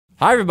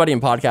Hi, everybody in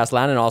podcast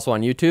land and also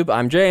on YouTube.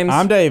 I'm James.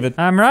 I'm David.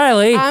 I'm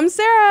Riley. I'm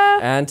Sarah.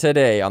 And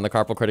today on the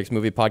Carpool Critics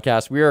Movie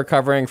Podcast, we are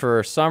covering,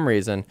 for some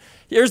reason,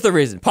 here's the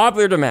reason,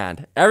 popular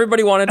demand.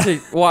 Everybody wanted to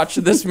watch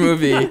this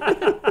movie.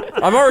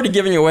 I'm already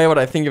giving away what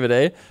I think of it,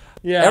 eh?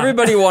 Yeah.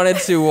 Everybody wanted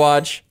to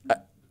watch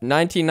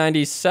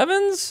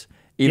 1997's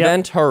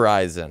Event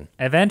Horizon.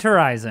 Event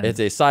Horizon.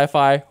 It's a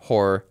sci-fi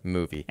horror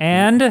movie.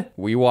 And,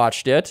 We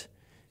watched it.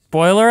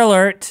 spoiler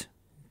alert,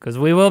 because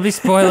we will be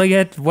spoiling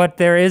it, what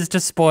there is to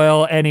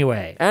spoil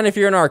anyway. And if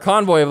you're in our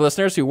convoy of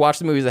listeners who watch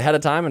the movies ahead of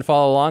time and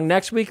follow along,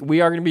 next week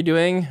we are going to be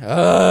doing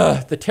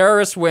The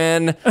Terrorists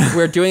Win.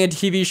 We're doing a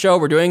TV show.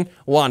 We're doing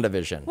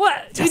WandaVision.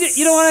 What? Yes.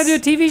 You don't want to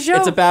do a TV show?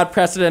 It's a bad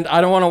precedent.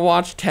 I don't want to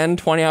watch 10,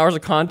 20 hours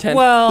of content.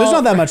 Well, There's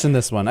not that much in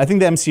this one. I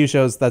think the MCU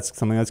shows, that's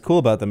something that's cool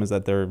about them, is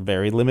that they're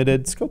very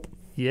limited scope.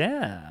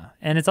 yeah.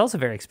 And it's also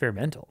very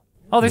experimental.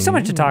 Oh, there's so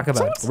much to talk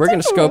about. We're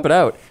going to scope it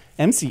out.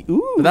 MCU.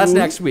 But that's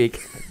next week.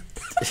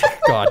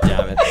 God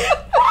damn it.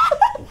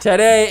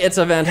 Today, it's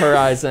Event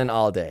Horizon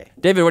all day.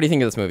 David, what do you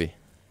think of this movie?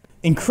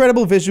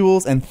 Incredible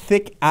visuals and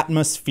thick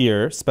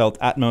atmosphere, spelled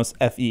Atmos,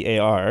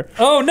 F-E-A-R,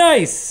 Oh,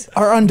 nice.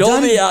 are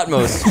undone, Dolby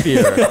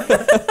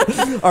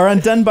Atmosphere. are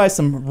undone by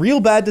some real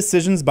bad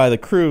decisions by the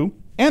crew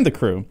and the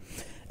crew.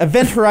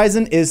 Event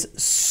Horizon is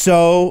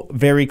so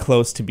very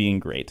close to being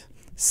great.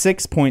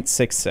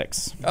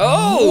 6.66.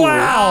 Oh!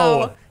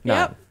 Wow. Nine.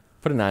 Yep.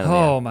 Put a 9 on the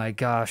Oh, end. my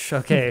gosh.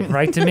 Okay,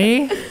 right to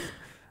me?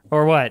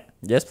 Or what?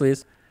 Yes,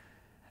 please.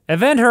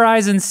 Event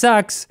Horizon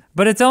sucks,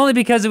 but it's only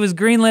because it was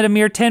greenlit a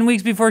mere 10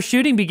 weeks before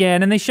shooting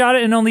began, and they shot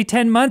it in only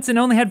 10 months and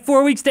only had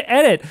 4 weeks to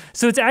edit.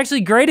 So it's actually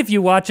great if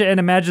you watch it and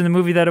imagine the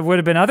movie that it would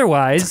have been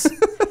otherwise.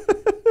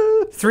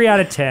 3 out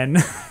of 10.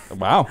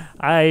 Wow.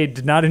 I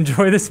did not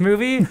enjoy this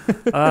movie.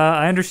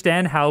 I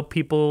understand how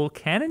people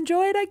can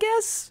enjoy it, I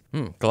guess.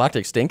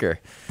 Galactic Stinker.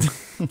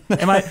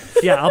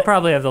 Yeah, I'll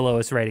probably have the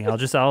lowest rating.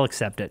 I'll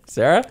accept it.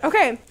 Sarah?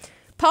 Okay.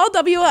 Paul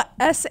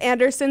W.S.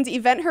 Anderson's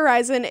Event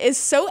Horizon is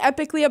so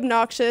epically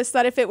obnoxious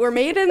that if it were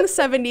made in the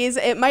 70s,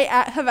 it might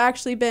have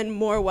actually been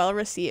more well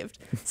received.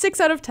 6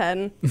 out of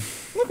 10.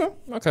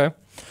 Okay.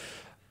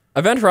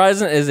 Event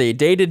Horizon is a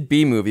dated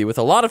B-movie with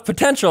a lot of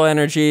potential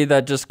energy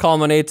that just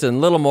culminates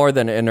in little more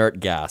than inert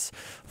gas.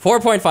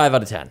 4.5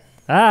 out of 10.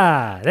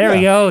 There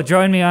we go.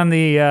 Join me on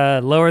the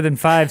lower than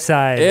 5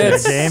 side,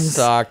 It James.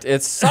 sucked.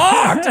 It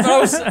sucked.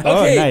 Okay.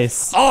 Oh,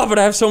 nice. Oh, but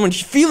I have so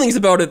much feelings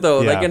about it,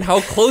 though. Yeah. Like, and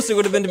how close it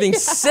would have been to being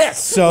sick.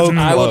 So which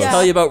I will close.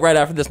 tell you about right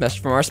after this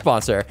message from our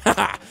sponsor.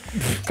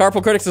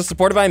 Carpool Critics is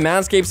supported by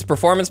Manscaped's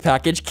Performance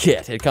Package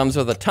Kit. It comes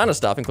with a ton of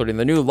stuff, including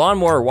the new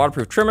Lawnmower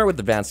waterproof trimmer with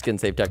advanced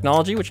skin-safe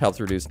technology, which helps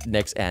reduce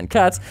nicks and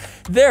cuts,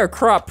 their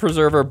Crop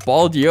Preserver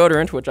ball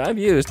deodorant, which I've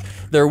used,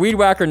 their Weed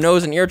Whacker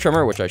nose and ear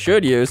trimmer, which I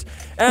should use,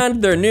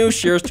 and their new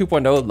Shears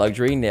 2.0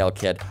 luxury nail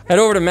kit. Head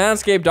over to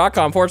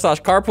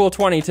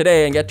manscaped.com/carpool20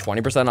 today and get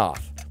 20%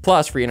 off,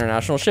 plus free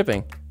international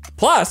shipping.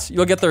 Plus,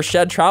 you'll get their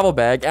Shed travel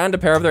bag and a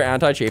pair of their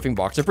anti-chafing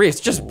boxer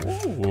briefs. Just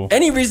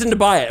any reason to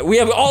buy it. We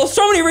have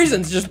so many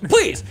reasons. Just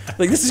please.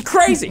 Like, this is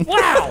crazy.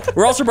 Wow.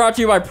 We're also brought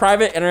to you by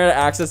Private Internet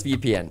Access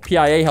VPN.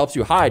 PIA helps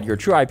you hide your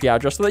true IP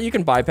address so that you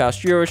can bypass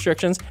geo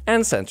restrictions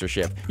and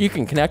censorship. You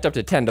can connect up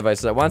to 10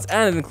 devices at once,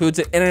 and it includes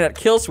an internet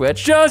kill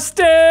switch.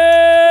 Justin!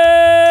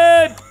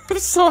 I'm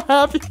so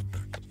happy.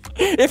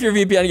 If your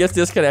VPN gets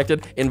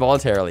disconnected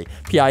involuntarily.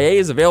 PIA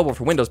is available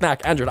for Windows,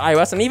 Mac, Android,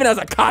 iOS, and even has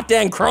a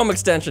goddamn Chrome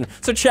extension.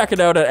 So check it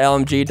out at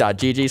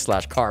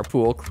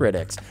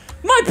lmg.gg/carpoolcritics.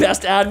 My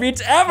best ad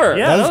reads ever.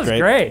 Yeah, That that was was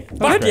great. great.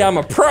 Fuck yeah, I'm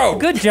a pro.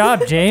 Good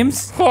job,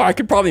 James. Oh, I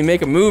could probably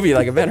make a movie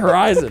like Event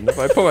Horizon if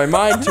I put my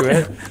mind to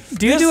it.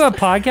 Do you do a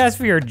podcast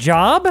for your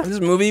job? This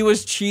movie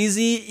was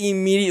cheesy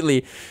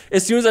immediately.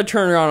 As soon as I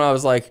turned around, I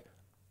was like,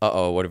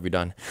 uh-oh, what have we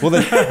done? Well,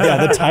 the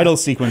title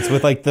sequence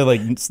with like the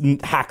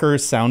hacker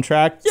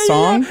soundtrack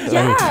song.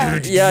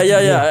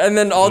 Yeah. And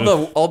then all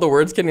the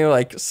words getting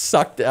like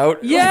sucked out,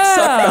 like, Yeah.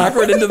 sucked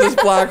backward into this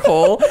black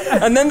hole.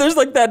 And then there's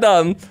like that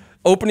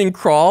opening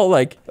crawl,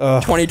 like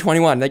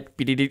 2021, like,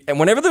 and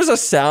whenever there's a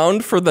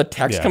sound for the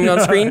text coming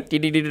on screen, I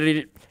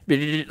But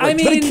it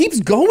mean, keeps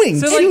going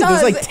So, too. like,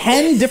 There's like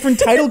 10 different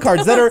title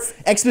cards that are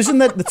exposition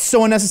that's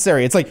so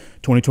unnecessary. It's like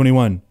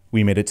 2021,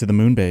 we made it to the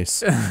moon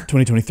base.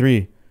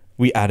 2023,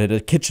 we added a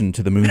kitchen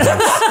to the moon base.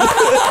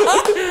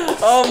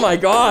 oh my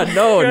God,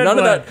 no, Good none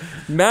of one. that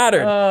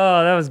mattered.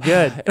 oh, that was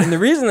good. And the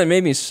reason that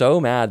made me so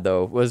mad,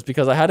 though, was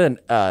because I had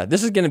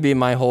this is going to be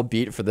my whole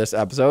beat for this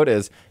episode,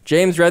 is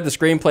James read the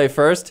screenplay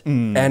first,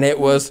 and it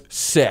was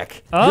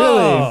sick.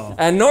 Oh.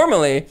 And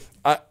normally,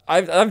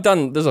 I've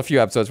done, there's a few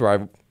episodes where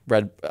I've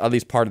read at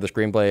least part of the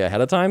screenplay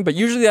ahead of time, but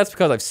usually that's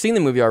because I've seen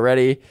the movie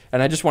already,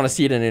 and I just want to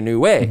see it in a new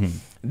way.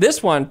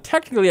 This one,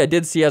 technically, I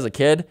did see as a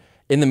kid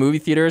in the movie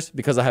theaters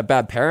because I have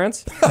bad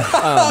parents.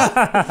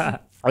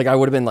 Like, I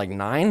would have been like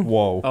 9.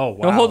 Whoa. Oh,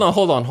 wow. No,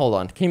 hold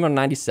on. Came out in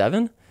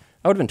 97?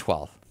 I would have been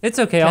 12. It's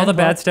okay. All the $10.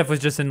 bad stuff was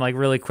just in like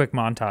really quick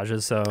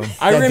montages. So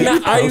I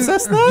remember.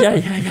 process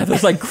that? Yeah.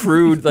 Those like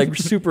crude, like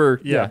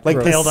super. Like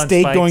the Impaled on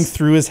steak spikes. going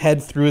through his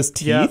head, through his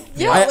teeth. Yeah.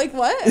 Yeah, I- like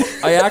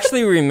what? I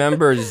actually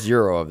remember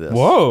 0 of this.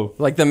 Whoa.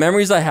 Like the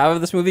memories I have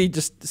of this movie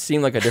just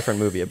seem like a different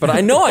movie, but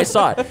I know I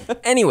saw it.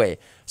 Anyway,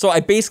 so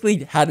I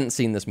basically hadn't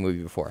seen this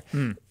movie before.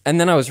 And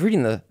then I was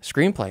reading the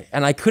screenplay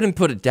and I couldn't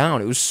put it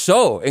down. It was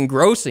so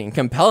engrossing,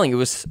 compelling. It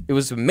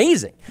was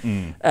amazing.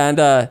 And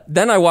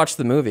then I watched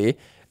the movie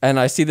and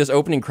I see this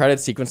opening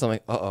credits sequence. I'm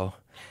like, uh-oh,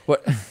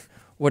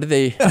 what did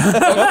they?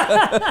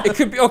 It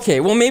could be okay.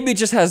 Well, maybe it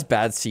just has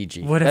bad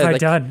CG. What have I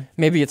done?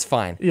 Maybe it's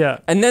fine. Yeah.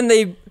 And then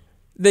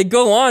they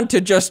go on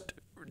to just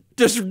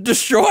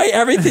destroy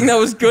everything that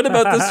was good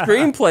about the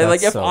screenplay.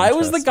 Like if so I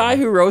was the guy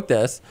who wrote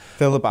this,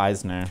 Philip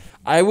Eisner.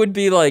 I would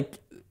be like,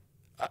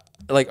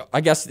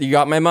 I guess you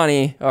got my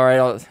money. All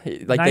right,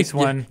 Nice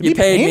one. You It'd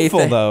be paid painful,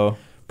 me. though.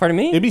 Pardon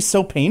me? It'd be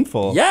so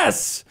painful.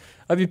 Yes,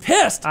 I'd be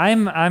pissed.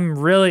 I'm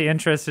really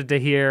interested to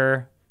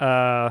hear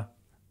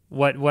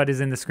what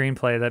is in the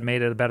screenplay that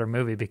made it a better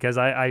movie, because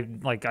I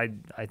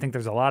think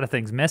there's a lot of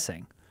things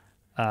missing.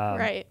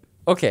 Right.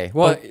 Okay,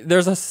 well,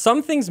 there's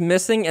some things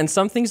missing and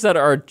some things that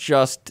are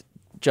just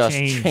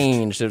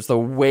changed. It's the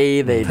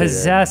way they did it.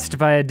 Possessed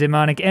by a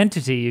demonic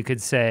entity, you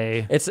could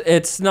say.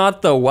 It's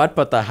not the what,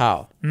 but the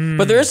how.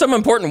 But there is some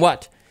important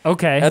what.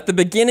 Okay. At the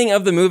beginning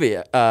of the movie,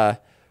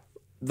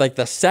 like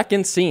the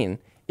second scene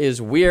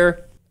is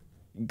we're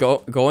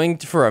going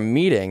for a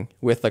meeting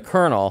with the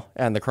colonel,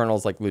 and the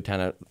colonel's like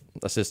lieutenant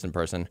assistant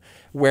person,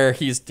 where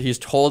he's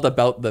told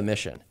about the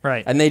mission.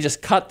 Right. And they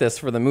just cut this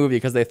for the movie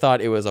because they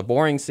thought it was a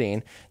boring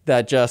scene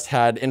that just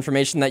had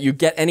information that you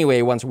get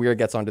anyway once Weir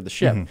gets onto the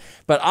ship.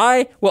 But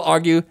I will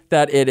argue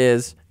that it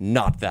is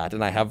not that,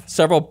 and I have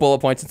several bullet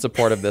points in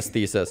support of this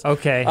thesis.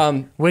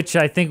 Okay. Which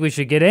I think we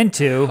should get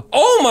into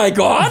Oh my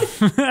God!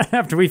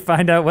 after we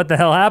find out what the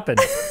hell happened.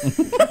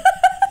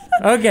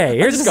 Okay,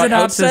 here's just a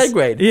got synopsis.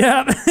 out-segued.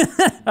 Yeah,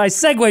 I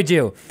segued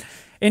you.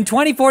 In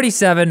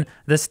 2047,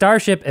 the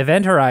starship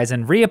Event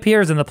Horizon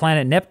reappears on the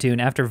planet Neptune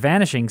after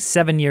vanishing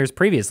 7 years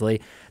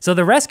previously, so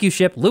the rescue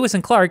ship Lewis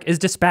and Clark is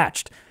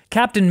dispatched.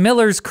 Captain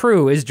Miller's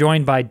crew is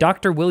joined by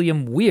Dr.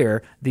 William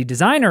Weir, the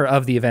designer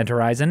of the Event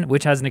Horizon,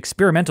 which has an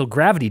experimental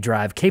gravity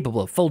drive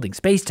capable of folding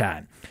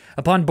space-time.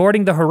 Upon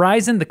boarding the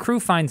Horizon, the crew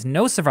finds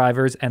no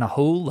survivors and a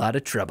whole lot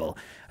of trouble.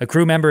 A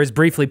crew member is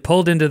briefly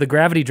pulled into the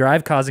gravity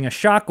drive, causing a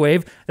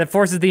shockwave that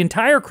forces the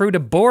entire crew to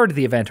board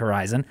the Event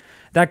Horizon.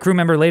 That crew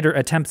member later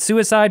attempts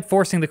suicide,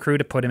 forcing the crew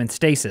to put him in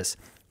stasis.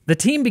 The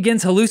team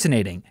begins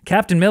hallucinating.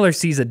 Captain Miller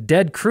sees a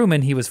dead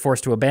crewman he was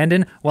forced to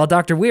abandon, while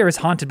Dr. Weir is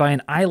haunted by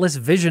an eyeless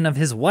vision of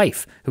his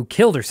wife, who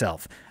killed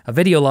herself. A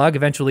video log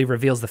eventually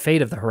reveals the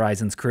fate of the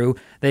Horizon's crew.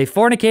 They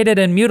fornicated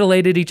and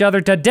mutilated each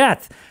other to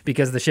death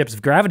because the ship's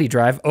gravity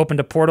drive opened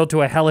a portal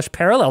to a hellish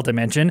parallel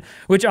dimension,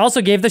 which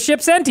also gave the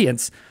ship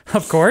sentience.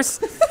 Of course.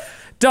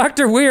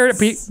 Dr. Weir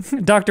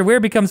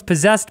becomes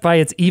possessed by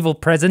its evil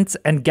presence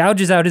and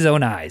gouges out his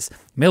own eyes.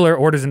 Miller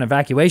orders an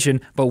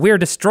evacuation, but Weir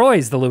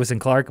destroys the Lewis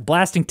and Clark,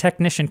 blasting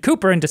technician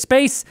Cooper into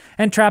space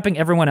and trapping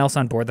everyone else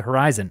on board the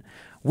Horizon.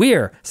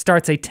 Weir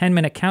starts a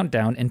 10-minute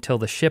countdown until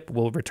the ship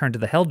will return to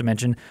the Hell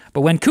Dimension, but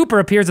when Cooper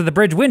appears at the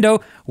bridge window,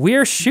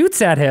 Weir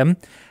shoots at him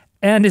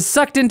and is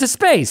sucked into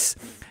space.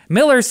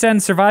 Miller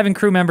sends surviving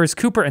crew members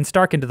Cooper and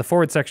Stark into the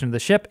forward section of the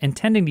ship,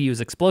 intending to use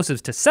explosives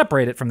to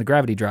separate it from the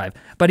gravity drive.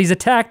 But he's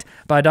attacked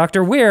by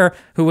Dr. Weir,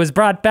 who was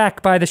brought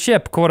back by the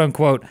ship, quote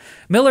unquote.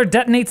 Miller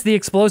detonates the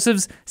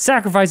explosives,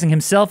 sacrificing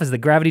himself as the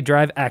gravity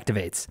drive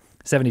activates.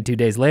 72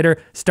 days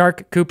later,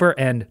 Stark, Cooper,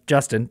 and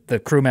Justin, the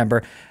crew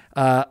member,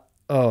 are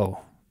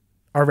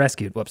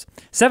rescued.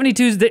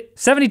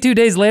 72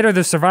 days later,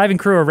 the surviving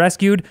crew are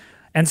rescued.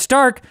 And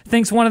Stark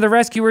thinks one of the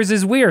rescuers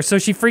is Weir, so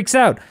she freaks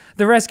out.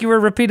 The rescuer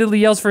repeatedly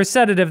yells for a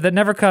sedative that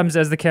never comes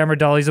as the camera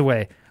dollies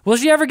away. Will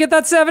she ever get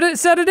that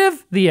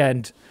sedative? The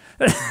end.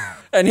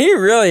 And he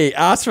really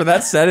asked for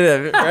that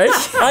sedative, right?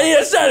 I need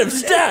a sedative,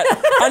 stat!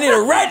 I need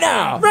it right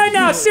now! Right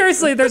now,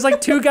 seriously, there's like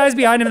two guys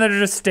behind him that are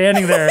just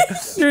standing there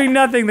doing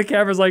nothing. The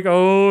camera's like,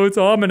 oh, it's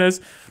ominous.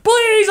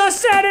 Please, a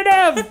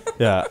sedative!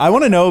 Yeah, I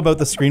want to know about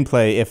the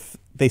screenplay if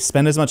they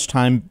spend as much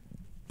time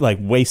like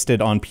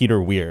wasted on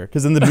Peter Weir,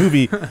 because in the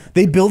movie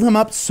they build him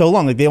up so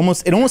long, like it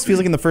almost feels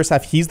like in the first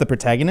half he's the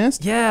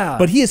protagonist,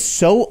 but he is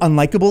so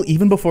unlikable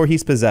even before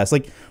he's possessed.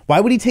 Like, why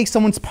would he take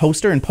someone's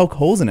poster and poke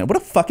holes in it? What a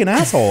fucking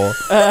asshole.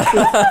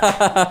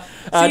 To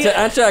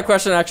answer that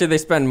question, actually they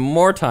spend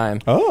more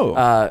time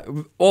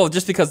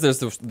just because there's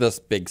this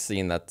big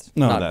scene that's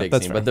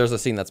but there's a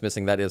scene that's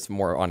missing that is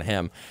more on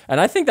him,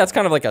 and I think that's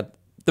kind of like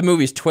the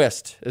movie's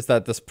twist, is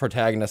that this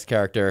protagonist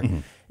character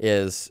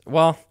is,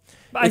 well,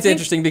 it's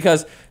interesting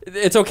because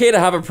it's okay to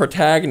have a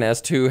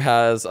protagonist who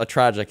has a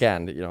tragic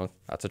end. You know,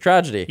 that's a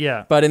tragedy.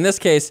 Yeah. But in this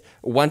case,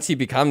 once he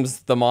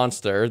becomes the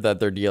monster that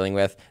they're dealing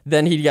with,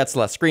 then he gets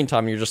less screen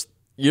time.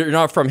 you're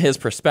not from his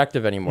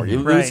perspective anymore. You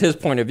lose his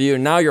point of view,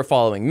 and now you're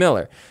following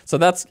Miller. So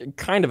that's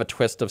kind of a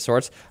twist of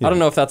sorts. I don't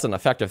know if that's an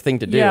effective thing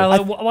to do. Yeah,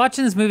 like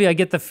watching this movie, I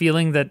get the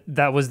feeling that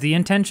that was the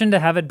intention to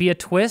have it be a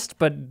twist,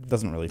 but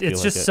Doesn't really feel it's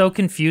like just it. so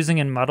confusing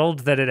and muddled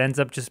that it ends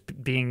up just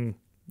being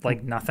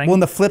like nothing. Well,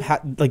 and the flip,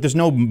 like, there's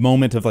no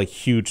moment of like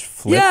huge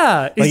flip.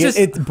 Yeah, it's like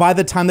just- by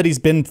the time that he's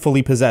been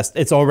fully possessed,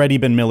 it's already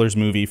been Miller's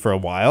movie for a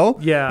while.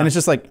 Yeah. and it's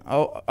just like,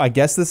 oh, I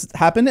guess this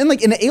happened. And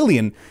like in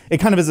Alien, it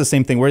kind of is the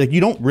same thing where like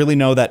you don't really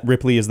know that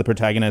Ripley is the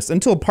protagonist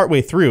until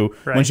partway through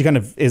when she kind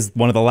of is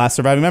one of the last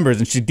surviving members,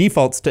 and she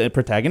defaults to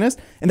protagonist,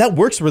 and that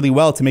works really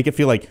well to make it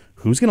feel like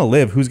who's gonna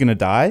live, who's gonna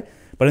die.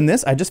 But in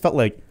this, I just felt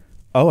like,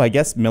 oh, I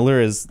guess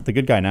Miller is the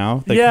good guy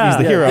now. Like, he's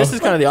the hero. This is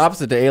kind of the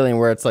opposite to Alien,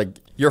 where it's like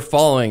you're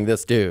following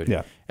this dude,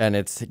 Yeah. and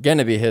it's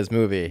gonna be his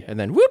movie, and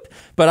then whoop.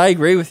 But I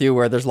agree with you,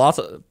 where there's lots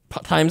of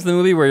times in the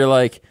movie where you're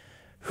like,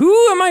 who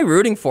am I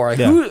rooting for? Like,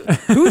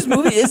 whose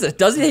movie is it?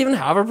 Does he even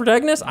have a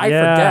protagonist? I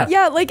forget.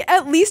 Yeah, like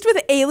at least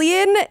with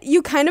Alien,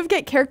 you kind of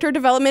get character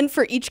development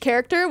for each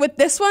character. With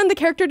this one, the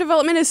character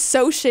development is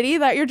so shitty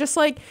that you're just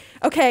like,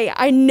 okay,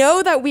 I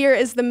know that Weir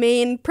is the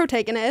main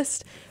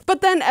protagonist, but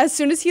then as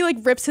soon as he like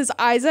rips his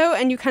eyes out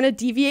and you kind of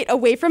deviate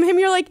away from him,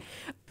 you're like,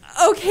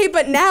 okay,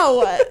 but now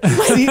what?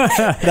 See,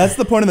 that's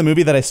the point of the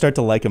movie that I start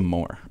to like him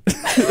more.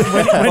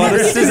 when he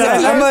rips his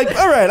eyes I'm out. like,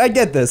 all right, I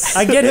get this.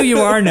 I get who you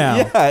are now.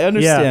 Yeah, I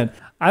understand. Yeah.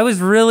 I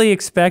was really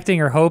expecting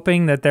or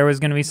hoping that there was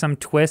going to be some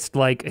twist,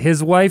 like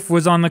his wife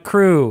was on the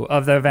crew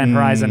of the Event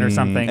Horizon or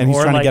something, and he's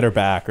or trying like, to get her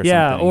back or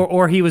yeah, something.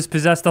 or he was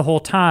possessed the whole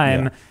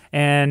time, Yeah.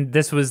 and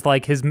this was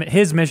like his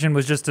mission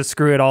was just to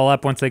screw it all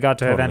up once they got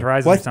to Event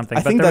Horizon Well, or something.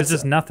 I But think there was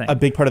that's just nothing. A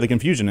big part of the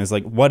confusion is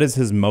like, what is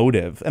his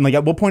motive, and like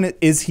at what point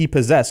is he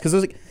possessed? Because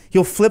like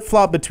he'll flip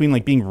flop between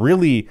like being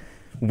really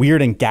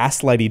weird and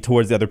gaslighty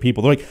towards the other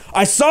people. They're like,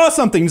 I saw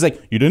something. He's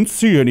like, you didn't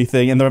see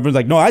anything. And then everyone's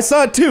like, no, I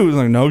saw it too. He's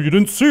like, no, you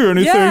didn't see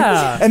anything.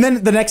 Yeah. And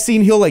then the next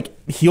scene,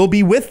 he'll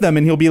be with them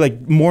and he'll be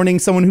like mourning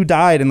someone who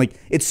died. And like,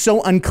 it's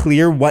so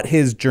unclear what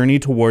his journey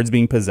towards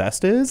being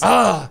possessed is.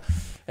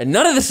 And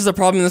none of this is a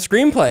problem in the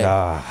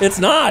screenplay. It's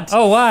not.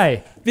 Oh,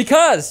 why?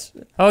 Because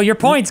Oh, your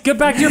points. Get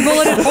back to your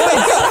bulleted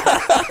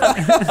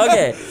points.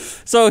 okay,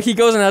 so he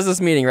goes and has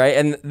this meeting, right?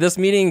 And this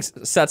meeting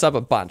sets up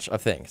a bunch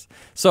of things.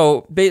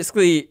 So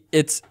basically,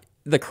 it's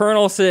the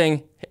colonel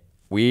saying,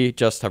 we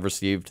just have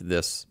received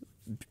this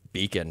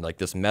beacon, like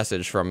this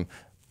message from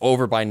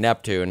over by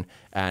Neptune,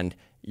 and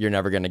you're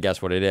never going to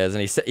guess what it is.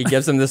 And he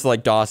gives him this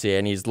like dossier,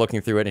 and he's looking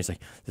through it, and he's like,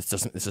 this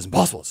isn't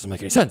possible. This doesn't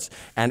make any sense.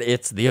 And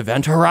it's the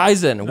Event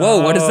Horizon.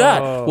 Whoa, what is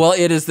that? Well,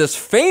 it is this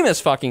famous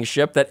fucking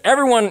ship that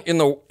every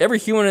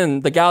human in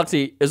the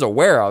galaxy is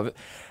aware of.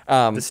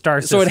 The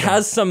star system. So it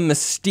has some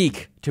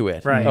mystique to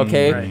it. Right,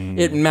 Okay. right.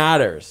 It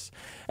matters.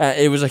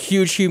 It was a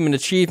huge human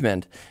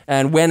achievement,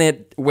 and when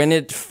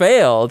it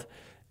failed,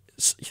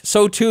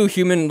 so too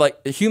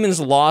humans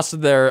lost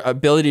their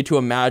ability to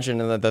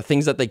imagine and the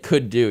things that they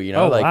could do. You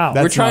know, Oh, like wow.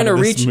 we're That's trying not to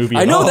in this reach. movie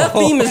I at know all. that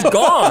theme is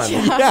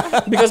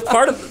gone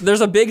because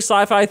there's a big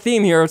sci-fi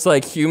theme here. It's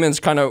like humans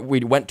we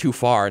went too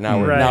far.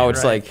 Now it's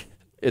right. like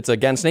it's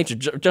against nature,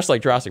 just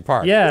like Jurassic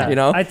Park. Yeah, you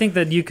know. I think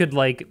that you could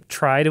like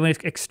try to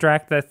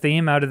extract that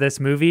theme out of this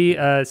movie,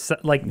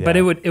 but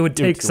it would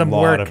take a some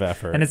lot work, of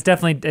effort. and it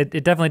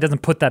definitely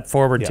doesn't put that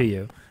forward to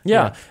you.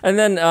 Yeah. And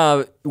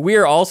then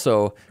we're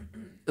also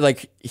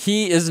like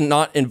he is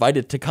not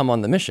invited to come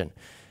on the mission.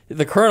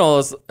 The colonel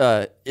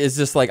is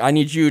just like, I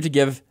need you to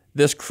give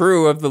this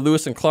crew of the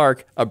Lewis and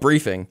Clark a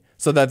briefing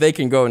so that they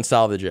can go and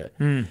salvage it.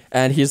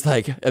 And he's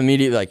like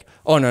immediately like,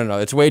 oh no,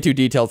 it's way too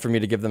detailed for me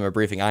to give them a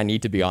briefing. I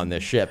need to be on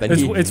this ship. And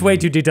It's way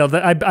too detailed.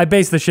 I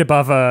based the ship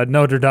off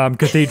Notre Dame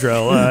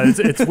Cathedral.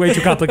 It's way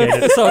too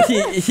complicated. so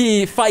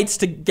he fights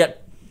to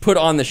get put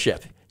on the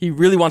ship. He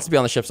really wants to be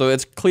on the ship, so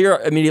it's clear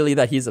immediately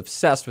that he's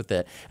obsessed with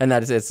it, and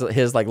that it's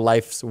his like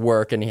life's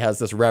work, and he has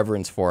this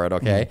reverence for it.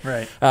 Okay,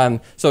 right.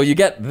 So you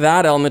get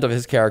that element of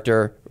his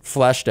character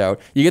fleshed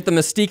out. You get the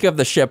mystique of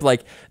the ship,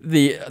 like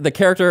the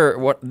character,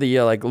 what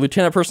the like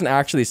lieutenant person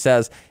actually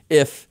says,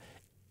 if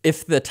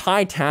the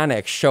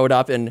Titanic showed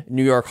up in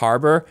New York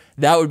Harbor,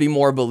 that would be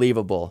more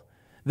believable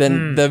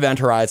than the Event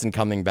Horizon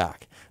coming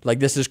back. Like,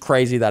 this is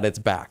crazy that it's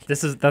back.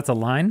 That's a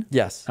line?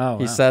 Yes. Oh,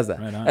 he wow. says that.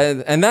 Right on.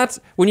 And that's,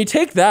 when you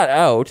take that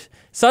out,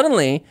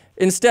 suddenly,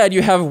 instead,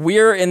 you have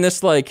Weir in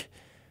this, like,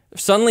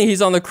 suddenly he's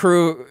on the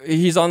crew,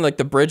 he's on, like,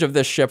 the bridge of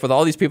this ship with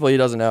all these people he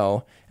doesn't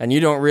know, and you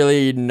don't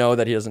really know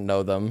that he doesn't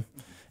know them.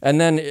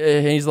 And then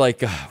he's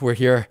like, we're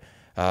here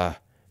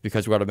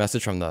because we got a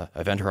message from the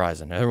Event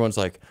Horizon. And everyone's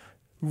like,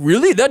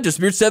 really? That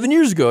disappeared 7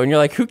 years ago. And you're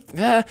like,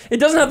 it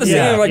doesn't have the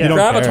same, like, you don't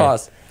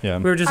gravitas. Yeah.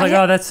 We were just like,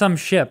 that's some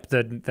ship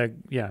that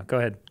yeah, go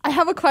ahead. I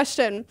have a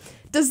question.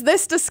 Does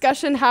this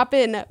discussion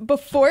happen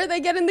before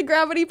they get in the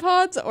gravity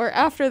pods or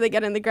after they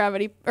get in the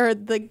gravity or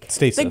the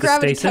Stasis.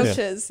 gravity Stasis?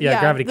 couches? Yeah,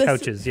 gravity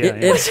couches. Yeah,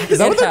 yeah. Is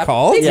that what they're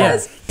called?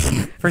 Because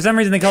For some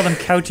reason, they call them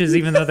couches,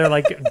 even though they're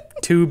like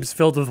tubes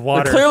filled with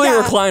water. They're clearly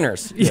Yeah.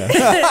 recliners.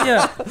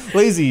 Yeah.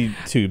 Lazy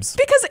tubes.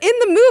 Because in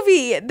the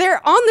movie,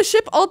 they're on the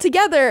ship all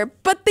together,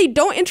 but they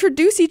don't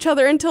introduce each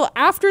other until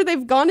after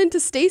they've gone into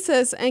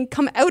stasis and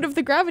come out of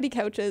the gravity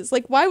couches.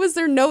 Like, why was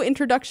there no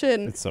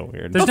introduction? It's so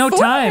weird. There's no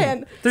time.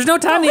 Beforehand. There's no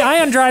time. The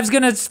ion drive's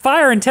gonna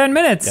fire in 10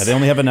 minutes. Yeah, they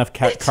only have enough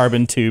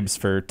carbon tubes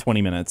for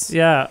 20 minutes.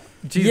 Yeah.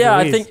 Jeez Yeah,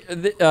 I Louise.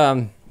 think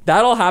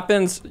that all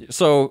happens.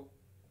 So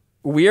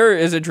Weir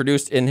is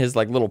introduced in his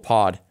like little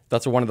pod.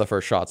 That's one of the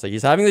first shots. Like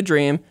he's having the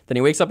dream, then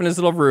he wakes up in his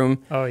little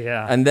room. Oh,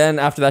 yeah. And then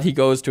after that, he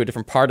goes to a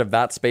different part of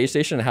that space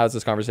station and has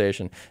this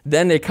conversation.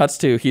 Then it cuts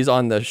to he's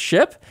on the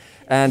ship.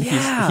 And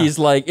he's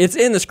like, it's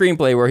in the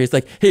screenplay where he's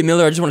like, hey,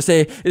 Miller, I just want to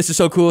say, this is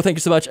so cool. Thank you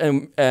so much.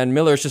 And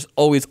Miller's just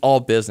always all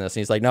business. And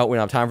he's like, no, we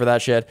don't have time for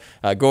that shit.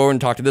 Go over and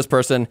talk to this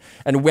person.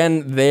 And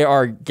when they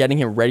are getting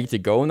him ready to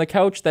go on the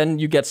couch, then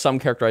you get some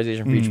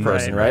characterization for each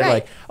person, right?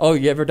 Like, oh,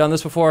 you ever done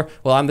this before?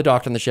 Well, I'm the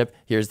doctor on the ship.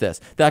 Here's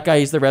this. That guy,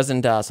 he's the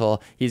resident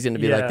asshole. He's going to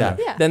be like that.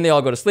 Yeah. Then they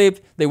all go to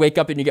sleep. They wake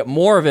up and you get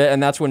more of it.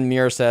 And that's when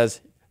Mir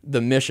says, the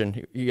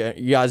mission. You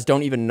guys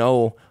don't even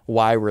know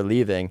why we're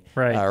leaving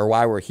or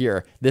why we're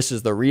here. This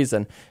is the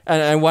reason.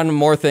 And one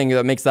more thing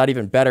that makes that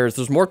even better is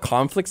there's more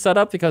conflict set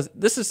up because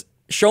this is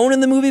shown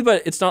in the movie,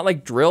 but it's not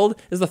like drilled,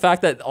 is the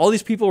fact that all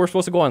these people were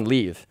supposed to go on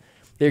leave.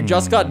 They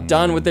just got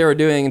done what they were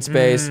doing in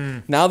space.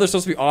 Now they're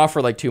supposed to be off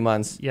for like 2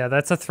 months. Yeah,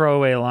 that's a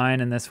throwaway line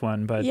in this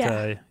one, but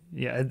Yeah.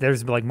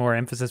 there's like more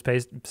emphasis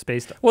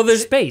spaced. Well,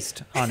 there's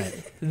spaced on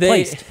it.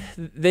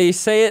 They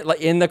say it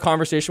like in the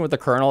conversation with the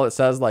colonel. It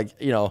says like,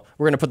 you know,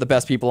 we're gonna put the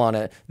best people on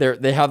it.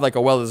 They have like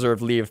a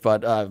well-deserved leave,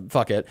 but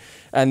fuck it.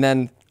 And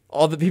then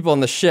all the people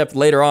on the ship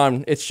later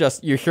on, it's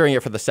just you're hearing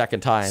it for the second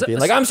time, being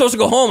like, I'm supposed to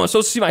go home. I'm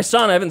supposed to see my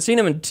son. I haven't seen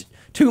him in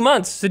 2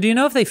 months. So do you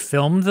know if they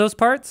filmed those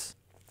parts?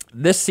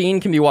 This scene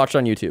can be watched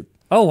on YouTube.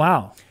 Oh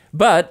wow.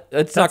 But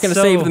it's not going to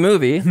so- save the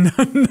movie because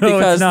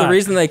it's not. the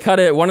reason they cut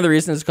it, one of the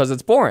reasons is because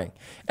it's boring.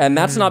 And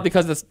that's not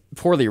because it's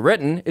poorly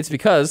written. It's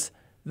because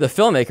the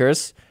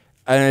filmmakers,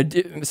 and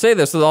I say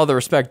this with all the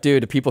respect due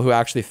to people who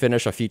actually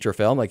finish a feature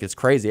film, like it's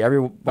crazy.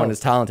 Everyone is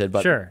talented,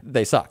 but sure.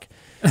 they suck.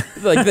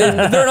 Like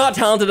they're not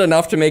talented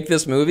enough to make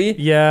this movie.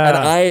 Yeah.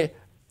 And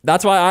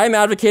that's why I'm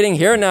advocating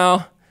here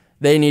now,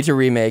 they need to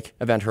remake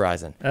Event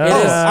Horizon. It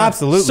is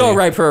absolutely. so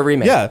ripe for a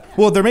remake. Yeah.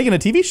 Well, they're making a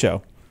TV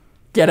show.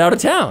 Get out of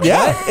town.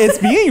 Yeah, it's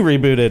being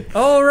rebooted.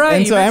 Oh, right.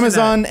 And you so mentioned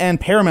Amazon and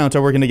Paramount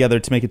are working together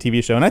to make a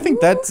TV show. And I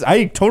think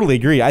I totally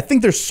agree. I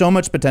think there's so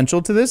much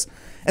potential to this.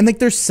 And like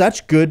there's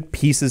such good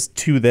pieces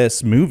to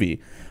this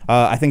movie.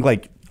 I think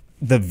like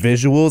the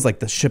visuals, like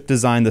the ship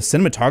design, the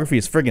cinematography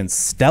is friggin'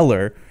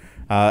 stellar.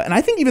 And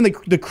I think even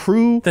the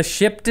crew. The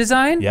ship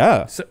design?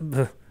 Yeah. So,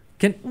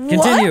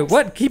 continue.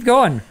 What? Keep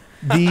going.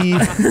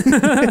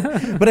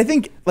 But I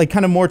think like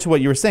kind of more to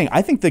what you were saying,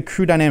 I think the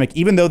crew dynamic,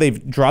 even though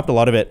they've dropped a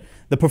lot of it,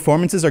 the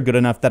performances are good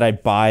enough that I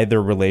buy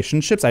their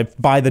relationships. I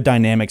buy the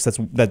dynamics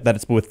that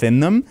it's within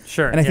them.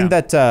 Sure. And I think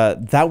that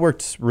that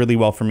worked really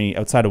well for me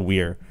outside of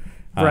Weir.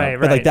 Right.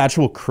 But like the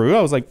actual crew,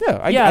 I was like,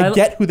 I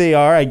get who they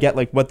are. I get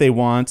like what they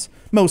want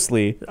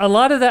mostly. A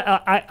lot of that,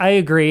 I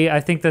agree.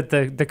 I think that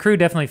the crew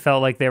definitely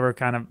felt like they were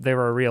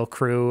a real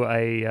crew.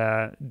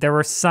 There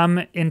were some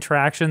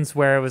interactions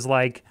where it was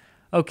like,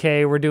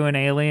 okay, we're doing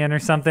Alien or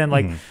something.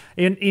 Like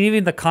in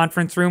even the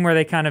conference room where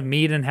they kind of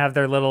meet and have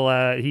their little,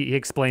 he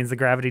explains the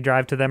gravity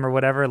drive to them or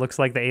whatever. It looks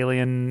like the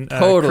Alien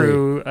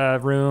crew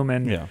room.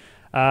 And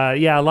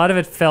a lot of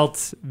it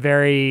felt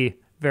very,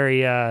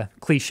 very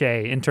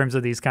cliche in terms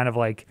of these kind of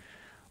like,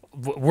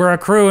 we're a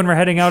crew and we're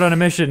heading out on a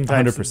mission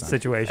type 100%.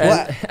 situation.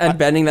 And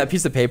bending that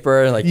piece of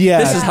paper, like Yeah.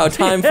 this is how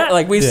time.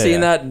 Like we've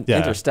seen that in Yeah.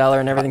 Interstellar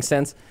and everything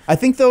since. I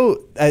think though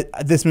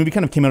this movie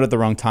kind of came out at the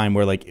wrong time,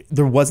 where like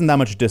there wasn't that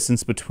much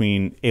distance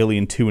between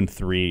Alien 2 and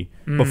 3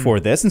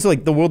 before this, and so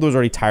like the world was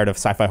already tired of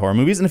sci-fi horror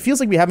movies, and it feels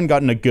like we haven't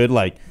gotten a good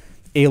like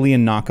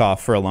Alien knockoff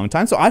for a long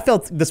time. So I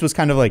felt this was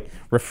kind of like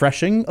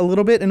refreshing a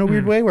little bit in a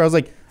weird way, where I was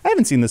like, I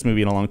haven't seen this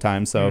movie in a long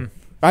time, so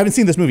I haven't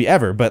seen this movie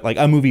ever, but like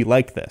a movie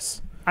like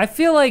this. I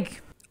feel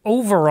like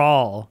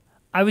overall,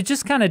 I was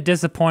just kind of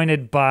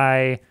disappointed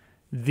by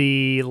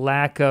the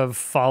lack of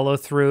follow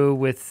through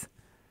with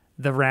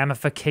the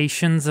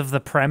ramifications of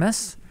the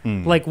premise,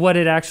 like what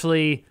it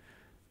actually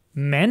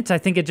meant. I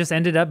think it just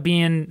ended up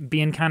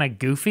being kind of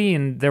goofy,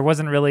 and there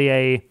wasn't really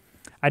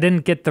I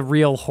didn't get the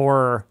real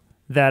horror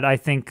that I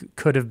think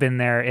could have been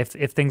there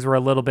if things were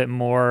a little bit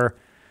more,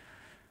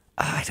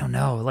 I don't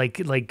know,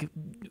 like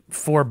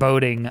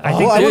foreboding. I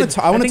think I that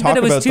want to talk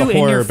it was about too the in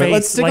your horror, but face.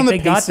 let's stick Like on the they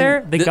got pacing.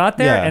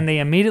 there, Yeah. and they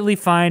immediately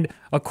find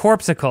a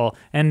corpsicle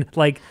and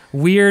like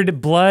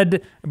weird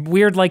blood,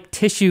 weird like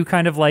tissue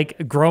kind of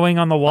like growing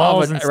on the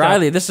walls and But stuff.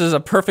 Riley, this is a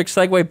perfect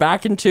segue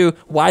back into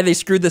why they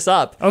screwed this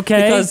up.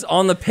 Okay. Because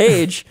on the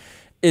page,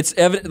 it's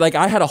evident. Like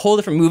I had a whole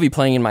different movie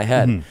playing in my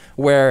head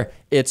where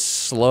it's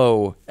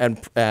slow and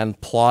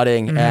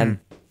plotting and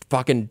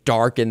fucking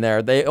dark in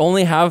there. They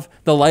only have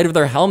the light of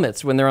their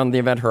helmets when they're on the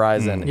Event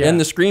Horizon Yeah. in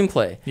the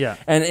screenplay. Yeah.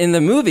 And in the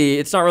movie,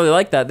 it's not really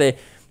like that.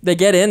 They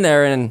get in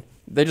there and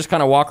they just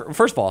kind of walk.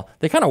 First of all,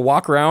 they kind of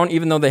walk around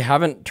even though they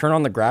haven't turned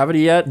on the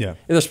gravity yet. Yeah.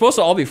 They're supposed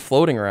to all be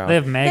floating around. They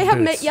have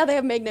boots. They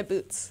have magnet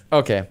boots.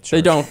 Okay,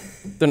 they don't.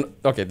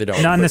 Okay, they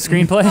don't. Not in the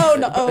screenplay. Oh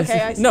no. Oh, okay,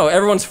 I see. No,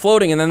 everyone's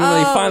floating, and then they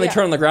finally yeah.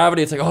 turn on the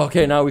gravity. It's like, oh,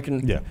 okay, now we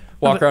can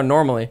walk around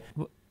normally.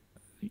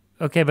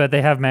 Okay, but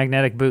they have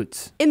magnetic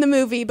boots. In the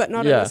movie, but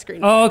not in the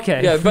screen. Oh,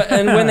 okay. Yeah, but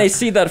and when they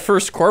see that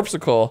first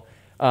corpsicle,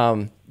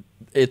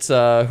 it's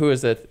who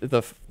is it?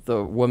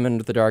 The woman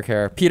with the dark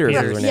hair, Peters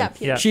is her name. Yeah,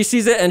 Peters. Yeah. She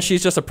sees it and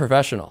she's just a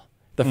professional.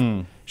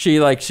 She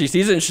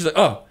sees it and she's like,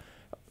 oh,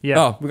 we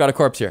got a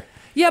corpse here.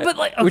 Yeah, but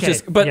like, okay. Which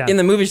is, in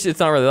the movie, it's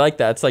not really like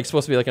that. It's like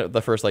supposed to be like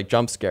the first like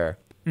jump scare.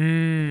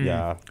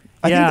 Yeah.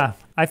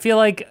 I feel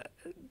like,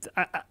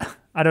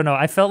 I don't know.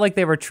 I felt like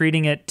they were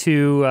treating it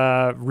too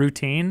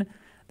routine.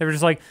 They were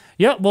just like,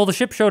 yeah, well, the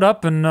ship showed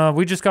up, and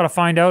we just got to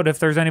find out if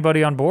there's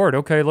anybody on board.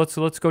 Okay, let's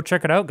go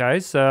check it out,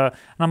 guys. And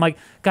I'm like,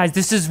 guys,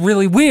 this is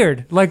really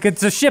weird. Like,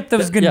 it's a ship that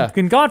was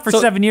been gone for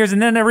 7 years,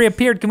 and then it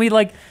reappeared. Can we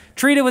like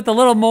treat it with a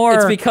little more?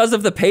 It's because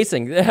of the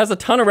pacing. It has a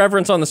ton of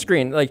reference on the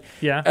screen,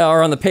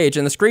 or on the page.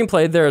 In the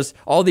screenplay, there's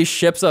all these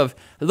ships of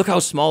look how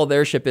small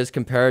their ship is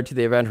compared to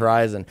the Event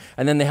Horizon,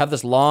 and then they have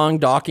this long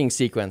docking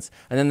sequence,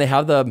 and then they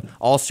have them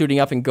all suiting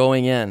up and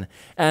going in.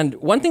 And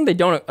one thing they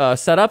don't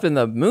set up in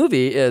the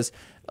movie is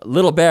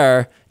Little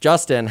Bear,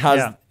 Justin,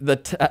 has the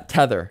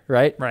tether,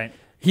 right? Right.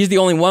 He's the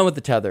only one with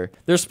the tether.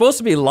 There's supposed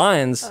to be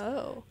lines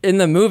in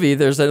the movie.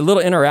 There's a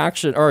little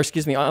interaction, or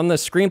excuse me, on the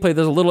screenplay,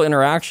 there's a little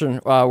interaction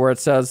where it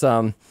says,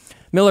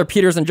 Miller,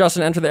 Peters, and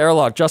Justin enter the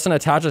airlock. Justin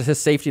attaches his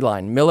safety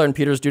line. Miller and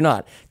Peters do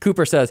not.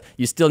 Cooper says,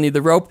 you still need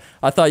the rope?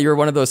 I thought you were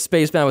one of those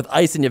spacemen with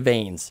ice in your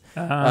veins.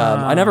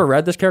 I never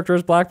read this character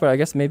as black, but I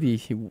guess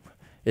maybe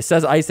it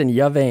says ice in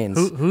your veins.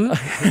 Who?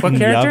 What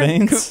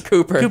character?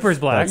 Cooper. Cooper's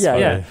black.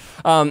 Yeah.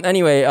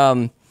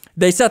 Anyway,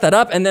 they set that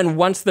up, and then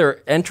once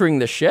they're entering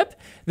the ship,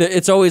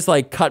 it's always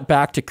like cut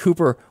back to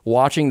Cooper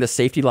watching the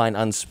safety line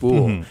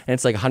unspool, and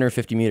it's like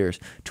 150 meters,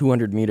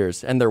 200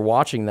 meters, and they're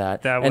watching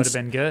that. That would have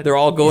been good. They're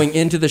all going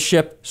into the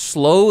ship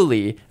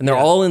slowly, and they're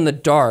all in the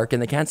dark,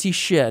 and they can't see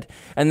shit.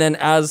 And then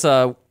as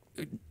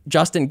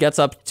Justin gets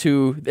up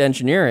to the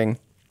engineering,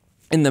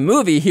 in the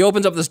movie, he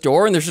opens up this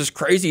door, and there's this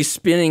crazy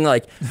spinning,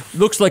 like,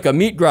 looks like a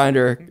meat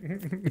grinder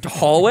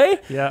hallway.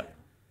 Yeah.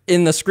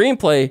 In the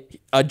screenplay,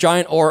 a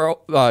giant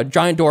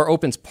door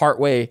opens part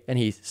way, and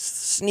he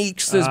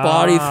sneaks his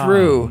body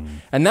through,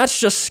 and that's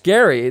just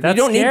scary. That's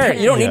you don't scary.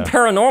 need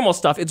paranormal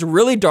stuff. It's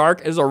really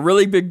dark. It's a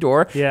really big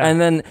door, and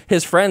then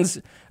his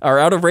friends are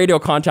out of radio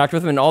contact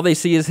with him, and all they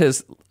see is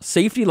his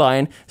safety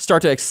line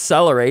start to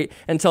accelerate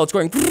until it's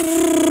going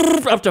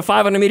up to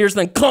 500 meters,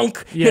 then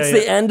clunk hits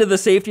the end of the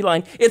safety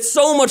line. It's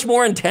so much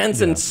more intense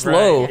and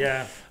slow. Right.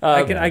 Yeah,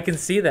 I can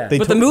see that.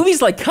 But the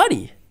movie's like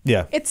Cuddy.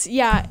 Yeah. It's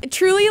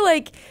truly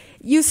like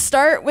you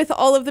start with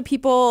all of the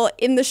people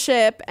in the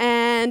ship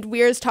and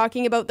Weir's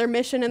talking about their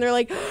mission and they're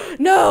like,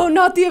 no,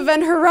 not the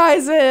Event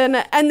Horizon.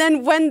 And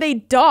then when they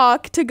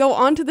dock to go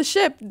onto the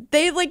ship,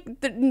 they're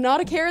not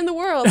a care in the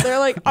world. They're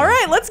like, all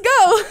right, let's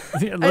go.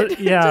 It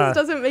just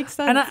doesn't make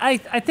sense. And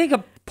I think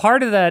a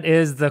part of that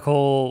is the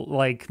whole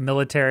like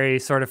military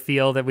sort of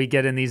feel that we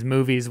get in these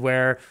movies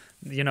where,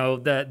 you know,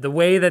 the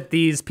way that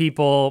these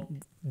people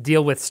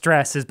deal with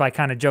stress is by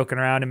kind of joking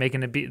around and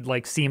making it be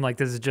like seem like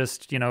this is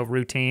just, you know,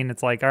 routine.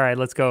 It's like, all right,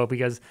 let's go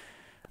because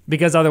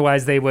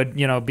otherwise they would,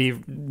 you know, be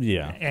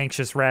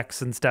anxious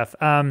wrecks and stuff.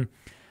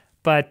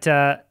 But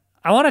I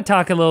want to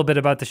talk a little bit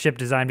about the ship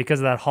design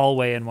because of that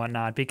hallway and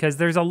whatnot, because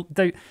there's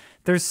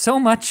so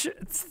much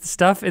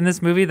stuff in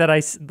this movie that I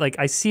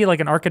see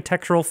like an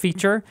architectural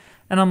feature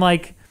and I'm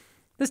like,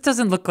 this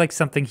doesn't look like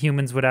something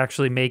humans would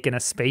actually make in a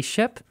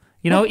spaceship.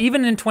 You know,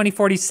 even in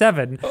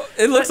 2047,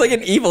 it looks like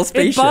an evil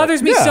spaceship. It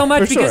bothers me so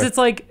much because sure. it's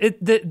like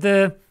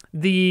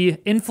the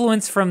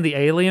influence from the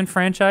Alien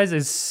franchise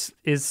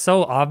is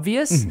so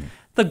obvious. Mm-hmm.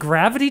 The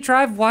gravity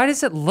drive, why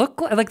does it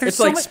look like there's it's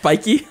so like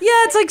spiky?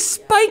 Yeah, it's like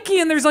spiky,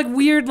 and there's like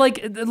weird, like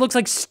it looks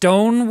like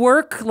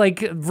stonework,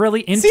 like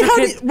really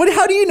intricate. See,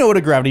 how do you know what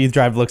a gravity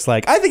drive looks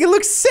like? I think it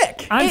looks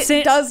sick.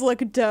 It does look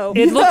dope.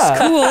 It looks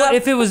cool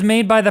if it was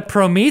made by the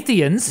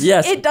Prometheans.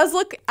 Yes, it does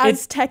look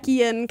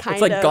Aztecian kind of.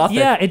 It's like Gothic.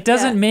 Yeah, it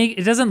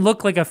doesn't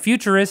look like a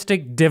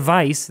futuristic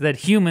device that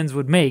humans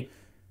would make.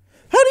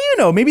 How do you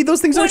know? Maybe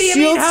those things are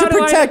shields to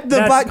protect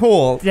the black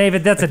hole.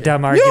 David, that's a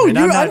dumb argument.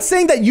 No, I'm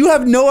saying that you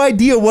have no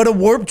idea what a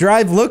warp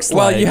drive looks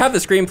like. Well, you have the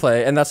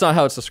screenplay, and that's not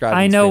how it's described.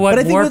 I know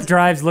what warp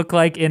drives look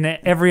like in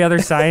every other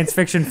science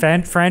fiction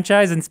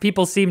franchise, and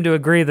people seem to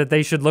agree that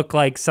they should look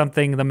like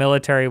something the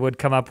military would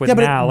come up with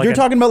now. But you're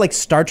talking about like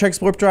Star Trek's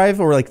warp drive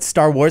or like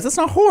Star Wars. That's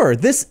not horror.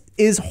 This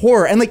is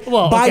horror, and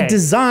by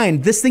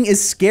design, this thing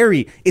is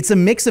scary. It's a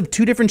mix of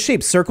two different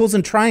shapes, circles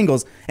and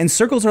triangles, and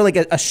circles are like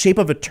a shape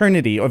of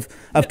eternity, of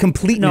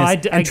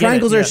completeness, and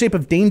triangles are a shape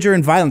of danger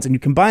and violence, and you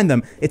combine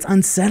them, it's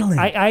unsettling.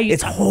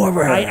 It's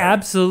horror. I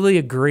absolutely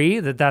agree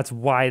that that's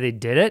why they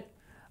did it.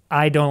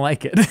 I don't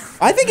like it.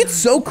 I think it's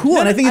so cool,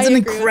 and I think it's an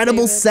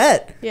incredible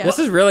set. Yeah. This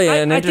is really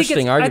an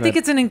interesting argument. I think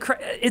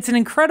it's an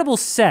incredible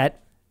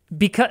set,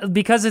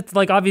 because it's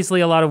like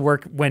obviously a lot of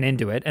work went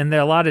into it and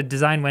a lot of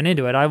design went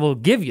into it, I will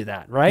give you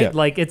that, right? Yeah.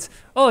 Like it's,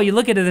 oh, you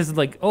look at it as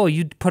like, oh,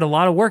 you put a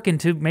lot of work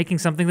into making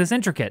something this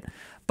intricate.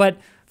 But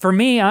for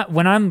me,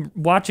 when I'm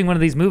watching one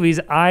of these movies,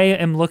 I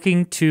am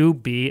looking to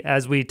be,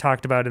 as we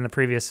talked about in the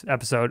previous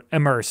episode,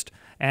 immersed.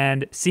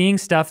 And seeing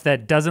stuff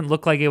that doesn't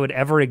look like it would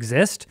ever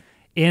exist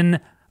in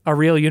a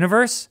real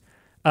universe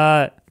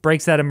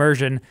breaks that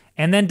immersion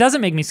and then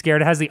doesn't make me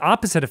scared. It has the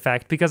opposite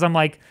effect because I'm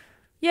like,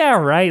 yeah,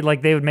 right.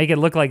 Like they would make it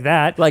look like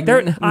that. Like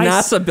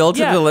NASA built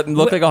it to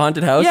look like a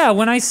haunted house. Yeah,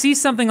 when I see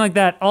something like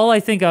that, all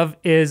I think of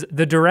is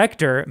the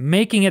director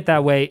making it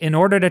that way in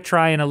order to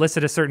try and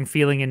elicit a certain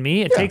feeling in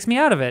me. It takes me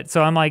out of it.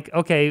 So I'm like,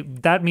 okay,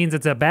 that means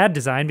it's a bad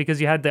design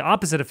because you had the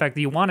opposite effect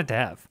that you wanted to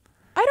have.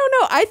 I don't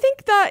know. I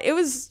think that it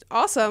was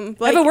awesome.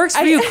 Like, if it works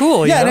for you,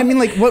 cool. Yeah, you know? and I mean,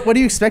 like, what are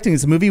you expecting?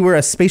 It's a movie where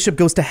a spaceship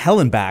goes to hell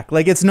and back.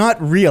 Like, it's not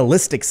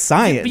realistic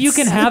science. But you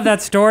can have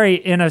that story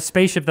in a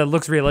spaceship that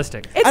looks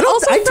realistic. It's I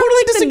also totally from,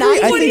 like, the disagree.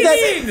 I 90s.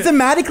 think that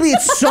thematically,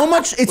 it's so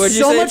much. It's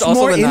so much also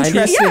more the 90s?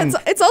 interesting. Yeah,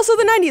 it's also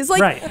the 90s.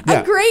 Like, Right.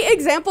 a great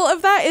example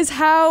of that is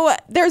how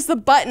there's the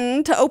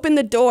button to open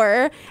the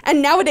door,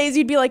 and nowadays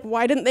you'd be like,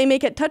 why didn't they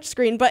make it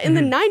touchscreen? But in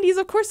the 90s,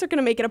 of course, they're going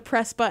to make it a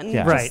press button.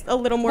 Yeah. Just Right. a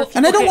little more And I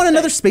don't futuristic. want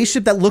another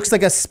spaceship that looks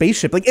like a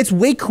spaceship. Like, it's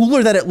way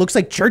cooler that it looks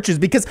like churches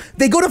because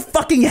they go to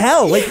fucking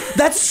hell. Like,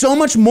 that's so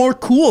much more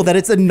cool that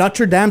it's a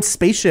Notre Dame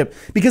spaceship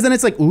because then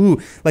it's like, ooh,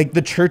 like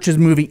the church is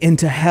moving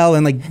into hell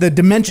and like the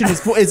dimension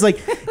is like,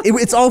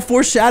 it's all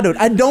foreshadowed.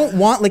 I don't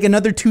want like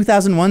another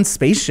 2001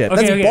 spaceship.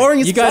 Okay, That's okay. boring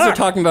as You guys fuck. are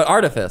talking about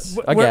artifice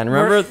again.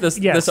 Remember this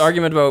yes.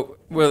 argument about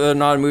whether or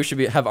not a movie should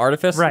have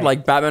artifice, Right.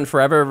 like Batman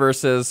Forever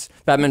versus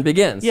Batman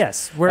Begins.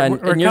 Yes, we're And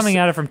coming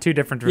you're at it from two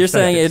different You're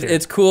saying perspectives here.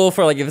 it's cool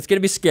for like if it's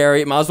gonna be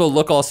scary, it might as well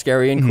look all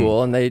scary and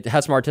cool, and they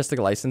have some artistic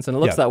license, and it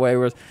looks Yeah. that way.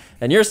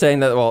 And you're saying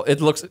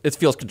that it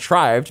feels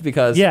contrived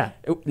because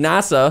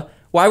NASA.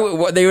 Why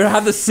they would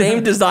have the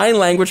same design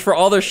language for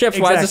all their ships?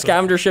 Why is the Exactly.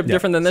 scavenger ship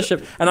different than this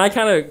ship? And I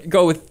kind of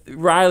go with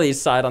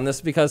Riley's side on this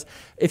because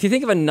if you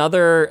think of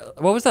another,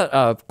 what was that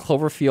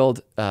Cloverfield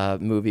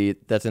movie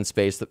that's in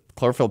space, the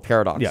Cloverfield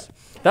Paradox? Yeah.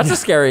 That's a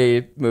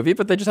scary movie,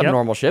 but they just have Yep.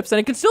 normal ships, and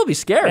it can still be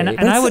scary. And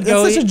I would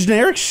go. It's such a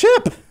generic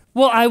ship.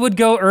 Well, I would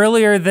go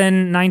earlier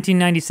than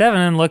 1997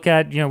 and look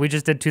at, we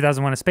just did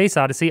 2001: A Space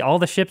Odyssey. All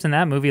the ships in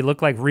that movie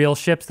look like real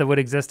ships that would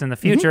exist in the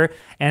future,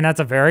 and that's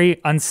a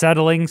very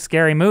unsettling,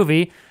 scary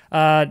movie.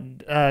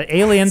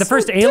 Alien, the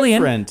first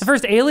Alien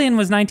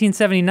was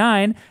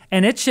 1979,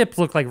 and its ships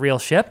look like real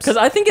ships. Because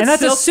I think it's and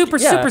that's still, a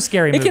super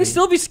scary movie. It can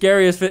still be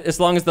scary as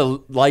long as the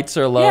lights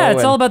are low. Yeah, it's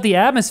and- all about the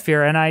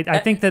atmosphere, and I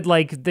think that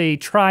like they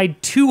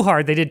tried too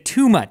hard. They did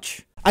too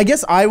much. I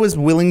guess I was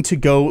willing to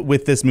go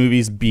with this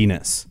movie's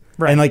B-ness.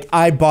 Right. And like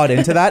I bought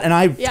into that and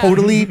I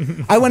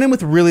I went in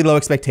with really low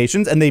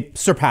expectations and they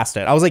surpassed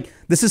it. I was like,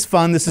 this is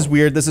fun, this is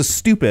weird, this is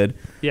stupid.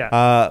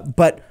 Yeah.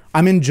 But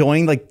I'm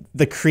enjoying like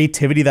the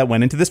creativity that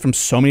went into this from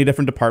so many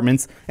different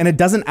departments, and it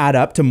doesn't add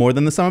up to more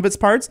than the sum of its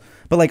parts.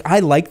 But like I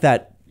like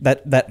that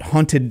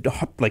haunted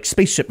like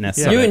spaceshipness.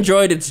 Yeah. of You it.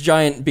 enjoyed its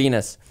giant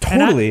Venus.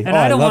 Totally. And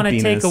I don't love want to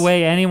take B-ness.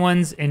 away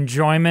anyone's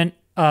enjoyment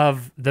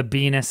of the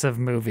B-ness of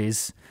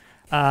movies.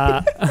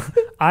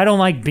 I don't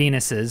like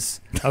B-nesses,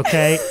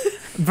 okay?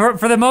 For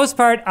the most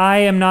part, I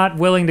am not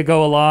willing to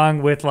go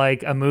along with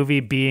like a movie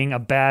being a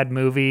bad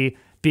movie,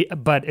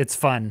 but it's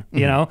fun,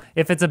 you know?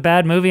 If it's a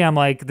bad movie, I'm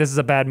like, this is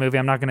a bad movie.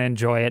 I'm not going to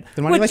enjoy it.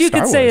 Then why do you Which like you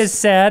could Star say Wars? is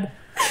sad.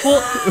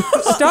 Well,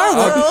 Star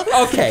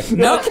Wars.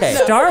 Okay.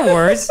 Star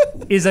Wars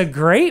is a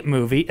great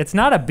movie. It's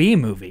not a B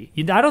movie.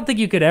 I don't think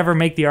you could ever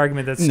make the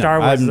argument that Star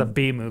Wars is a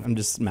B movie. I'm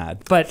just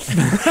mad. But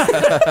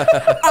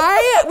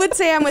I would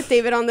say I'm with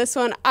David on this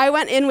one. I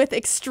went in with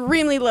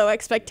extremely low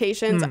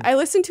expectations. I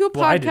listened to a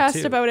Well, I did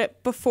podcast too. about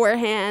it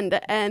beforehand,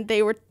 and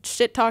they were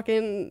shit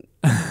talking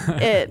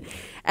it.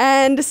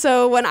 And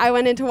so when I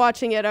went into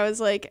watching it, I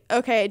was like,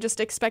 okay, just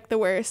expect the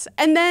worst.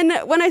 And then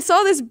when I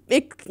saw this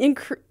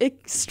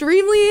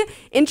extremely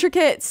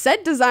intricate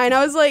set design,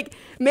 I was like,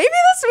 maybe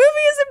this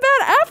movie isn't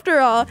bad after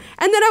all.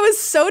 And then I was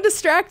so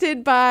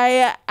distracted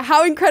by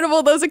how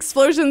incredible those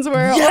explosions were,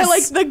 Yes! or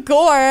like the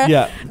gore,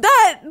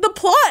 that the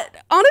plot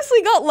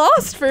honestly got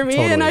lost for me.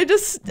 And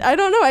Totally. I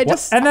don't know. I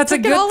just and that's a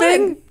took it good all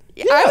thing? in.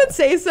 I would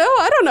say so.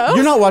 I don't know.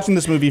 You're not watching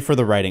this movie for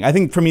the writing. I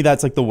think for me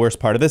that's like the worst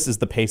part of this is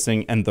the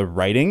pacing and the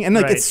writing. And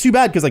like Right. it's too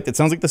bad because like it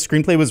sounds like the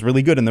screenplay was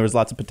really good and there was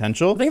lots of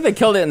potential. I think they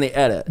killed it in the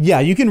edit. Yeah,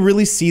 you can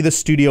really see the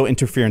studio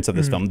interference of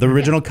this film. The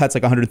original cut's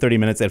like 130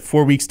 minutes. They had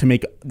 4 weeks to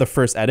make the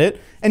first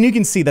edit. And you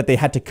can see that they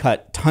had to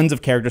cut tons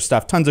of character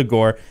stuff, tons of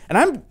gore. And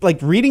I'm like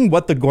reading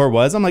what the gore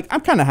was. I'm like,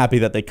 I'm kind of happy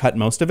that they cut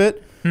most of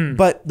it.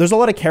 But there's a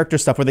lot of character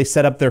stuff where they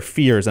set up their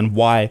fears and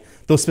why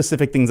those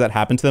specific things that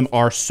happen to them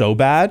are so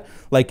bad.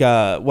 Like,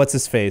 what's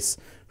his face?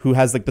 Who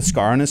has like the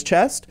scar on his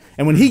chest.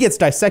 And when he gets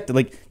dissected,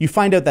 like you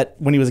find out that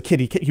when he was a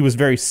kid, he was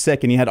very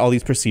sick and he had all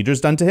these procedures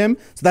done to him.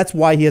 So that's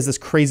why he has this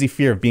crazy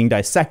fear of being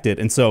dissected.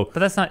 And so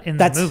that's not in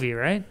the movie,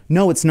 right?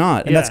 no, it's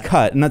not. And that's Yeah.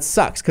 cut. And that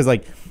sucks because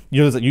like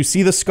you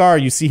see the scar,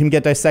 you see him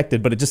get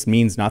dissected, but it just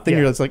means nothing.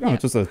 You're just like, oh,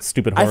 it's just a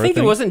stupid horror I think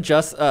thing. it wasn't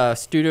just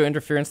studio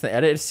interference in the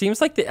edit. It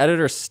seems like the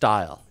editor's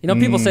style. You know,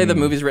 people say the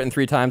movie's written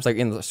 3 times, like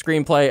in the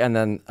screenplay and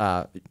then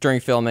during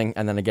filming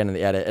and then again in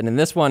the edit. And in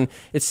this one,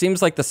 it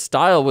seems like the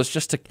style was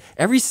just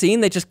every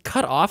scene they just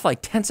cut off like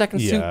 10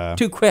 seconds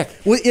too quick.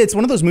 Well, it's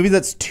one of those movies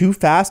that's too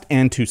fast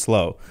and too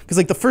slow. Because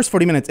like the first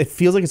 40 minutes, it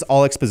feels like it's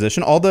all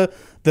exposition. All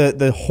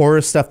the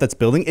horror stuff that's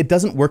building, it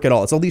doesn't work at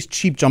all. It's all these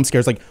cheap jump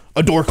scares, like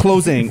a door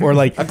closing or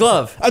like a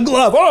glove,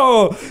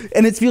 oh,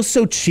 and it feels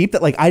so cheap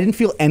that like I didn't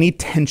feel any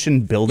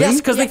tension building.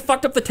 Yes, because they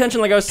fucked up the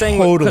tension, like I was saying,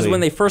 because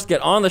when they first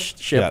get on the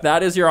ship,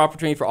 that is your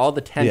opportunity for all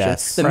the tension.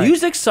 Yes. The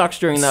music sucks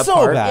during that so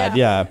part. Bad,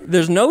 yeah.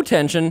 There's no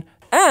tension,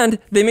 and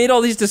they made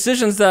all these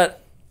decisions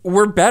that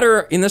were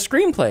better in the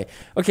screenplay.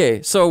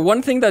 Okay, so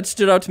one thing that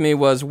stood out to me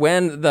was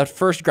when the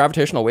first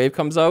gravitational wave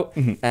comes out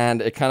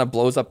and it kind of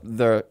blows up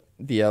the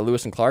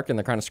Lewis and Clark and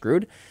they're kind of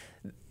screwed.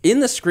 In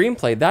the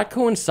screenplay, that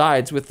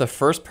coincides with the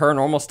first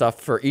paranormal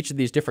stuff for each of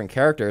these different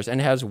characters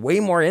and has way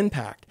more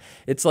impact.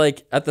 It's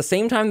like at the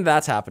same time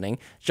that's happening,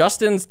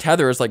 Justin's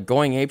tether is like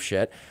going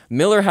apeshit.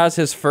 Miller has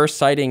his first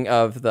sighting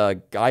of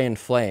the guy in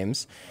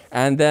flames,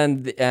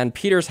 and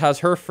Peters has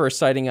her first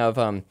sighting of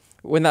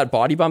when that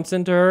body bumps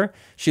into her.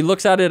 She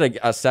looks at it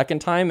a second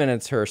time and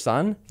it's her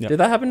son. Yep. Did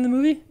that happen in the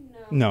movie?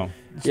 No.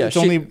 Yeah, it's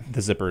only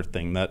the zipper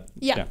thing that.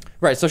 Yeah.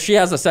 Right. So she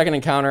has a second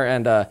encounter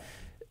and.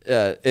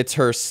 It's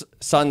her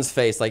son's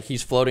face, like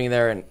he's floating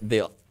there, and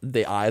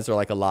the eyes are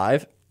like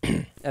alive.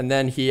 And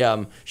then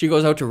she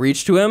goes out to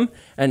reach to him,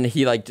 and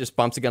he like just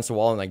bumps against the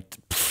wall and like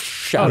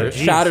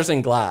shatters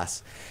in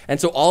glass. And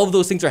so all of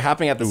those things are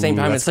happening at the same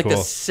time. It's like cool.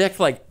 This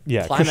sick like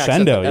climax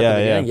crescendo. at the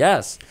beginning.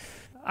 Yes.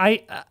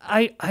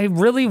 I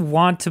really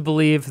want to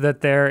believe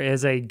that there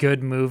is a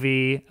good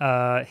movie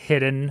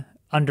hidden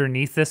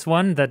underneath this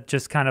one that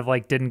just kind of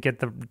like didn't get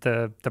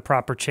the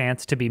proper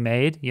chance to be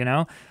made, you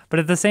know? But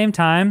at the same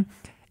time,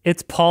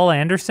 it's Paul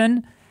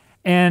Anderson,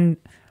 and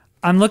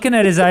I'm looking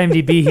at his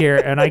IMDb here,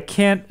 and I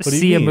can't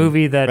see a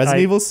movie that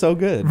Resident Evil's so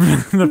good.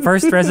 The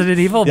first Resident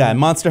Evil? Yeah,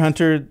 Monster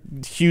Hunter,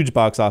 huge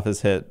box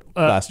office hit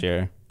last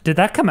year. Did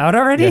that come out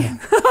already? Yeah.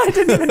 I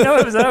didn't even know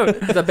it was out.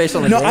 Is that based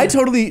on the game? game? I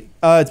totally,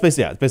 it's based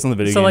on the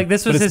video game. So like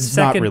this was his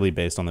second. Not really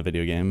based on the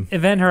video game.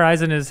 Event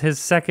Horizon is his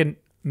second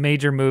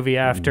major movie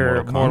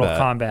after Mortal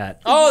Kombat.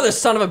 Oh, this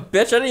son of a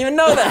bitch. I didn't even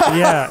know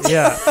that.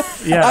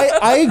 Yeah.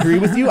 I agree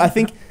with you. I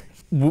think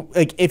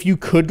like if you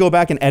could go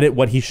back and edit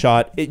what he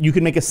shot, you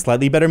could make a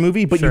slightly better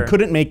movie, but you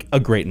couldn't make a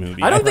great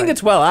movie. I don't think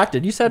it's well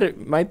acted. You said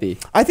it might be.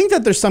 I think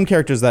that there's some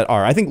characters that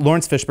are. I think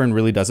Lawrence Fishburne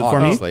really does it for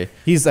me.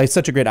 He's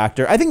such a great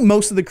actor. I think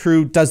most of the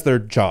crew does their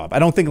job. I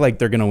don't think like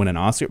they're going to win an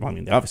Oscar. Well, I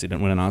mean, they obviously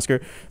didn't win an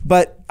Oscar,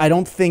 but I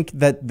don't think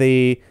that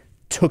they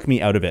took me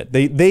out of it.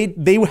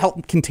 They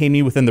helped contain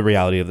me within the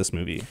reality of this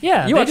movie.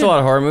 Yeah. You watch a lot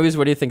of horror movies.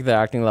 What do you think of the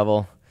acting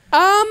level?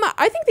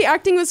 I think the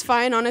acting was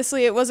fine.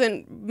 Honestly, it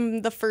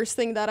wasn't the first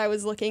thing that I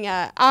was looking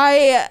at.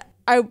 I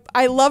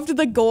loved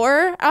the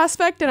gore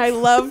aspect, and I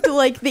loved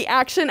like the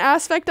action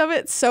aspect of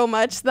it so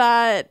much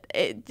that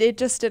it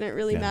just didn't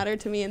really matter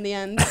to me in the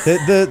end.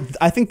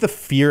 I think the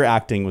fear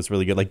acting was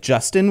really good. Like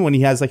Justin, when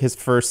he has like his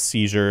first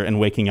seizure and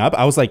waking up,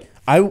 I was like,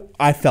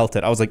 I felt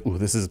it. I was like, ooh,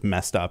 this is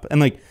messed up. And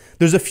like,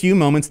 there's a few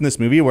moments in this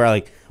movie where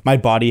like my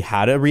body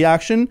had a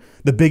reaction.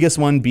 The biggest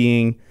one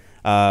being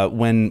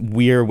when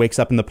Weir wakes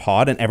up in the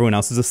pod and everyone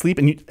else is asleep,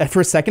 and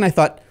for a second I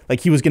thought like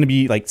he was gonna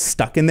be like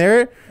stuck in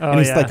there, and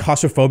he's like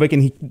claustrophobic,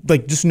 and he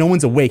like just no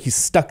one's awake. He's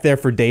stuck there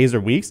for days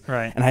or weeks,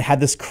 right? And I had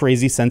this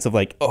crazy sense of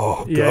like,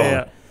 oh god.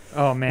 Yeah.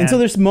 Oh man. And so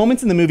there's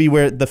moments in the movie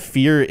where the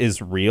fear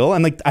is real,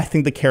 and like I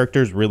think the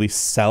characters really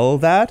sell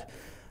that.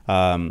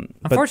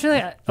 Unfortunately,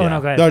 no,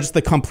 go ahead. No, just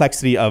the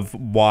complexity of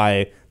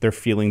why they're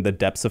feeling the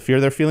depths of fear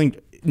they're feeling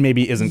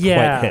maybe isn't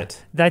quite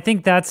hit. I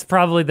think that's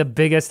probably the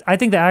biggest. I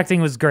think the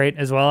acting was great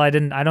as well. I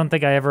don't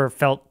think I ever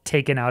felt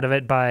taken out of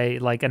it by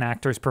like an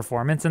actor's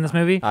performance in this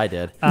movie. I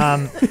did.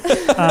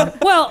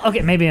 Well,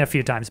 okay, maybe a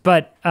few times,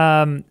 but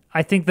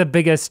I think the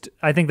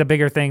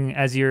bigger thing,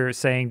 as you're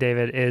saying,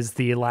 David, is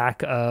the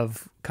lack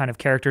of kind of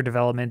character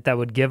development that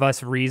would give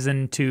us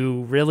reason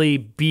to really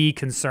be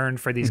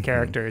concerned for these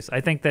characters. I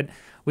think that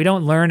we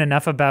don't learn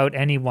enough about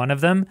any one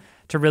of them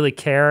to really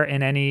care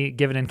in any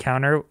given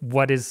encounter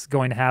what is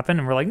going to happen.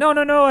 And we're like, no,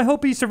 I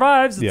hope he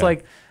survives. It's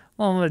like,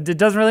 well, it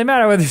doesn't really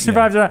matter whether he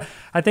survives or not.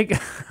 I think,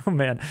 oh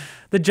man,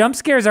 the jump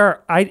scares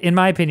are, in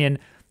my opinion,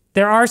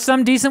 there are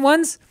some decent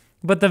ones,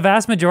 but the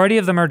vast majority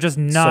of them are just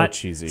not so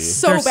cheesy.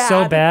 They're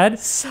so bad.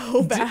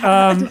 So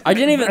bad. I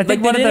didn't even. I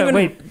think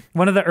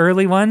one of the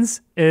early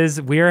ones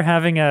is we're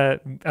having a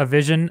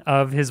vision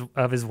of his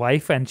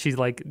wife, and she's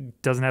like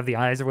doesn't have the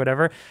eyes or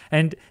whatever,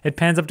 and it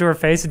pans up to her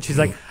face, and she's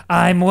like,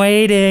 "I'm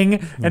waiting,"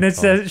 and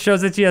it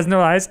shows that she has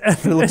no eyes. And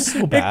it looks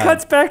so bad. It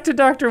cuts back to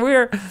Dr.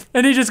 Weir,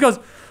 and he just goes.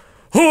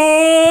 But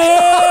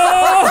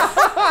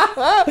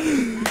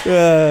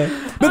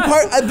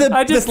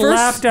I just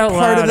laughed out loud.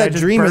 Part of that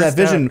dream or that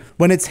vision,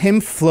 when it's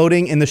him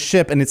floating in the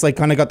ship and it's like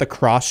kind of got the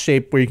cross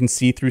shape where you can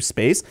see through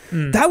space,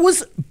 that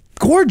was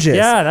gorgeous.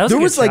 Yeah, that was a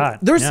good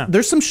shot.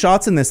 There's some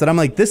shots in this that I'm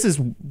like, this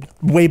is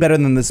way better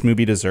than this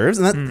movie deserves.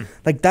 And that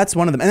like that's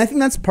one of them. And I think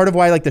that's part of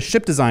why I like the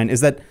ship design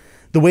is that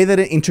the way that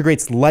it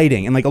integrates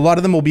lighting, and like a lot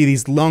of them will be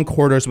these long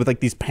corridors with like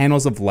these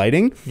panels of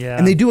lighting. Yeah.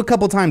 And they do a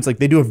couple times, like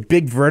they do a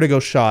big vertigo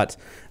shot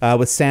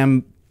with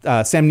Sam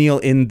Neill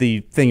in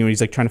the thing when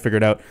he's like trying to figure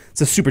it out.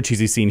 It's a super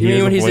cheesy scene. You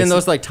mean when he's in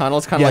those like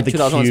tunnels, kind of like the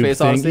 2001 cube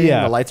Space Odyssey? thing?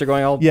 The lights are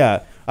going all.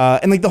 Yeah.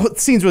 And like the whole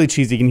scene's really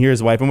cheesy. You can hear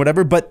his wife and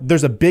whatever, but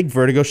there's a big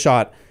vertigo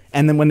shot.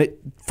 And then when it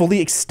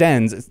fully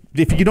extends,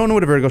 if you don't know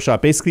what a vertigo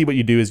shot, basically what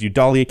you do is you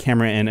dolly a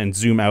camera in and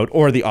zoom out,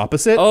 or the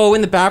opposite. Oh,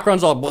 in the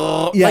background's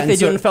all like they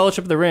do in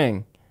Fellowship of the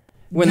Ring.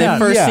 When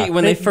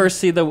they first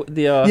see the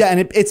and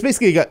it's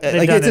basically like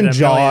it's in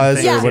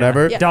Jaws or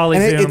whatever. Yeah. Dolly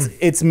and zoom.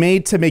 it's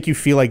made to make you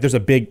feel like there's a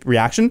big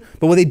reaction.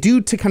 But what they do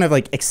to kind of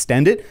like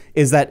extend it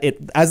is that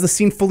as the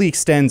scene fully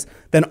extends,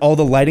 then all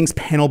the lightings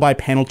panel by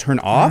panel turn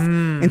off,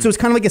 and so it's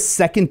kind of like a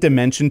second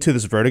dimension to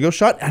this vertigo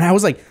shot. And I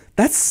was like,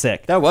 that's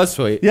sick. That was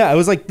sweet. Yeah, I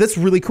was like, that's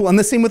really cool. And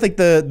the same with like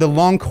the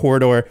long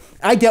corridor.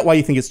 I get why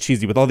you think it's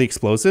cheesy with all the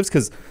explosives,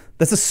 because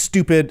that's a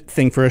stupid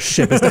thing for a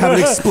ship, is to have an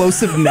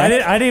explosive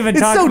neck. I didn't even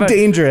it's talk so about,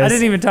 dangerous. I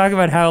didn't even talk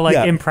about how like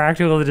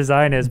impractical the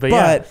design is,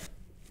 but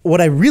what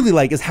I really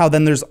like is how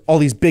then there's all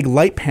these big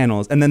light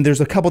panels, and then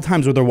there's a couple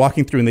times where they're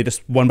walking through and they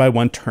just one by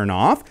one turn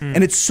off,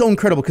 and it's so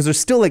incredible because there's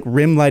still like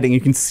rim lighting.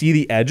 You can see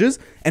the edges,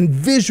 and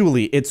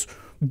visually it's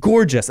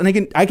gorgeous. And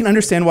I can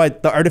understand why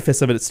the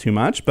artifice of it is too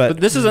much, but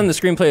this is in the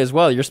screenplay as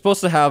well. You're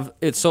supposed to have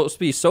it's supposed to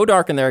be so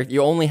dark in there.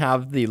 You only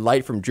have the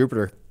light from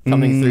Jupiter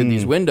coming through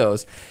these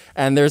windows.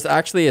 And there's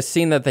actually a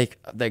scene that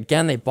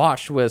they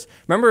botched was,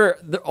 remember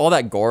all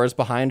that gore is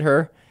behind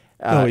her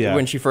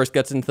when she first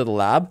gets into the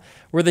lab,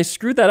 where they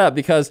screwed that up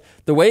because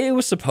the way it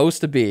was supposed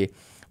to be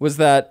was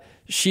that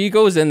she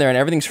goes in there and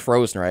everything's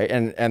frozen, right?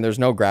 And there's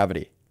no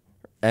gravity.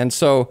 And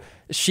so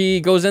she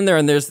goes in there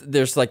and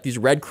there's like these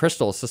red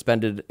crystals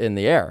suspended in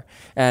the air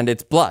and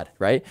it's blood,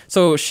 right?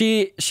 So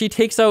she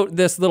takes out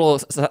this little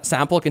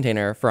sample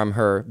container from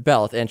her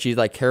belt and she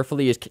like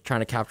carefully is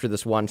trying to capture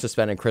this one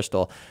suspended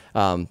crystal.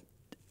 And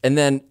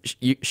then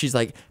she's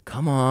like,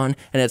 come on.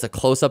 And it's a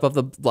close-up of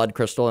the blood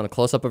crystal and a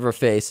close-up of her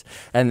face.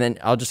 And then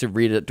I'll just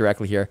read it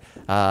directly here.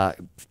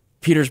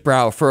 Peter's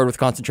brow furrowed with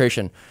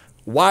concentration.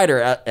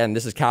 Wider, and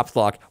this is caps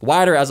lock,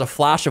 wider as a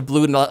flash of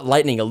blue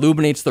lightning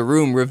illuminates the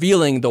room,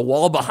 revealing the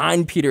wall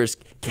behind Peter's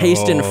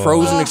cased in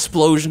frozen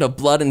explosion of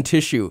blood and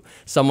tissue.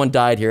 Someone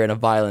died here in a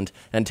violent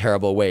and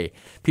terrible way.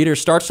 Peter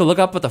starts to look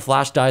up, but the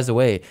flash dies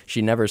away.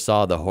 She never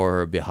saw the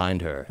horror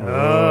behind her.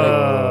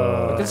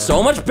 Like, it's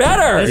so much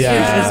better. Is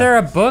there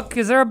a book?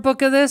 Is there a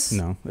book of this?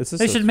 No.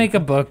 They should make a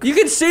book. You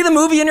can see the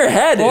movie in your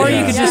head. Or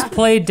you could just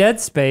play Dead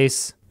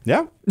Space.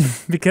 Yeah.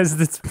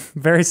 Because it's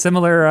very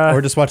similar.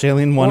 Or just watch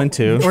Alien 1 and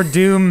 2. Or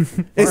Doom.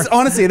 It's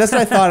honestly, that's what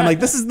I thought. I'm like,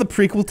 this is the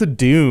prequel to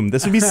Doom.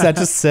 This would be such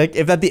a sick,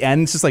 if at the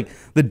end it's just like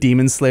the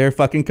Demon Slayer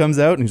fucking comes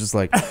out and he's just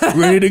like,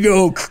 ready to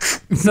go.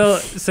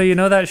 So you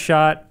know that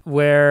shot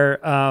where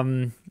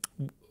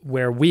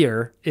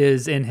Weir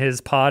is in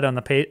his pod on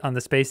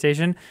the space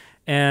station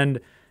and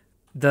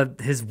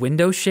his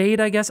window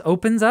shade, I guess,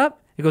 opens up.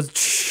 It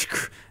goes.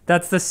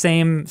 That's the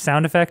same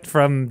sound effect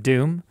from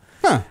Doom.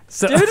 Huh.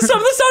 So, dude, some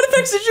of the sound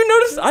effects, did you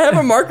notice? I have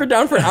a marker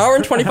down for an hour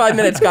and 25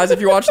 minutes, guys, if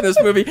you're watching this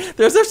movie.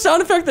 There's a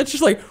sound effect that's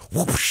just like,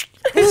 whoosh.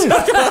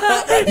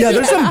 Yeah,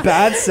 there's some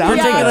bad sound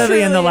effects.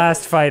 Particularly in the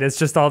last fight, it's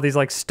just all these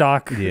like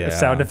stock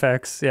sound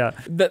effects. Yeah.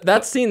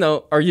 That scene,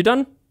 though, are you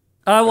done?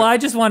 Well, I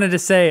just wanted to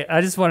say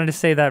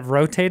that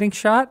rotating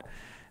shot,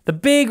 the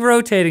big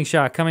rotating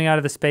shot coming out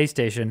of the space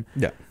station,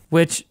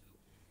 which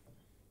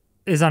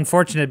is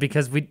unfortunate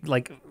because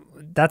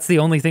that's the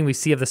only thing we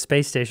see of the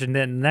space station.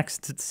 Then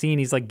next scene,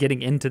 he's like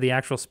getting into the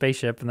actual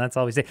spaceship, and that's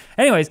all we see.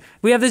 Anyways,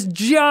 we have this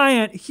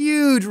giant,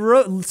 huge,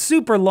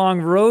 super long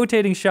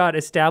rotating shot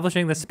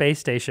establishing the space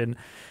station,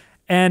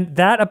 and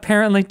that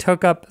apparently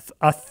took up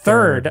a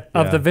third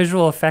of the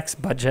visual effects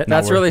budget.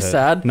 That's really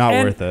sad. Not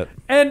worth it.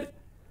 And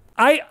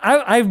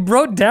I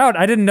wrote down,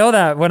 I didn't know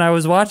that when I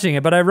was watching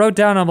it, but I wrote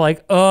down, I'm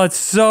like, oh, it's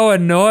so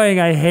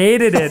annoying. I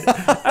hated it.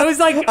 I was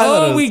like,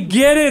 we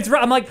get it. It's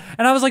right. I'm like,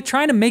 and I was like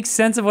trying to make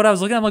sense of what I was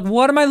looking at. I'm like,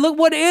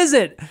 what is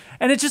it?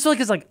 And it's just like,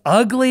 it's like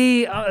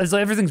ugly. It's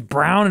like everything's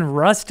brown and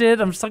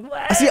rusted. I'm just like,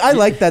 what? See, I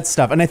like that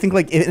stuff. And I think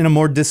like in a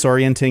more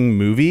disorienting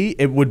movie,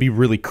 it would be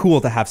really cool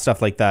to have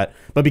stuff like that.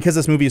 But because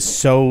this movie is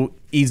so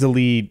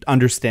easily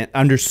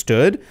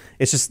understood,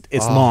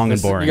 it's long and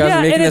boring. You guys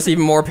are making this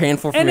even more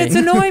painful for me. And it's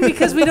annoying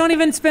because we don't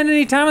even spend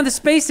any time on the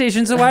space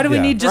station, so why do we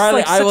need just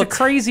Riley, such a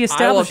crazy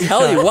establishing shot? I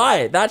will tell you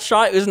why. That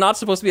shot is not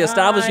supposed to be an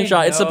establishing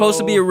shot. It's supposed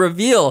to be a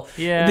reveal.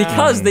 Yeah.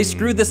 Because they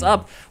screwed this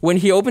up when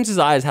he opens his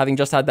eyes, having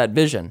just had that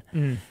vision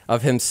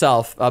of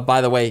himself.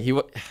 By the way,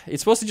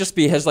 it's supposed to just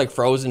be his like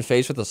frozen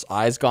face with his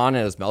eyes gone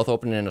and his mouth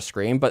open in a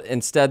scream, but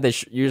instead they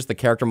used the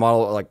character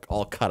model like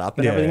all cut up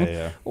and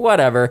everything.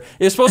 Whatever.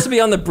 It's supposed to be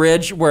on the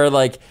bridge where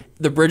like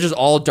the bridge is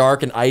all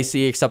dark and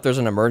icy, except there's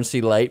an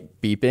emergency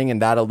light beeping,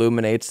 and that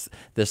illuminates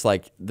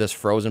this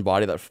frozen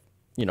body that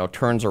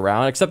turns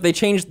around. Except they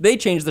changed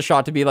the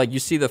shot to be like you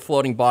see the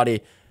floating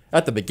body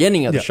at the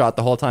beginning of the shot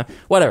the whole time.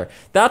 Whatever.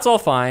 That's all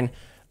fine.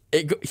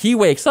 he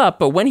wakes up,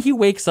 but when he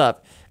wakes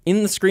up,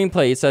 in the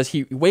screenplay, it says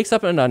he wakes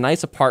up in a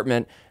nice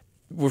apartment,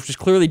 which is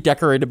clearly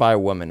decorated by a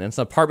woman. And it's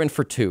an apartment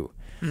for two.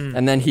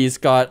 And then he's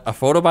got a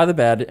photo by the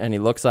bed, and he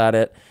looks at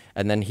it,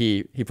 and then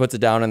he puts it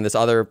down in this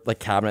other like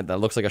cabinet that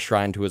looks like a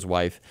shrine to his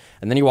wife.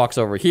 And then he walks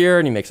over here,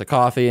 and he makes a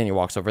coffee, and he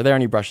walks over there,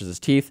 and he brushes his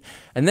teeth.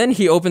 And then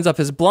he opens up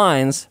his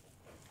blinds,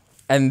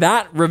 and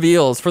that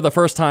reveals for the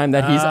first time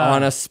that he's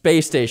on a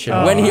space station.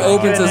 When he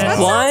opens his blinds...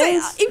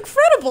 That sounds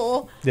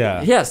incredible.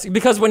 Yeah. Yes,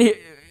 because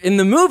in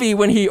the movie,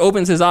 when he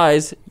opens his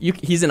eyes,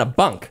 he's in a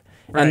bunk.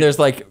 Right. And there's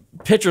like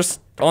pictures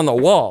on the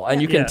wall,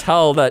 and you can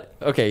tell that,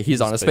 okay,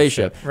 he's on a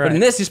spaceship. Right. But in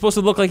this, he's supposed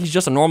to look like he's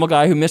just a normal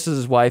guy who misses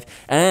his wife.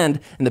 And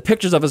in the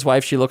pictures of his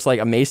wife, she looks like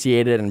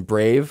emaciated and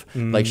brave,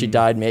 like she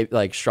died, maybe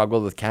like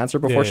struggled with cancer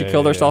before she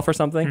killed herself or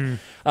something.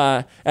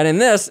 And in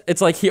this,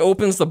 it's like he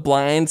opens the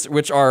blinds,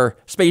 which are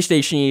space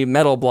station-y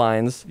metal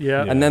blinds.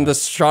 And then the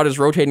shot is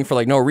rotating for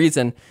like no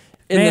reason.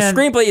 In the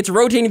screenplay, it's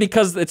rotating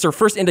because it's her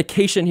first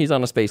indication he's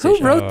on a space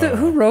station.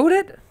 Who wrote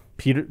it?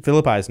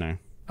 Philip Eisner.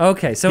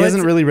 Okay, so He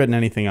hasn't really written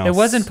anything else. It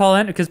wasn't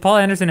Paul because Paul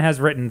Anderson has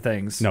written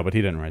things. No, but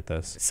he didn't write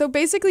this. So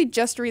basically,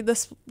 just read the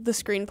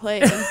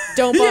screenplay and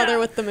don't bother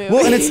with the movie.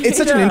 Well, and it's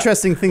such an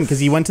interesting thing because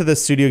he went to the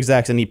studio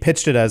execs and he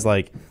pitched it as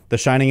like The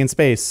Shining in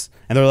space,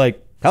 and they're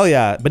like, hell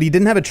yeah. But he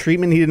didn't have a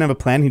treatment. He didn't have a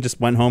plan. He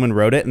just went home and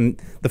wrote it.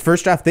 And the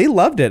first draft, they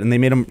loved it, and they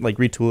made him like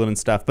retool it and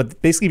stuff.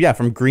 But basically, yeah,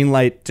 from green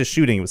light to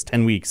shooting, it was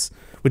 10 weeks,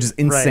 which is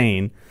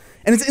insane. Right.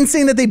 And it's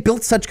insane that they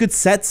built such good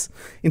sets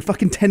in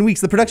fucking 10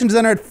 weeks. The production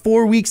designer had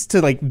 4 weeks to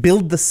like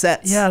build the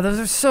sets. Yeah, those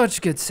are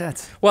such good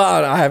sets.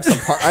 Well, I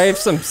have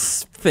some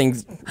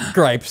things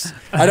gripes.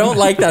 I don't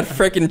like that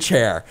frickin'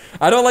 chair.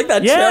 I don't like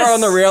that chair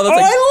on the rail.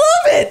 That's I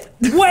love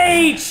it.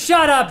 Wait,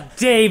 shut up,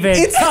 David.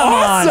 It's Come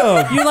awesome.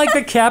 on. You like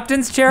the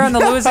captain's chair on the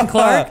Lewis and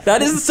Clark?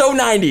 That is so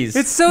 90s.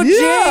 It's so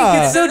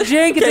jank. It's so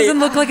jank. It Okay. doesn't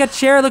look like a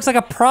chair. It looks like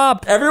a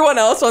prop. Everyone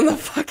else on the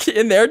fucking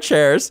in their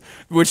chairs,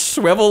 which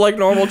swivel like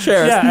normal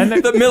chairs. Yeah,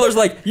 and the Miller's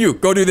like, you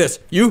go do this,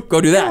 you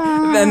go do that.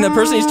 And the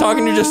person he's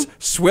talking to just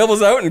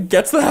swivels out and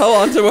gets the hell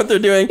onto what they're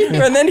doing,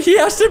 and then he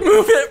has to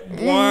move it.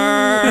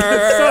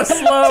 So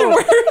slow.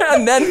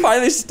 And then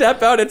finally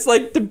step out. It's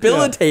like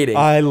debilitating.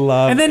 I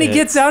love And then he it.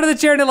 gets out of the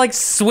chair and it like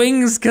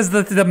swings because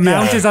the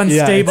mount is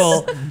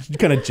unstable.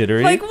 Kind of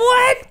jittery. Like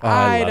what?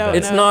 I don't know.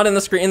 It's not in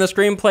the screen. In the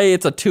screenplay,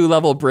 it's a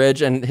 2-level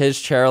bridge, and his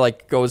chair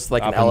like goes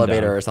like Up an and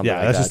elevator down. or something. Yeah,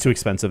 like that's that. just too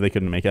expensive. They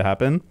couldn't make it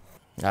happen.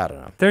 I don't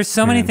know. There's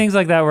so many things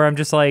like that where I'm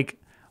just like,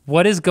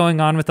 what is going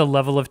on with the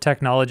level of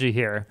technology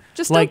here?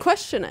 Just like, don't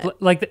question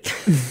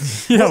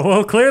it. Yeah,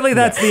 well, clearly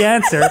that's the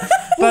answer.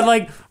 But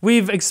like,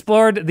 we've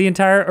explored the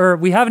entire, or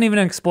we haven't even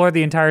explored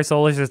the entire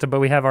solar system, but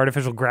we have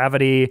artificial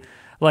gravity.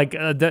 Like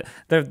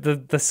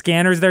the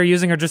scanners they're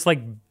using are just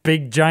like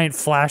big giant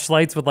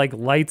flashlights with like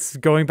lights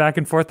going back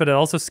and forth, but it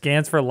also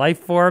scans for life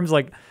forms.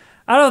 Like,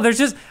 I don't know. There's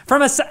just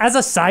as a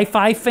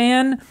sci-fi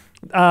fan,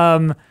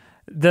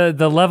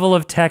 the level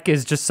of tech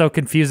is just so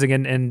confusing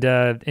and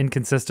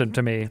inconsistent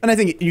to me. And I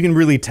think you can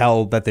really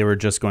tell that they were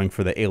just going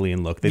for the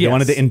alien look. They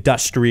wanted the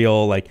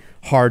industrial, like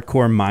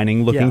hardcore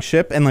mining looking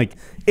ship. And like,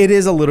 it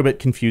is a little bit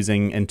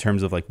confusing in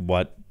terms of like,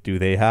 what do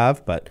they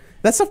have? But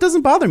that stuff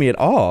doesn't bother me at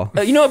all.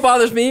 You know what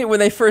bothers me? When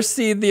they first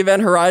see the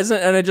Event Horizon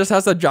and it just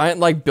has the giant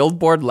like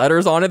billboard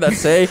letters on it that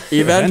say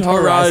Event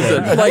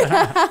Horizon.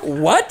 Like,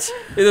 what?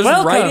 There's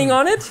writing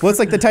on it? Well, it's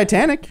like the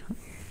Titanic.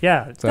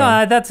 Yeah, So-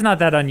 no, that's not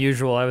that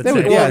unusual, I would say.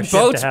 Well, For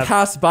boats shit to have-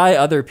 pass by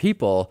other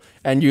people,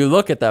 and you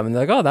look at them and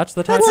they're like, "Oh, that's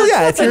the Titanic." Well,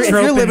 yeah, if you're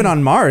trope living in-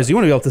 on Mars, you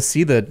want to be able to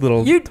see the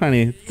little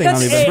tiny thing on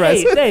the Hey,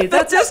 horizon. hey, The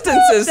that's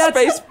distance is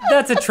space.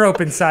 that's a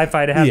trope in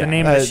sci-fi to have Yeah, the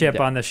name of the ship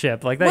yeah. on the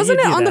ship. Like that, Wasn't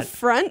you it do on the that.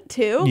 front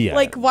too? Yeah.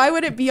 Like, why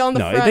would it be on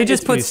the No, front? They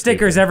just put pretty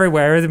stickers stupid.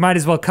 everywhere. They might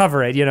as well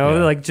cover it, you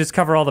know, like just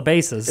cover all the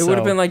bases. It would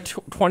have been like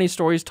 20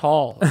 stories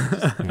tall.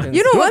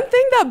 You know, one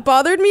thing that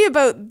bothered me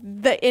about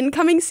the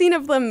incoming scene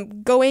of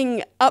them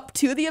going up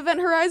to the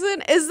Event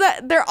Horizon is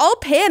that they're all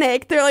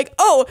panicked. They're like,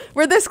 "Oh,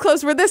 we're this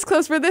close, we're this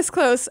close, we're this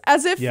close,"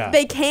 as if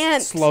they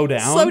can't slow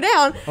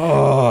down.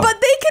 But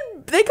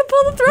they could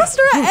pull the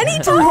thruster at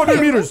any time.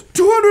 200 meters.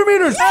 200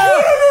 meters.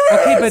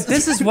 Okay, but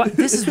this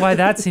is why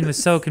that scene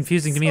was so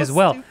confusing to me as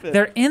well. stupid.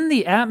 They're in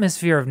the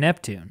atmosphere of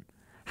Neptune.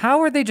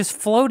 How are they just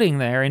floating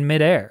there in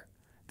midair?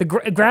 The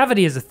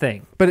gravity is a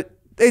thing. But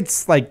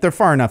it's like they're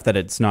far enough that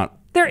it's not.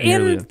 They're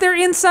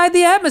inside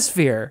the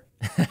atmosphere.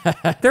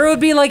 There would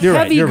be like You're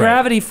right, heavy you're right.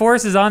 gravity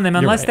forces on them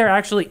unless right. they're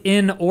actually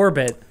in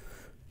orbit.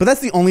 But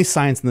that's the only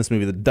science in this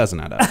movie that doesn't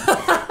add up.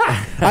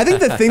 I think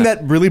the thing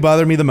that really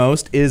bothered me the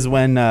most is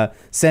when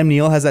Sam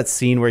Neill has that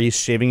scene where he's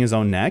shaving his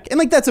own neck. And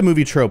like that's a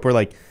movie trope where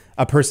like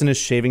a person is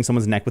shaving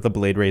someone's neck with a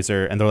blade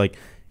razor and they're like,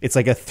 it's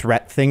like a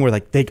threat thing where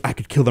like I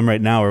could kill them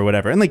right now or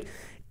whatever. And like,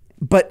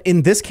 but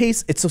in this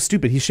case, it's so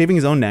stupid. He's shaving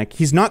his own neck.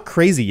 He's not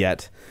crazy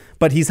yet,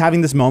 but he's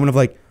having this moment of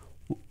like,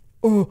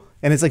 oh,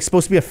 and it's like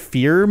supposed to be a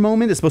fear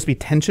moment. It's supposed to be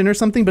tension or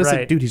something, but it's Right.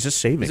 like, dude, he's just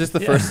shaving. Is this the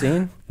first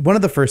scene? One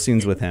of the first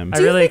scenes with him. I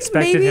Do you really think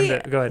expected him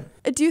maybe- to go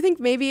ahead. Do you think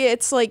maybe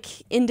it's like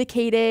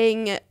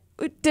indicating?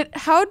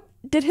 How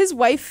did his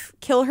wife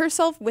kill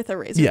herself with a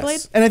razor blade?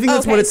 Yes, and I think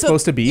that's what it's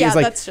supposed to be. Yeah, is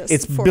like that's just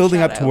it's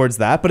building up foreshadow. towards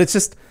that, but it's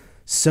just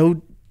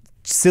so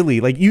silly.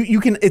 Like you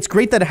can. It's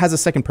great that it has a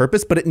second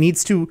purpose, but it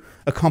needs to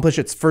accomplish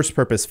its first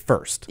purpose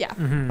first. Yeah,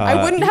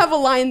 I wouldn't have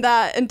aligned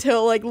that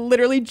until like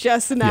literally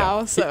just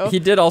now. So He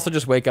did also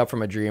just wake up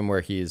from a dream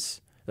where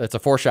it's a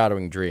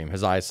foreshadowing dream.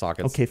 His eye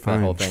sockets. Okay, fine.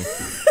 That whole thing.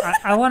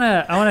 I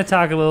wanna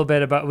talk a little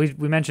bit about we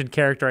mentioned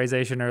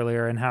characterization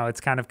earlier and how it's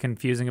kind of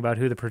confusing about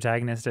who the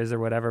protagonist is or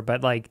whatever.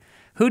 But like,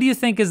 who do you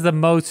think is the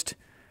most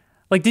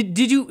like? Did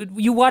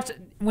you watch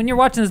when you're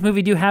watching this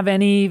movie? Do you have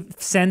any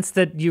sense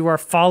that you are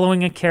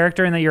following a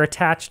character and that you're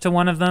attached to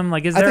one of them?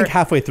 Like, I think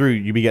halfway through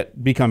you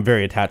become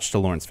very attached to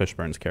Lawrence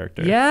Fishburne's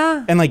character.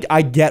 Yeah, and like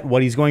I get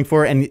what he's going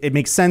for, and it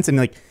makes sense, and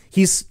like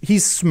he's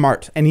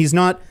smart, and he's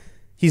not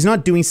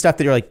doing stuff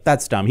that you're like,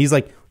 that's dumb. He's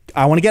like,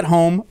 I want to get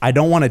home. I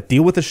don't want to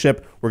deal with the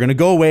ship. We're going to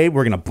go away.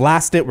 We're going to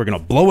blast it. We're going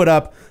to blow it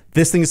up.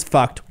 This thing is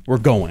fucked. We're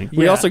going.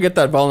 We also get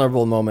that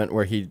vulnerable moment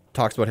where he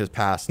talks about his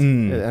past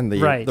and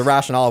the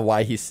rationale of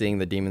why he's seeing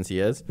the demons he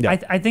is. Yeah.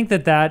 I think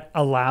that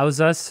allows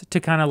us to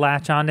kind of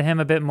latch onto him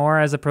a bit more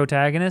as a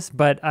protagonist,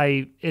 but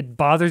it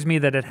bothers me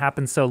that it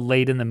happens so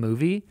late in the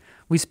movie.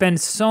 We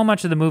spend so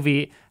much of the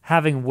movie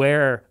having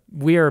where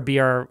Weir be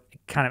our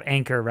kind of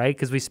anchor, right?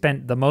 Because we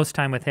spent the most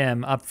time with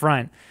him up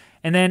front.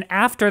 And then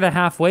after the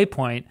halfway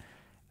point,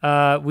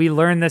 we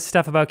learn this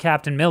stuff about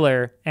Captain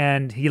Miller,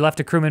 and he left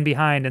a crewman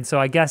behind. And so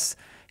I guess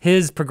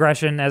his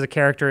progression as a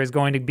character is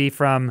going to be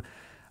from,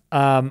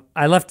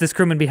 I left this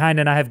crewman behind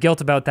and I have guilt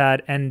about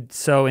that. And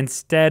so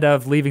instead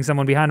of leaving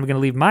someone behind, I'm going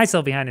to leave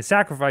myself behind and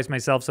sacrifice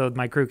myself so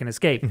my crew can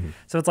escape.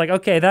 So it's like,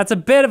 okay, that's a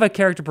bit of a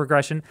character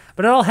progression,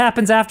 but it all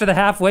happens after the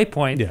halfway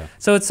point. Yeah.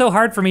 So it's so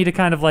hard for me to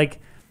kind of like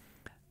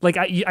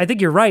I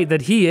think you're right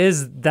that he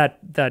is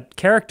that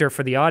character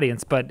for the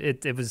audience, but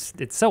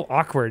it's so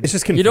awkward. It's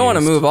just confused. You don't want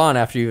to move on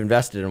after you've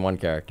invested in one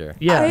character.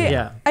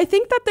 I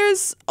think that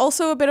there's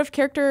also a bit of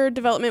character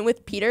development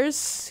with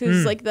Peters,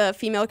 who's like the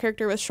female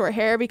character with short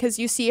hair, because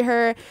you see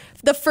her,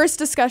 the first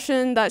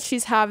discussion that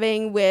she's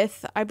having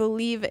with, I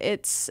believe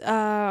it's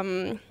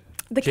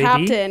the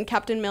JD?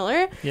 Captain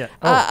Miller, Yeah.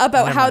 about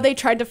never how mind. they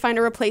tried to find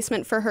a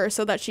replacement for her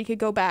so that she could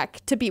go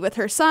back to be with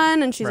her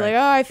son. And she's Right.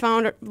 like, oh, I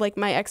found like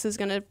my ex is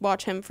going to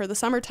watch him for the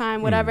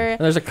summertime, whatever. And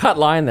there's a cut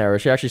line there where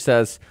she actually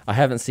says, I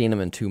haven't seen him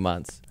in 2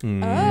 months.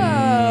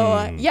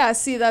 Oh, yeah.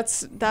 See,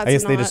 that's I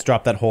guess they not- just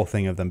dropped that whole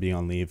thing of them being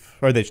on leave,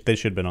 or they should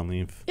have been on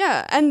leave.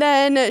 Yeah, and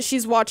then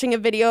she's watching a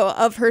video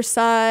of her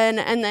son,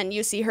 and then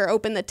you see her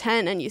open the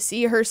tent, and you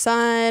see her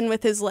son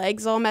with his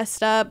legs all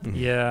messed up.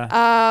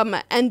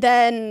 Yeah. And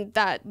then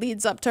that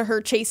leads up to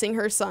her chasing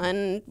her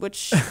son,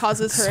 which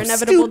causes her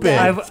inevitable stupid.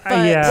 death.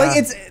 yeah. Like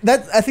it's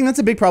that. I think that's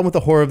a big problem with the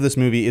horror of this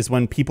movie is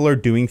when people are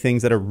doing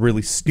things that are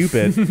really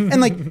stupid.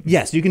 And like,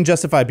 yes, you can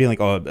justify being like,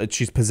 oh,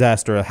 she's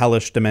possessed or a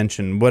hellish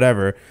dimension,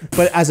 whatever.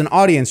 But as an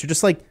audience, you're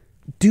just like,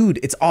 dude,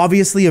 it's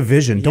obviously a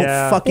vision. Don't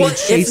Yeah. fucking Well,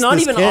 chase it's not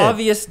this even kid.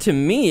 obvious to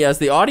me as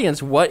the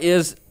audience what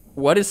is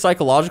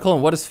psychological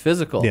and what is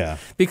physical. Yeah.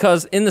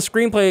 Because in the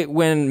screenplay,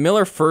 when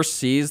Miller first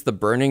sees the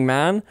burning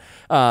man,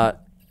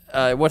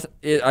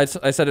 I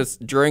said it's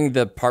during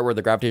the part where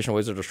the gravitational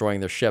waves are destroying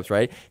their ships,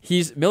 right?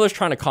 Miller's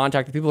trying to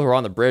contact the people who are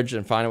on the bridge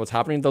and find out what's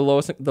happening to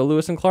the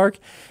Lewis and Clark,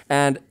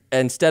 and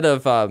instead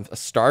of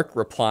Stark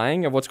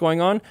replying of what's going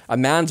on, a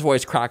man's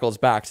voice crackles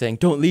back saying,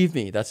 "Don't leave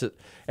me." That's it,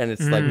 and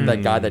it's like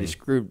that guy that he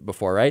screwed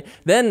before, right?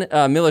 Then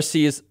Miller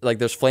sees like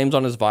there's flames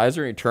on his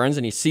visor. He turns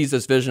and he sees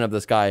this vision of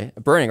this guy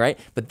burning, right?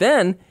 But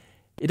then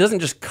it doesn't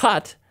just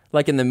cut.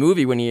 Like in the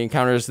movie, when he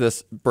encounters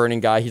this burning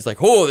guy, he's like,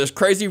 oh, this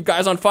crazy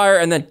guy's on fire,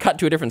 and then cut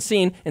to a different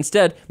scene.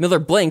 Instead, Miller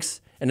blinks,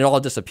 and it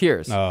all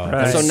disappears. Oh,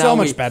 Right. that's so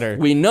much better.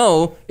 We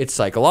know it's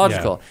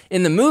psychological.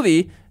 In the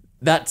movie,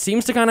 that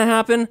seems to kind of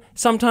happen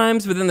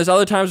sometimes, but then there's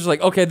other times it's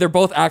like, okay, they're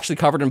both actually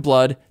covered in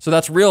blood, so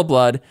that's real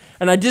blood.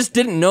 And I just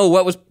didn't know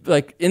what was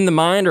like in the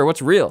mind or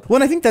what's real. Well,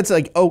 and I think that's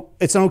like,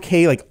 it's an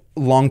okay like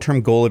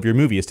long-term goal of your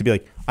movie is to be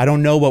like, I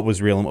don't know what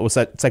was real and what was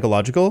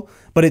psychological,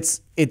 but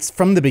it's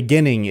from the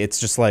beginning, it's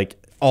just like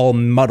all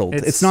muddled.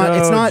 It's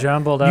not so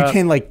jumbled up. You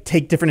can like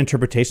take different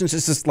interpretations.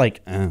 It's just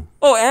like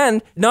Oh,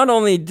 and not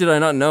only did I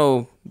not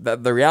know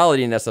that the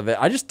realityness of it,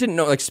 I just didn't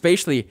know, like,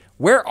 spatially,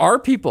 where are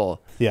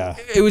people? Yeah.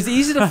 It was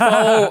easy to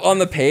follow on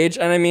the page,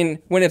 and I mean,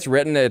 when it's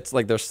written, it's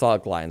like there's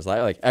solid lines,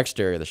 like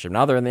exterior of the ship.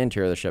 Now they're in the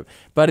interior of the ship.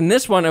 But in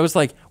this one, it was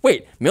like,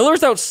 wait,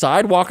 Miller's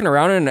outside walking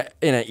around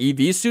in an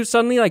EV suit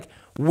suddenly? Like,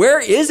 where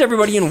is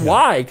everybody and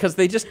why? Because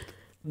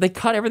they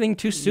cut everything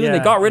too soon. Yeah, they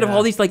got rid of yeah.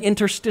 all these, like,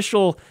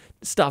 interstitial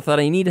stuff that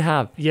I need to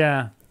have.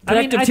 Yeah.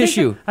 Connective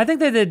tissue. I think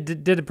they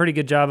did a pretty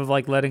good job of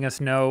like letting us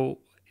know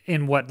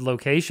in what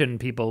location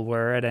people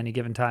were at any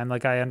given time.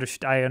 Like I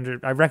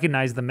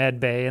recognize the med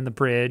bay and the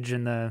bridge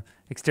and the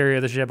exterior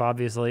of the ship,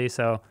 obviously.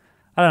 So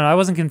I don't know. I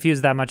wasn't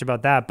confused that much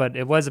about that, but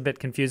it was a bit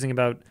confusing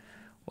about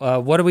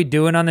what are we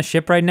doing on the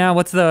ship right now?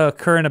 What's the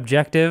current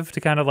objective to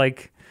kind of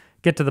like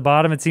get to the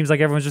bottom? It seems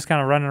like everyone's just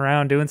kind of running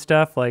around doing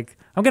stuff. Like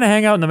I'm gonna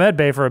hang out in the med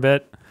bay for a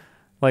bit.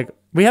 Like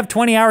we have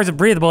 20 hours of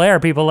breathable air,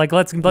 people. Like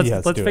let's do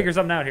figure it.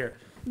 something out here.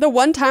 The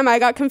one time I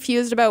got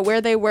confused about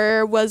where they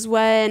were was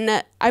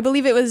when I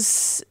believe it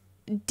was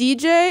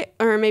DJ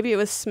or maybe it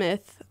was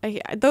Smith.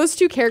 Those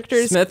two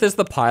characters. Smith is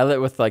the pilot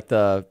with like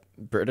the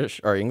British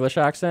or English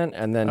accent,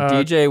 and then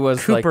DJ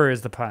was Cooper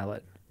is the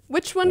pilot.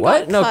 Which one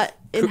What? got No, cut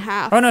in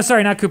half? Oh no,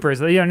 sorry, not Cooper.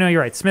 Yeah, no,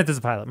 you're right. Smith is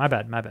the pilot. My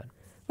bad.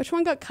 Which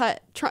one got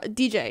cut?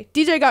 DJ.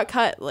 DJ got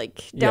cut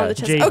like down the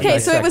chest. JD. Okay,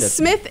 so it was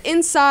Dissected. Smith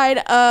inside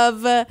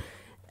of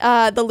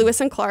the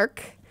Lewis and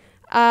Clark,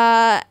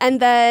 and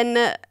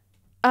then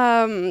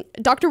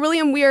Dr.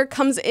 William Weir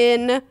comes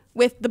in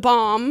with the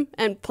bomb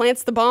and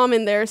plants the bomb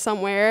in there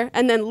somewhere,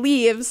 and then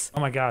leaves. Oh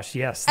my gosh,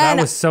 yes, that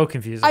And was so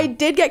confusing. I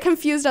did get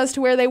confused as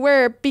to where they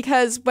were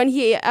because when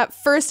he at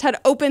first had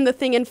opened the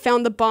thing and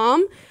found the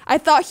bomb, I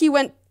thought he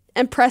went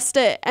and pressed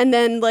it, and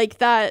then like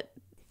that.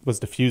 Was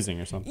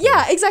diffusing or something.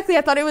 Yeah, exactly.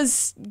 I thought it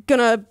was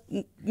gonna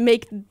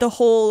make the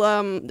whole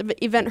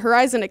event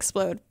horizon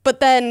explode, but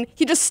then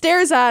he just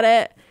stares at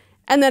it,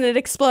 and then it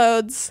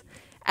explodes.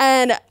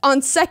 And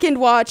on second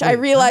watch, I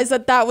realized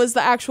that was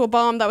the actual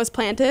bomb that was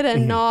planted,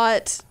 and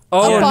not a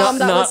bomb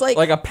that was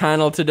like a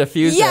panel to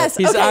defuse Yes,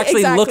 it. He's okay,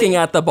 actually exactly. looking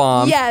at the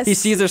bomb. Yes. He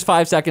sees there's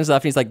 5 seconds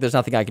left, and he's like, there's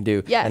nothing I can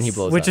do. Yes. And he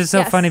blows Which up. is so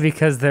Yes. funny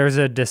because there's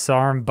a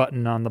disarm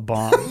button on the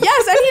bomb.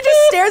 Yes, and he just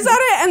stares at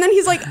it, and then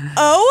he's like,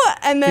 "Oh,"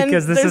 and then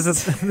Because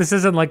there's- this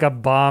isn't like a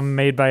bomb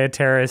made by a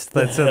terrorist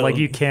that's like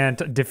you can't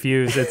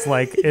defuse. It's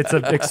like it's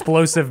an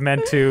explosive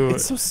meant to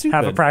It's so stupid.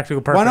 have a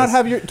practical purpose. Why not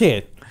have your...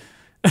 Okay.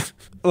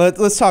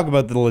 Let's talk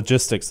about the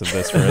logistics of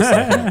this for a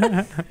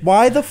second.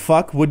 Why the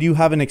fuck would you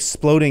have an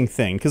exploding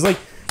thing? Because, like,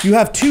 you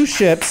have two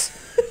ships.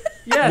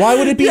 Yes. Why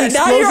would it be an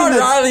now explosion you're on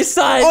that's... Riley's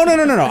side. Oh,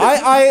 no.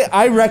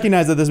 I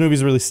recognize that this movie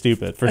is really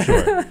stupid, for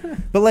sure.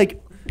 But,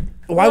 like,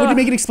 why would you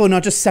make it explode,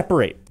 not just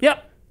separate?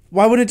 Yep.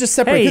 Why would it just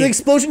separate? Hey. Because the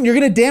explosion, you're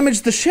going to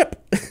damage the ship.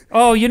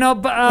 Oh,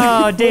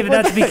 David,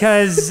 that's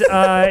because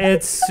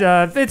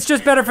it's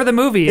just better for the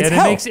movie. It's and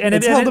hell. It makes, and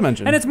It's it, hell and it-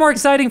 dimension. and it's more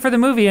exciting for the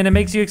movie, and it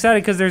makes you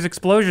excited because there's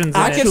explosions.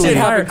 I in can it. see it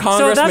happen. So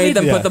Congress that made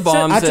them means- put the Yeah.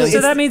 bombs Actually, in.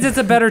 So that means it's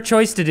a better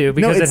choice to do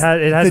because it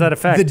has that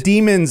effect. The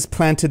demons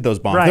planted those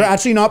bombs. Right. They're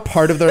actually not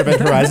part of their event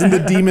horizon. The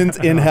demons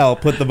in hell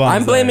put the bombs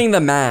I'm blaming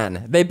the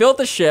man. They built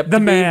the ship The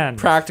to man. be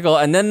practical,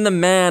 and then the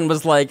man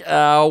was like,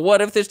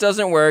 what if this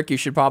doesn't work? You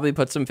should probably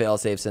put some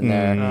fail-safes in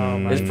there. Oh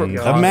my It's God.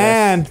 The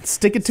man.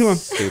 Stick it to him.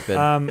 Stupid.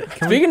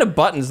 Speaking of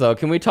buttons, though,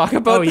 can we talk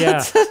about Oh, yeah.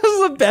 that? This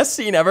is the best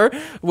scene ever.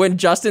 When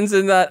Justin's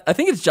in that, I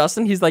think it's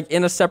Justin, he's like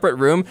in a separate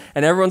room,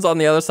 and everyone's on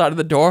the other side of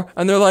the door,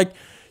 and they're like,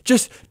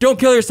 just don't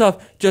kill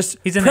yourself. Just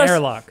He's in the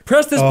airlock.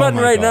 Press this button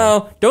my right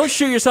God. now. Don't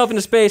shoot yourself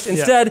into space.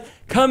 Instead,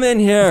 come in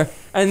here.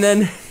 And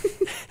then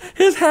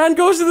his hand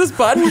goes to this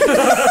button.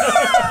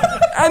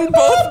 And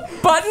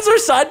both buttons are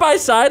side by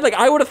side. Like,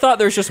 I would have thought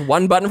there's just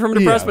one button for him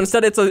to press, Yeah. but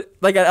instead it's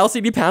like an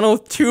LCD panel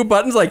with 2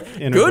 buttons, like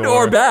In a good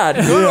or door. bad.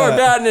 Good or Yeah.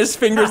 bad. And his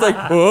finger's like,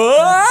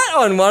 what?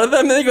 On one of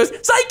them. And then he goes,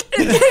 psych!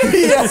 And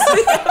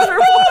the other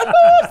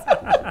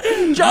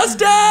one.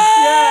 Justin!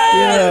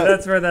 Yeah,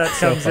 that's where that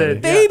comes funny.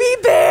 in. baby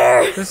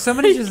bear. There's so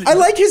many just. I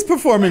like his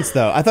performance,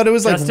 though. I thought it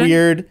was, like, Justin?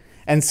 weird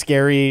and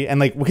scary, and,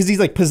 like, because he's,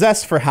 like,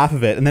 possessed for half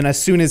of it, and then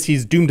as soon as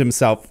he's doomed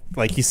himself,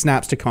 like, he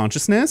snaps to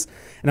consciousness,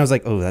 and I was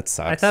like, oh, that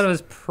sucks. I thought it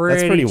was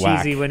pretty cheesy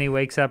whack. when he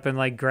wakes up and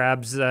like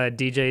grabs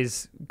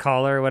DJ's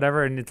collar or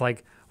whatever, and it's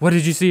like, "What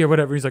did you see?" or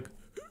whatever. He's like,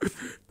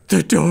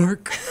 "The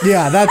dark."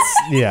 Yeah, that's...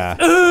 Yeah.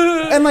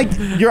 And, like,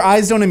 your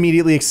eyes don't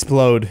immediately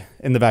explode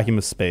in the vacuum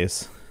of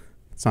space.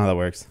 That's not how that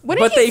works.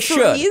 Wouldn't But he they should.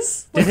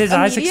 freeze, Did like, his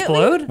eyes immediately?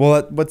 explode?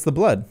 Well, what's the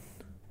blood?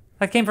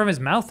 That came from his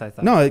mouth, I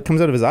thought. No, it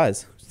comes out of his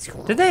eyes.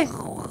 Did they?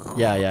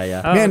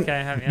 Yeah. Oh, Man, okay.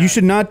 Yeah. you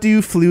should not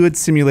do fluid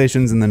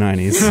simulations in the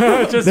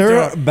 90s. Just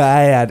They're don't.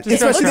 bad.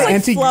 It looks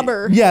like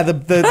flubber. Yeah,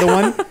 the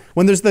one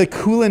when there's the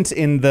coolant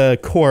in the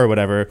core or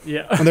whatever.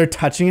 Yeah. When they're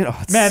touching it, oh,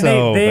 it's Man,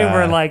 so they bad.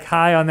 were like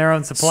high on their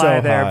own supply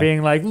So there, high.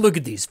 being like, "Look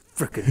at these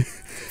freaking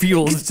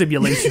fuel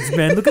simulations,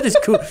 man. Look at this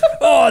cool.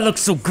 Oh, it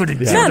looks so good in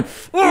here. Man,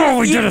 Oh,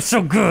 we did it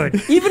so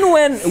good." Even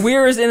when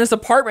Weir is in his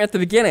apartment at the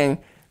beginning,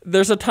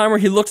 there's a time where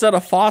he looks at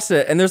a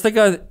faucet and there's like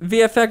a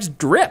VFX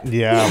drip.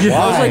 Yeah, I was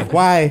why? like,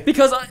 Why?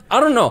 Because I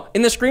don't know.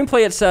 In the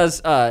screenplay, it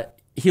says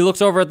he looks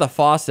over at the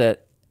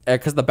faucet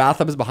because the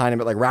bathtub is behind him.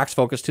 But like racks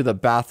focus to the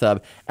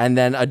bathtub, and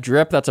then a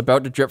drip that's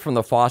about to drip from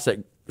the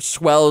faucet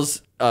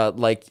swells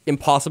like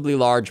impossibly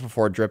large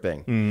before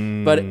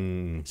dripping.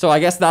 But so I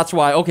guess that's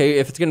why. Okay,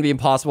 if it's gonna be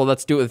impossible,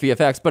 let's do it with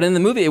VFX. But in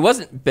the movie, it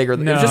wasn't bigger. It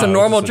was just a No,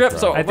 normal just a drip.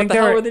 drop. So I what think the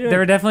there hell were, were they doing? there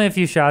were definitely a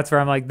few shots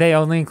where I'm like, they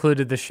only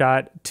included the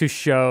shot to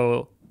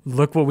show,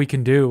 look what we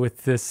can do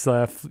with this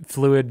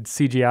fluid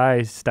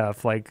CGI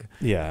stuff. Like,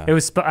 Yeah. it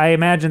was. I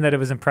imagine that it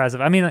was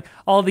impressive. I mean, like,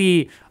 all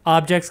the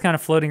objects kind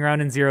of floating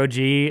around in zero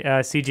G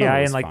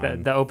CGI was and like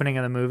fine. the opening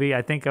of the movie.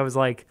 I think I was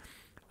like,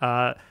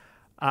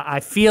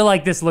 I feel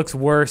like this looks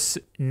worse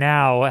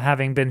now,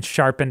 having been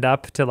sharpened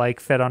up to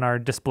like fit on our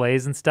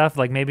displays and stuff.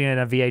 Like maybe in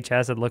a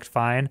VHS it looked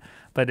fine,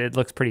 but it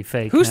looks pretty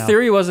fake. Whose now.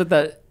 theory was it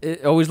that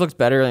it always looks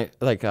better?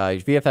 Like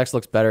VFX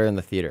looks better in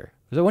the theater.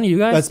 Was it one of you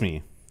guys? That's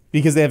me.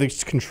 Because they have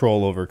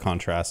control over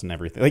contrast and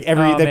everything. Like they have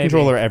maybe.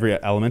 control over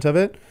every element of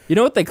it. You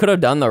know what they could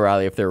have done though,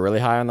 Riley, if they were really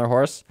high on their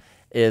horse,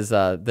 is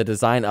the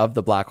design of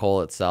the black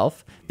hole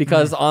itself,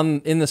 because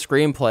in the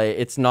screenplay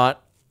it's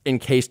not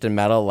encased in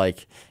metal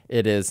like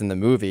it is in the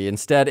movie.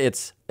 Instead,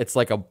 it's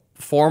like a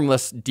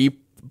formless,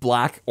 deep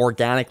black,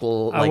 organic,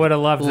 I would have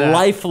loved that.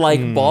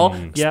 lifelike ball.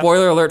 Yep.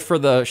 Spoiler alert for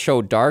the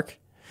show Dark.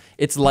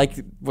 It's like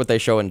what they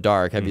show in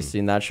Dark. Have you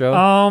seen that show?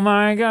 Oh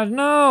my god,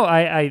 no!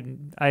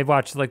 I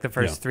watched like the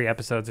first 3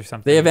 episodes or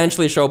something. They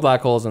eventually show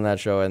black holes in that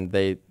show, and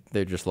they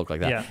just look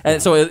like that. Yeah.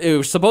 And so it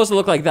was supposed to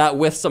look like that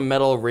with some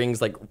metal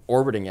rings like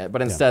orbiting it,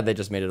 but instead they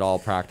just made it all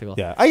practical.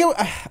 Yeah,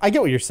 I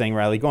get what you're saying,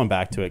 Riley. Going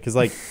back to it, because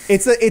like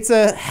it's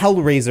a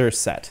Hellraiser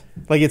set.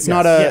 Like it's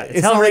not a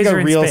it's not like Hellraiser a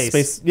in real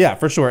space. Yeah,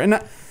 for sure. And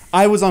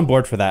I was on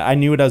board for that. I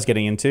knew what I was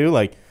getting into.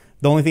 Like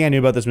the only thing I knew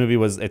about this movie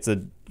was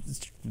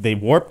they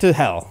warp to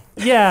hell.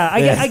 Yeah,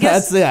 I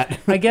guess that's it.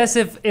 I guess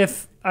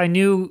if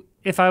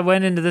I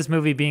went into this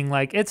movie being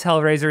like, it's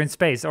Hellraiser in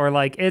space, or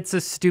like, it's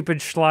a stupid,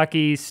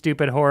 schlocky,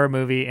 stupid horror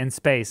movie in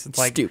space. It's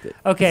like, Stupid.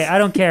 Okay, I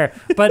don't care.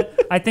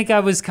 But I think I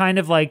was kind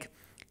of like,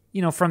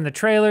 from the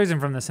trailers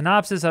and from the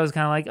synopsis, I was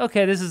kind of like,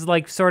 okay, this is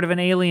like sort of an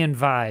Alien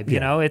vibe, you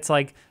know? It's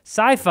like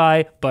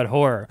sci-fi, but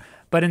horror.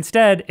 But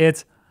instead,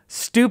 it's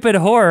stupid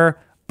horror,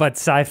 but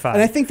sci-fi.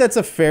 And I think there's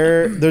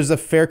a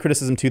fair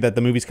criticism too, that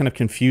the movies kind of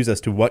confuse us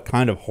to what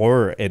kind of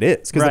horror it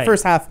is. Because the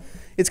first half,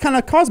 it's kind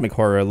of cosmic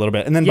horror a little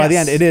bit. And then by the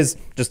end, it is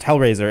just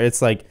Hellraiser. It's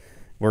like,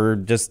 we're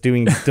just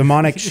doing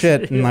demonic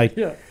shit. And like,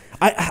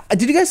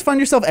 did you guys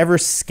find yourself ever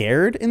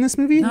scared in this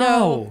movie?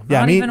 No. Yeah,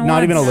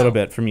 not even a little once.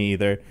 bit for me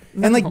either.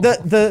 No. And like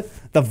the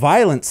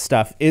violent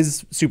stuff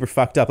is super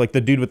fucked up. Like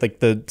the dude with like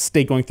the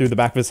stake going through the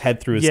back of his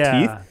head through his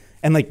teeth.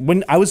 And like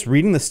when I was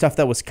reading the stuff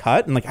that was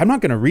cut, and like I'm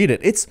not gonna read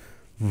it, it's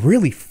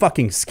really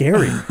fucking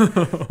scary.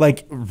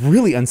 Like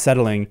really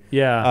unsettling.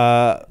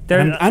 Yeah.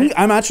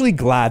 I'm actually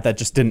glad that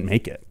just didn't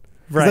make it.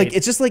 Right. Like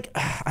it's just like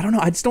I don't know.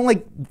 I just don't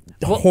like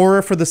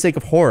horror for the sake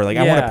of horror. Like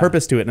I want a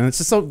purpose to it, and it's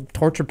just so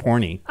torture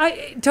porny.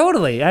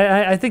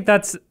 I think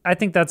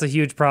that's a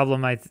huge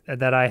problem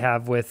that I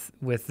have with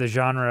the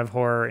genre of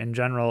horror in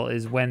general,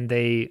 is when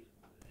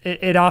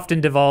it often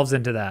devolves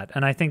into that.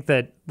 And I think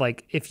that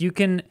like if you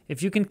can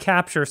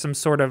capture some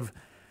sort of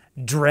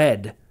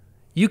dread,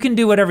 you can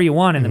do whatever you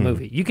want in the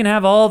movie. You can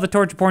have all the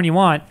torture porn you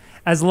want,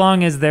 as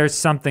long as there's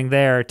something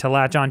there to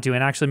latch onto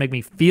and actually make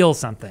me feel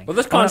something. Well,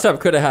 this concept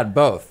could have had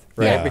both,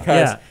 right? Yeah.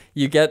 Because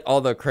you get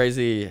all the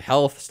crazy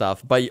health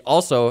stuff, but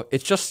also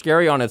it's just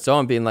scary on its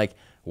own, being like,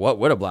 what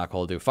would a black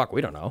hole do? Fuck,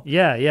 we don't know.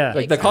 Yeah.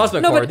 Like the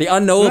cosmic horror, the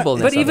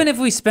unknowableness. But even of it.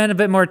 if we spend a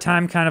bit more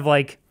time, kind of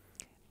like,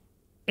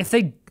 if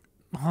they,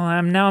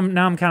 I'm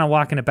kind of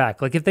walking it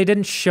back. Like if they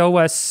didn't show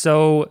us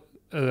so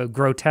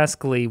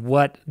grotesquely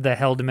what the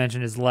hell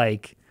dimension is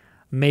like,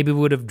 maybe we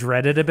would have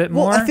dreaded a bit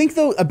more. Well, I think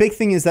though a big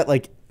thing is that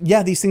like,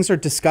 yeah, these things are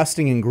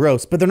disgusting and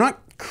gross, but they're not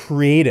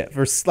creative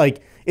or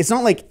like, it's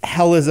not like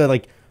hell is a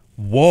like,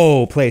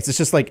 whoa place. It's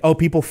just like, oh,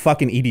 people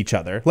fucking eat each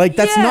other. Like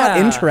that's not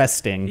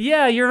interesting.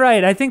 Yeah, you're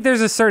right. I think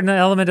there's a certain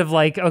element of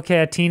like, okay,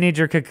 a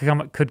teenager could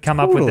come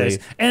up with this,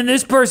 and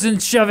this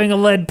person's shoving a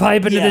lead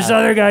pipe into this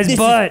other guy's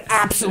butt.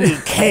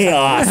 Absolute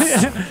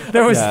chaos.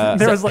 there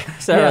was like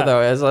Sarah though,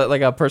 as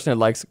like a person who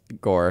likes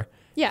gore,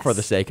 Yes. for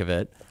the sake of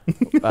it.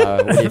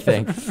 What do you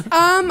think?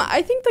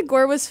 I think the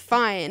gore was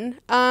fine.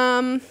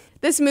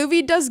 This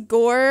movie does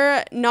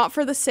gore not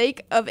for the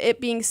sake of it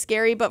being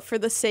scary, but for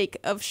the sake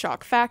of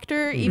shock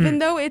factor, even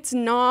though it's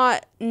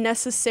not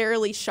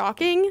necessarily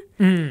shocking.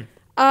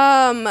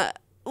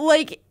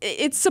 Like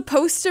it's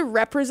supposed to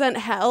represent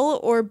hell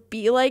or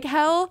be like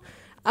hell,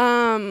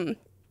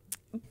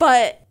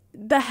 but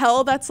the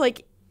hell that's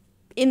like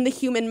in the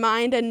human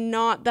mind and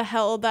not the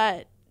hell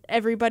that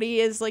everybody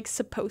is like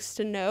supposed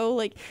to know,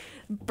 like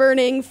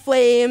burning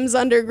flames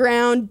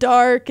underground,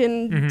 dark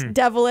and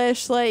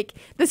devilish. Like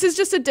this is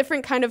just a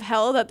different kind of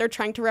hell that they're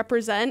trying to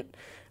represent,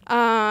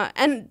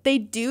 and they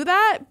do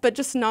that, but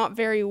just not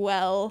very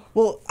well.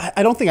 Well,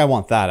 I don't think I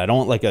want that. I don't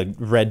want like a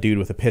red dude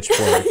with a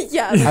pitchfork.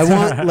 Yes. I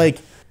want like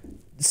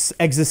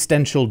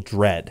existential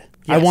dread.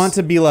 I want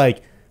to be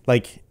like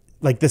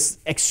this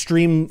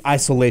extreme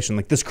isolation,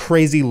 like this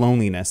crazy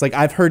loneliness. Like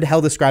I've heard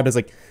hell described as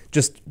like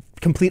just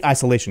complete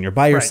isolation. You're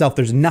by yourself.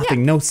 There's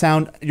nothing, no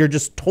sound. You're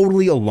just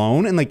totally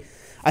alone. And like,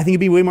 I think it'd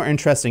be way more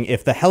interesting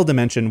if the hell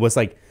dimension was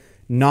like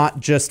not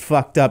just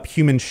fucked up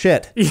human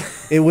shit.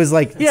 It was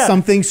like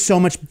something so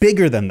much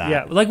bigger than that.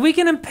 Yeah, like we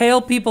can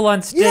impale people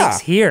on stakes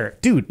here,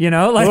 dude. You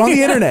know, like we're on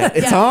the internet.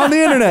 It's on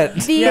the internet.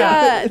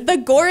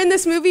 The gore in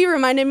this movie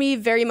reminded me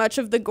very much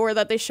of the gore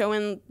that they show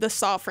in the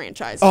Saw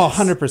franchise. Oh,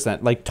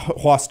 100%. Like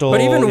Hostel. But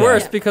even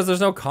worse because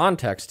there's no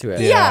context to it.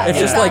 Yeah, it's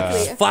just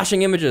exactly. like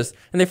flashing images,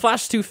 and they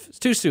flash too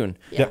soon.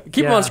 Yep.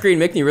 Keep them on screen,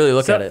 make me really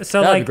look at it.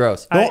 So That'd like, be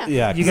gross.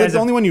 Yeah, you because guys the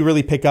only one you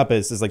really pick up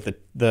is like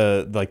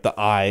the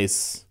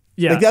eyes.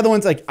 Yeah. Like the other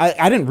ones, like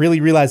I didn't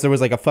really realize there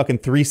was like a fucking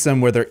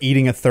threesome where they're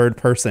eating a third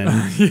person.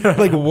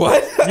 Like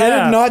what? I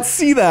did not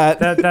see that.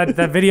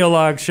 that video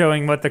log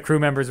showing what the crew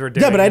members were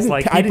doing. Yeah, but I It's didn't-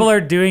 like I people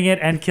didn't- are doing it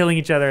and killing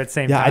each other at the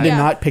same time. I did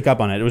not pick up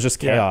on it. It was just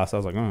chaos. I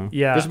was like, oh.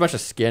 Yeah. There's a bunch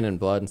of skin and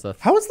blood and stuff.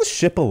 How is the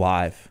ship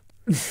alive?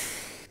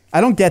 I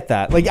don't get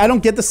that. Like I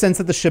don't get the sense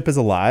that the ship is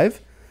alive.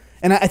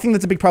 And I think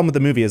that's a big problem with the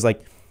movie is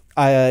like,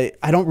 I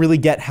don't really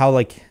get how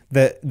like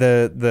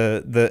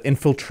the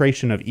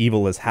infiltration of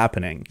evil is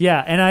happening.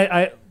 Yeah, and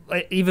I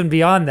even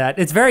beyond that,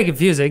 it's very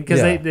confusing because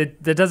Yeah.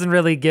 it doesn't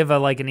really give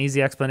an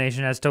easy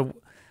explanation as to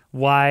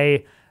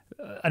why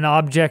an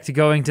object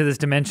going to this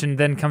dimension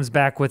then comes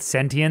back with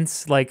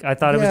sentience. Like I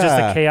thought it was just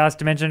a chaos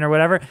dimension or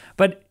whatever,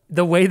 but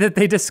the way that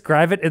they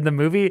describe it in the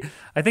movie,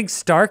 I think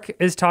Stark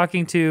is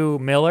talking to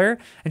Miller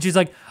and she's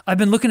like, I've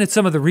been looking at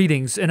some of the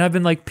readings and I've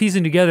been like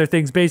piecing together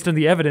things based on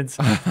the evidence.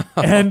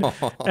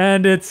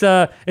 and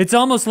it's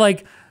almost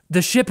like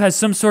the ship has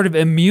some sort of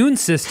immune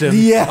system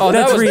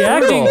that's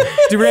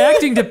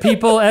reacting to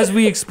people as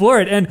we explore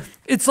it. And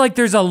it's like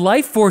there's a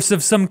life force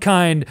of some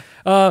kind.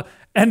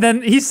 And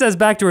then he says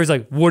back to her, he's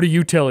like, what are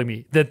you telling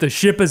me? That the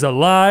ship is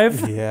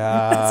alive?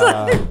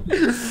 Yeah.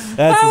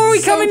 How are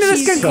we coming to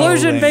this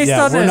conclusion based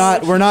on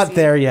this? We're not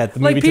there yet. The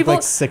movie took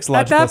like 6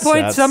 logical At that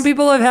point, steps. some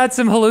people have had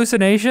some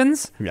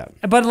hallucinations. Yeah.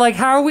 But like,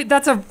 how are we?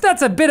 That's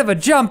a bit of a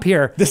jump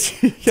here.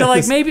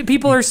 Maybe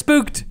people are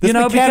spooked,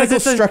 because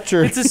it's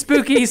structure. a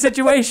spooky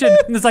situation.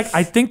 And it's like,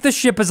 I think the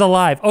ship is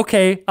alive.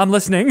 Okay, I'm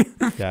listening.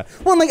 Yeah.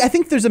 Well, I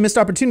think there's a missed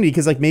opportunity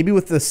because maybe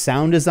with the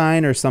sound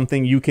design or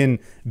something, you can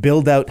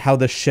build out how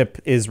the ship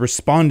is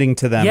responding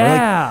to them.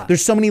 Yeah. Or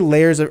there's so many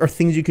layers or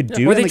things you could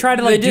do. Where they try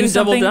to they do didn't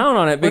double something. down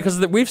on it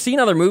because we've seen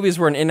other movies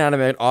where an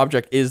inanimate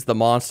object is the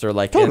monster,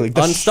 like Totally. in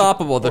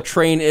Unstoppable. The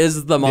train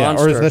is the Yeah,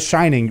 monster. or The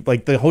Shining,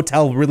 like the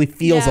hotel really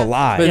feels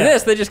alive. But in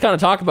this, they just kind of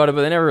talk about it,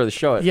 but they never really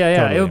show it. Yeah,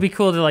 Totally. It would be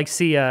cool to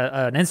see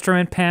an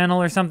instrument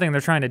panel or something.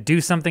 They're trying to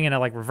do something and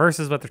it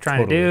reverses what they're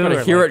trying to do. You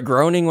gotta hear it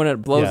groaning when it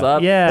blows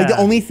up. Yeah. The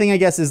only thing I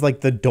guess is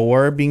the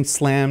door being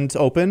slammed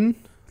open,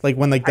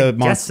 when the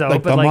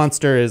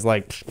monster is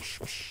like.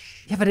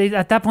 Yeah, but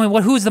at that point,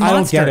 who's the I don't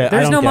monster? get it.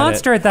 There's no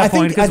monster at that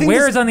point because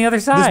Ware is on the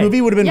other side. This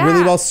movie would have been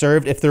really well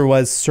served if there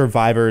was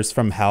survivors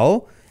from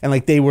hell and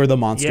they were the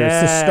monsters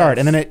to start,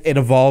 and then it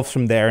evolves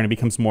from there and it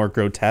becomes more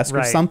grotesque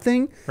or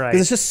something. Right.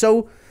 Because it's just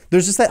so.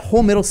 There's just that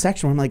whole middle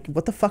section where I'm like,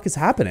 what the fuck is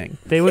happening?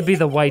 They would be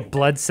the white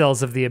blood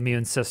cells of the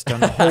immune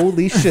system.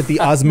 Holy shit, the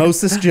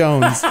Osmosis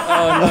Jones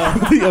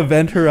of the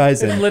Event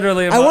Horizon.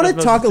 Literally, I want to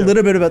talk a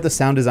little bit about the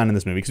sound design in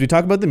this movie because we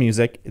talk about the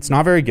music. It's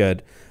not very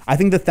good. I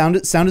think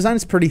the sound design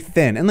is pretty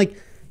thin. And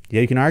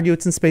you can argue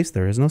it's in space.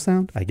 There is no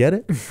sound. I get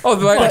it. Oh,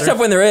 but except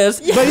when there is.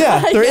 But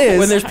yeah, there is.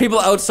 When there's people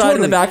outside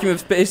in the vacuum of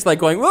space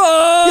going,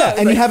 whoa! Yeah,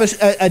 and you have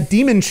a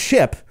demon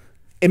ship.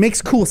 It makes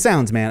cool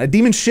sounds, man. A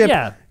demon ship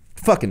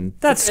fucking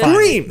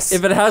screams.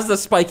 If it has the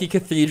spiky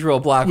cathedral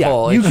black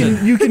hole.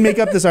 You can make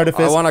up this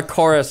artifice. I want a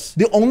chorus.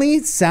 The only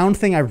sound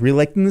thing I really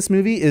liked in this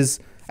movie is,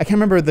 I can't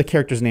remember the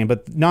character's name,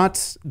 but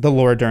not the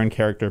Laura Dern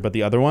character, but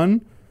the other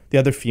one. The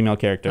other female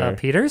character.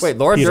 Peters? Wait,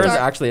 Laura Dern's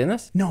actually in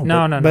this? No.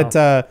 But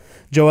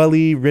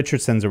Joelle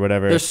Richardson's or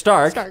whatever. There's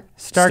Stark.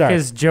 Stark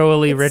is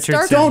Joelle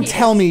Richardson. Don't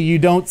tell me you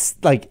don't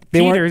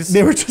Peters.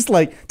 They were just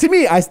to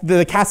me,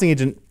 the casting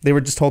agent, they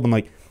were just told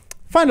them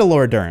find a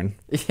Laura Dern.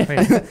 Wait,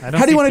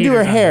 How do you want to do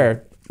her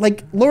hair?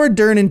 Laura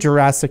Dern in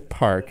Jurassic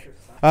Park.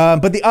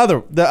 But the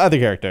other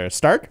character,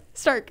 Stark?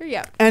 Stark,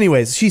 yeah.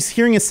 Anyways, she's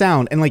hearing a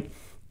sound and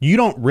you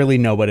don't really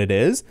know what it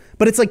is,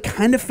 but it's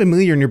kind of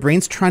familiar and your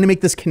brain's trying to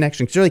make this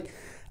connection. Cause you're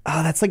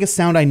oh, that's a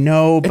sound I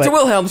know, but it's a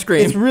Wilhelm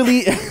scream. It's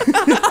really,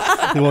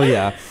 well,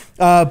 yeah.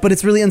 But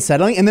it's really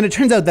unsettling. And then it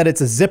turns out that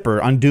it's a zipper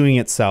undoing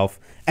itself.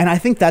 And I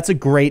think that's a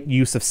great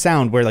use of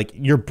sound where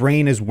your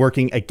brain is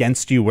working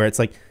against you, where it's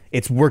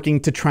it's working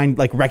to try and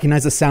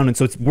recognize the sound. And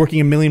so it's working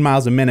a million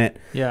miles a minute.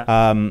 Yeah.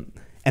 And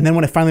then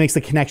when it finally makes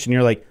the connection,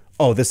 you're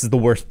oh, this is the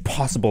worst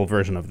possible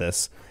version of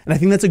this. And I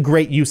think that's a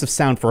great use of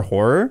sound for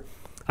horror.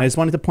 I just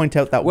wanted to point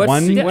out that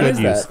one good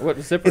use.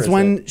 What zipper it's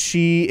when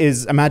she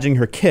is imagining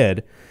her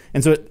kid.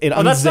 And so it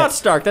that's not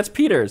Stark. That's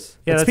Peters.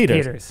 Yeah, that's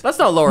Peters. That's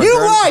not Laura You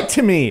Dern. lied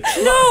to me.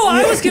 No,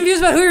 I was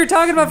confused about who you're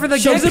talking about for the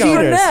She's a get-go.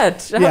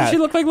 brunette. How does she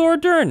look like Laura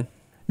Dern?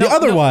 The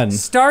other one.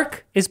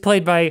 Stark is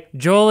played by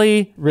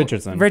Jolie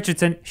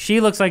Richardson.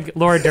 She looks like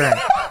Laura Dern.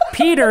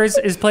 Peters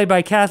is played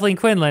by Kathleen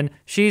Quinlan.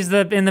 She's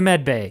in the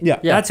med bay. Yeah.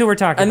 That's who we're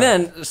talking about.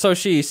 And then, so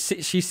she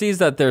sees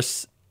that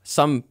there's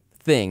some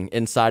thing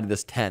inside of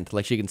this tent.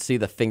 She can see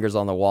the fingers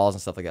on the walls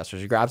and stuff like that. So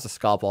she grabs a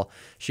scalpel.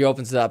 She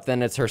opens it up.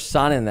 Then it's her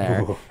son in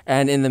there. Ooh.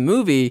 And in the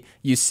movie,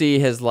 you see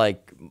his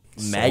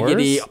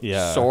maggoty,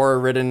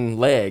 sore-ridden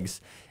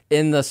legs.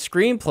 In the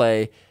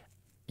screenplay,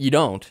 you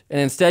don't.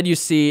 And instead you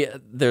see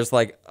there's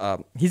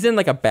he's in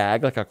a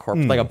bag, a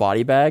corpse, a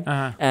body bag.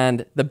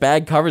 And the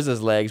bag covers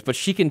his legs, but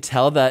she can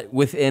tell that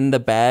within the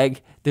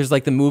bag, there's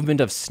the movement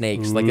of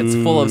snakes. It's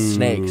full of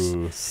snakes.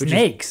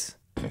 Snakes?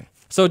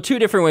 So 2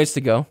 different ways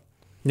to go.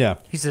 Yeah.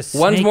 He's a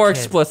snake One's more kid.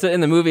 explicit. In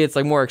the movie, it's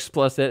more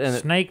explicit. And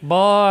Snake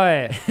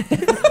boy.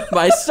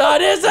 my son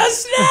is a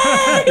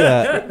snake!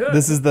 Yeah.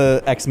 This is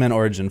the X-Men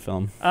origin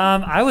film.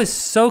 I was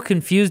so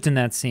confused in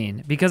that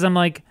scene because I'm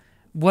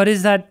what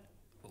is that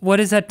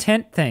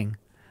tent thing?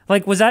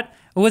 Was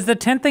the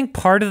tent thing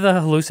part of the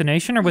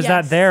hallucination or was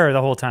that there the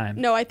whole time?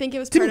 No, I think it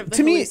was part of the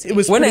to me, hallucination. it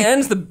was when it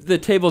ends, the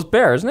table's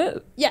bare, isn't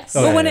it? Yes.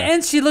 But when it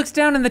ends, she looks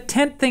down and the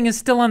tent thing is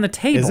still on the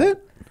table. Is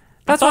it?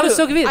 That's why it was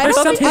so confusing. I There's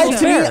don't something think-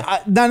 To me, there.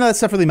 none of that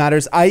stuff really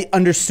matters. I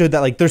understood that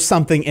like there's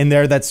something in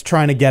there that's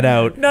trying to get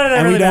out. None of that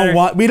and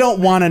really we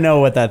don't want to know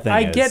what that thing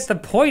is. I get the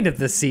point of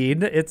the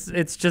scene.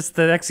 It's just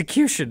the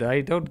execution.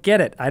 I don't get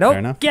it. I Fair don't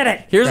enough. get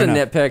it. Here's Fair a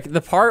enough. nitpick.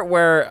 The part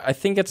where I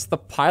think it's the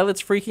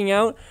pilot's freaking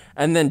out,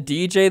 and then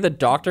DJ, the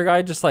doctor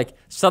guy, just like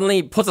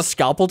suddenly puts a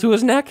scalpel to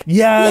his neck.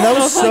 Yeah, that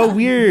was so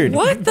weird.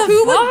 What the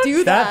Who fuck? would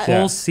do That that?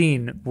 whole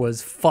scene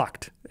was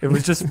fucked. It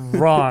was just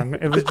wrong.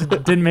 It was just,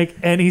 didn't make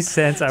any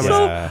sense. I was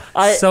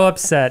Yeah. so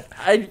upset.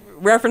 I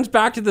referenced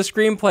back to the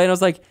screenplay, and I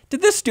was like,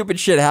 did this stupid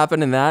shit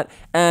happen in that?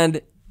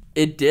 And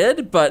it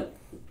did, but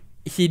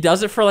he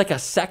does it for like a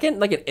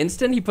second, like an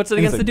instant. He puts it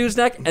against the dude's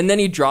neck, and then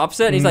he drops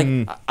it, and he's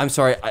like, I'm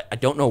sorry, I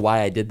don't know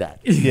why I did that.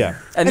 Yeah.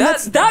 And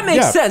that makes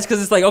yeah. sense,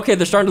 because it's like, okay,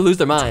 they're starting to lose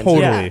their minds.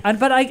 Totally. Yeah,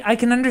 but I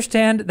can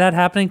understand that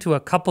happening to a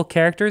couple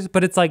characters,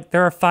 but it's like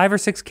there are 5 or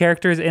 6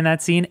 characters in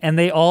that scene, and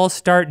they all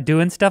start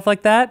doing stuff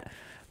like that.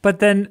 But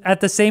then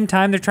at the same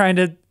time, they're trying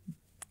to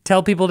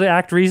tell people to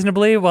act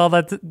reasonably. Well,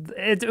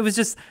 it was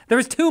just there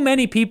was too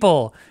many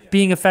people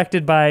being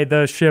affected by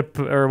the ship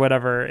or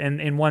whatever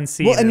in one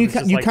scene. Well, and It you was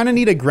just you like- kind of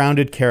need a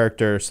grounded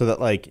character so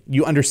that like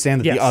you understand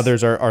that Yes. the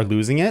others are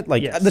losing it.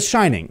 Like Yes. The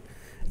Shining.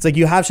 It's like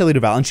you have Shelley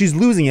Duvall and she's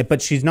losing it,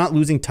 but she's not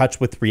losing touch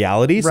with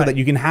reality, so Right. that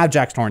you can have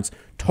Jack Torrance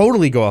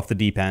totally go off the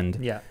deep end.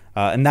 Yeah.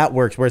 And that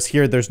works. Whereas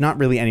here, there's not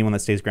really anyone that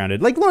stays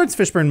grounded. Like Lawrence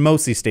Fishburne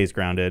mostly stays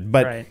grounded,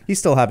 but Right. he's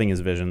still having his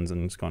visions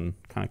and it's going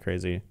kind of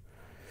crazy.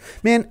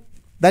 Man,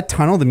 that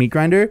tunnel, the meat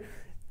grinder.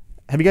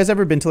 Have you guys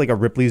ever been to like a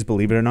Ripley's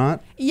Believe It or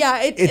Not?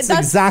 Yeah, It's that's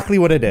exactly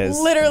what it is.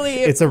 literally-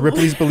 It's a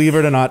Ripley's Believe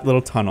It or Not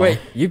little tunnel. Wait,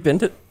 you've been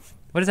to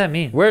What does that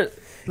mean? where?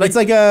 It's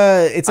like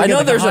a. It's I like know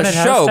a, there's a haunted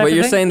house show, type but of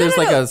you're thing? saying there's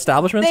No, like no. a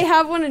establishment. They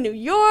have one in New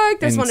York.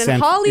 There's one in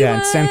Hollywood.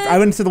 Yeah, I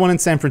went to the one in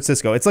San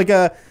Francisco. It's like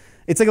a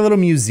little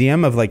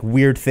museum of like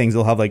weird things.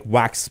 They'll have like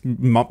wax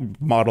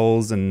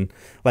models and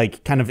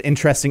like kind of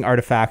interesting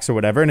artifacts or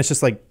whatever, and it's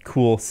just like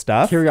cool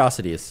stuff.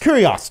 Curiosities.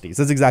 Curiosities.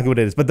 That's exactly what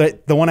it is.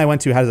 But the one I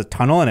went to has a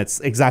tunnel, and it's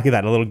exactly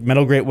that—a little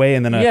metal gateway,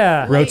 and then a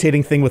Yeah.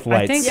 rotating thing with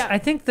lights. I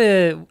think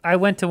I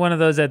went to one of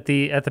those at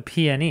the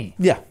PNE.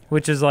 Yeah.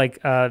 Which is like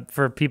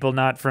for people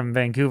not from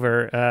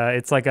Vancouver,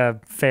 it's like a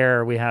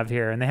fair we have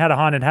here, and they had a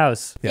haunted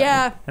house.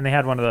 Yeah. And they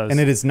had one of those. And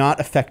it is not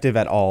effective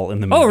at all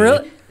in the movie. Oh,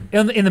 really?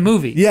 In the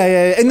movie?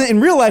 Yeah. In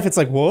real life, it's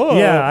like, whoa.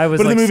 Yeah, I was,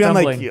 But in the like, movie, I'm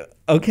like, stumbling.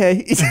 yeah, okay.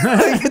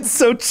 Like, it's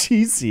so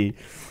cheesy.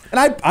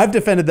 And I've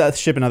defended that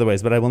ship in other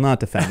ways, but I will not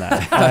defend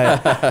that.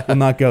 I will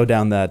not go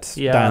down that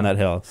down that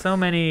hill. So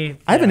many.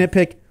 I have a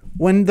nitpick.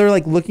 When they're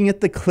like looking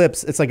at the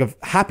clips, it's like of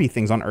happy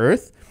things on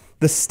Earth.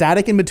 The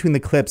static in between the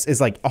clips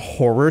is like a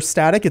horror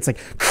static. It's like,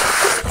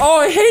 Oh,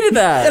 I hated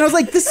that. and I was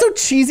like, this is so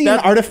cheesy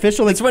and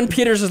artificial. Like, It's when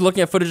Peters is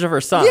looking at footage of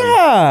her son.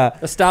 yeah.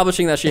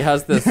 Establishing that she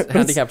has this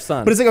handicapped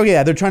son. But it's like, okay,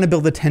 yeah, they're trying to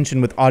build the tension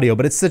with audio,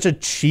 but it's such a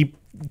cheap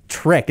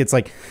trick. It's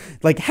like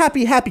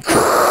happy, happy,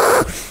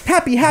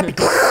 happy, happy.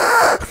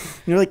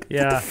 And you're like, what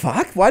Yeah. the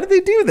fuck? Why did they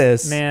do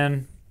this?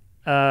 Man,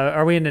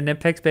 are we into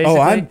nitpicks basically?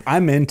 Oh,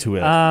 I'm into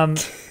it.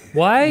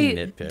 Why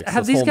Nitpicks,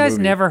 have this these whole guys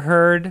movie. never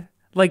heard?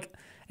 Like,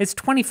 it's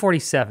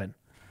 2047.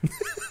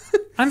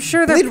 I'm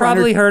sure they've Blade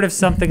probably Runner- heard of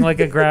something like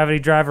a gravity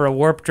drive or a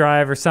warp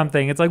drive or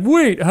something. It's like,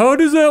 wait, how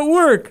does that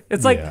work?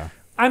 It's like, Yeah.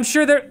 I'm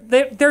sure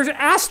there's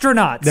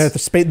astronauts.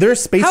 They're a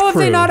space How have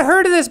crew. they not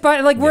heard of this?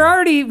 But like,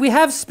 we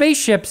have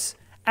spaceships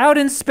out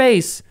in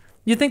space.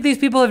 You think these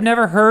people have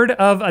never heard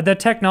of the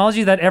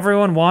technology that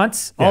everyone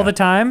wants all Yeah. the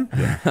time?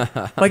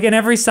 Like in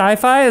every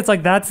sci-fi, it's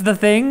like that's the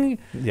thing.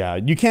 Yeah,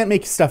 you can't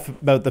make stuff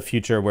about the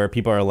future where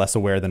people are less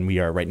aware than we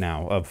are right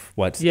now of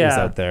what is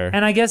out there.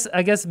 And I guess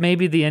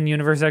maybe the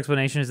in-universe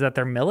explanation is that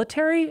they're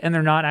military and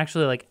they're not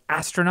actually like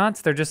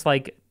astronauts. They're just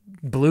like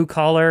blue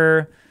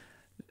collar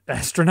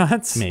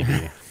astronauts.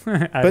 Maybe.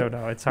 I But don't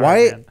know. It's hard.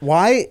 Why? Man.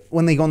 Why,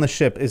 when they go on the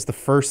ship, is the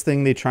first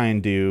thing they try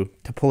and do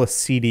to pull a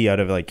CD out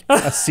of like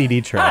a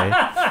CD tray?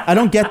 I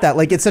don't get that.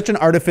 Like, it's such an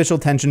artificial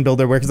tension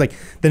builder where it's like,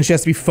 then she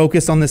has to be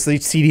focused on this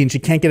CD and she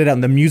can't get it out,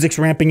 and the music's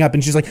ramping up,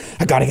 and she's like,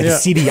 I gotta get the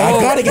CD. I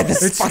gotta get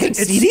this fucking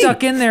It's CD.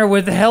 stuck in there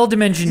with hell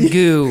dimension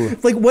goo.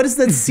 Like, what is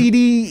that CD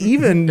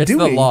even it's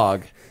doing? the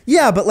log.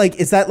 Yeah, but like,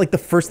 is that like the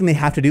first thing they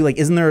have to do? Like,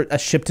 isn't there a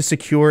ship to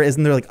secure?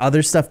 Isn't there like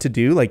other stuff to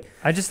do? Like,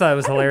 I just thought it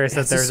was hilarious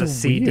that it's there's just a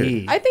so CD.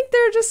 weird. I think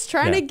they're just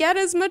trying Yeah. to get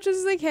as much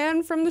as they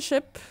can from the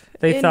ship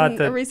They in thought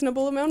that- a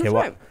reasonable amount okay,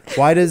 of time.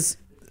 why does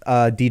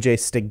DJ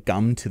stick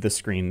gum to the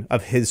screen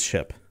of his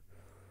ship?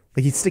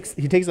 Like, he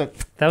takes a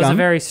That was gum, a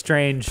very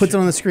strange. puts it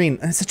on the screen.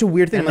 And it's such a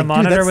weird thing. and I'm the like,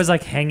 dude, monitor that's- was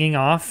like hanging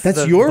off.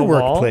 That's the your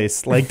wall.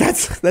 workplace. Like,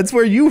 that's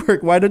where you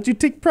work. Why don't you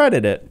take pride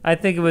in it? I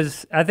think it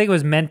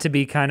was meant to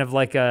be kind of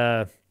like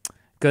a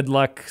good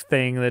luck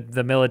thing that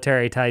the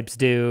military types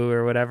do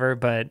or whatever,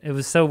 but it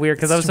was so weird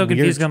because I was so It's a weird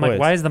confused. I'm like, choice.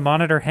 why is the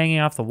monitor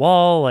hanging off the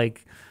wall?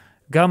 Like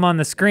gum on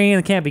the screen.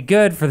 It can't be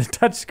good for the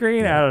touch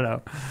screen. I don't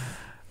know.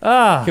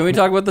 Can we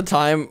talk about the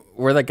time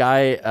where the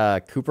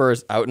guy Cooper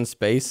is out in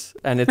space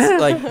and it's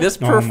like this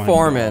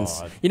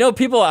performance? You know,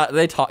 people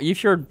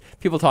you've heard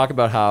people talk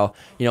about how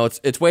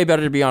it's way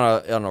better to be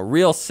on a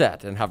real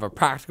set and have a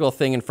practical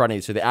thing in front of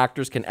you so the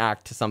actors can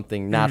act to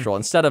something natural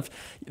instead of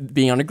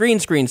being on a green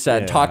screen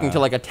set talking to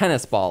like a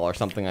tennis ball or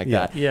something like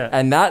that. Yeah.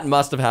 And that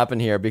must have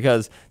happened here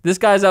because this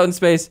guy's out in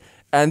space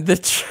and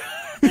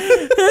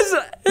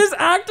his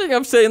acting,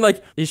 I'm saying,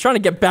 like, he's trying to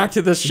get back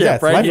to this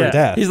ship, right? Life or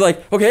death. He's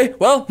like, okay,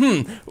 well,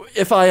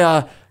 if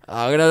I'm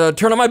gonna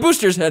turn on my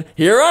boosters and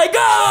here I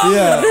go.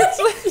 Yeah,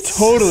 it's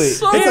totally.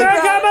 So It's Here like,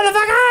 I go,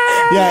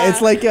 motherfucker! yeah,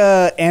 it's like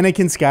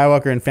Anakin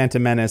Skywalker in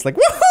Phantom Menace, like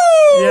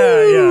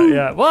woohoo!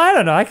 Yeah. Well, I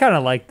don't know. I kind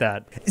of like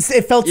that.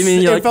 It felt. You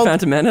mean you it like felt,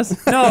 Phantom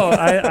Menace? No,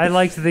 I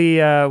liked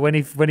the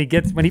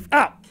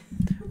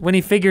when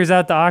he figures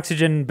out the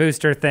oxygen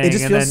booster thing. It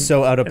just and feels then,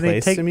 so out of and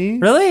they place to me.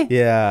 Really?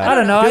 Yeah. I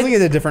don't know. It feels like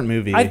it's a different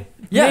movie.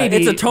 Yeah,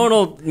 it's a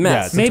tonal Yeah,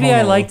 mess. it's a Maybe I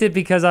tonal- liked it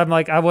because I'm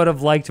like I would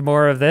have liked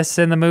more of this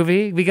in the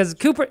movie because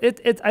Cooper.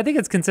 I think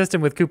it's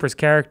consistent with Cooper's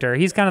character.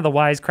 He's kind of the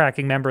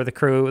wisecracking member of the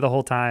crew the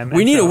whole time.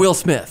 We and need so- a Will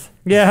Smith.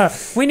 Yeah,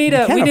 we need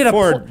a Can't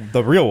afford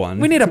the real one.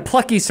 we need a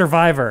plucky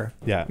survivor.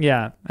 Yeah.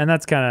 Yeah, and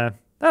that's kind of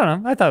I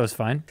don't know. I thought it was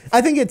fine.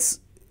 I think it's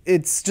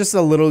just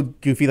a little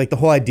goofy, like the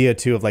whole idea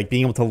too of like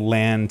being able to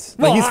land.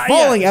 Well, Like he's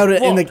falling out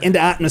well, into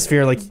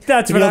atmosphere, like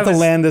that's to be what able I to was-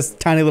 land this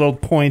tiny little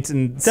point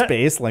in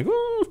space, like. Woo.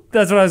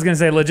 That's what I was gonna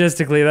say.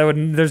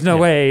 Logistically, there's no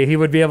way he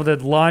would be able to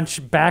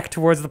launch back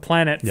towards the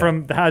planet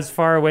from as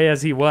far away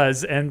as he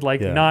was and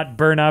not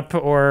burn up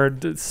or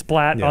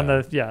splat on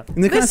the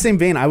In the kind of same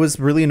vein, I was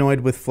really annoyed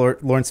with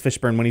Lawrence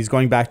Fishburne when he's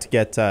going back to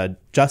get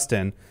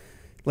Justin.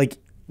 Like,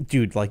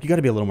 dude, like you got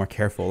to be a little more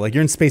careful. Like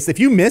you're in space. If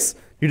you miss,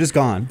 you're just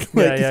gone.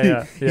 Like,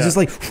 He's just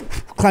like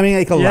climbing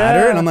like a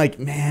ladder, and I'm like,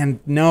 man,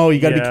 no, you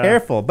got to be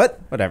careful. But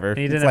whatever.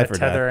 He It's didn't have life a or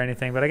tether death. or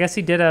anything, but I guess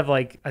he did have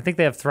I think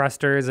they have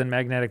thrusters and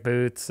magnetic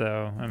boots.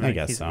 So I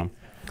guess so.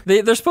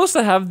 They're supposed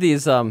to have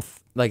these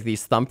like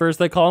these thumpers,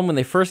 they call them, when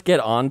they first get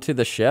onto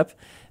the ship.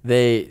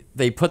 They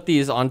put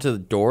these onto the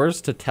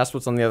doors to test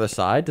what's on the other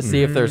side to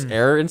see if there's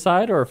air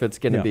inside or if it's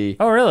going to be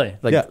Oh, really?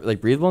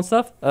 like breathable and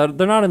stuff.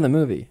 They're not in the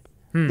movie.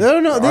 No,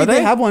 Are they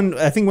they? have one.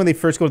 I think when they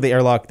first go to the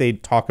airlock, they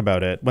talk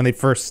about it. When they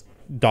first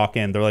dock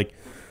in, they're like,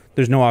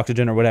 there's no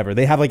oxygen or whatever.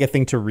 They have like a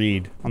thing to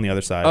read on the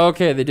other side.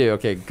 Okay, they do.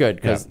 Okay, good.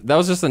 Because that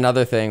was just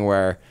another thing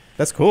where,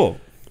 That's cool.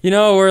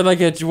 where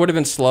like it would have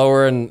been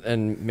slower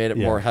and made it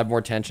have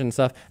more tension and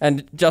stuff.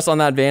 And just on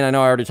that vein, I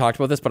know I already talked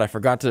about this, but I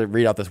forgot to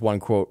read out this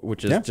one quote,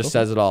 which is just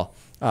says it all.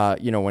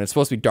 When it's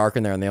supposed to be dark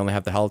in there and they only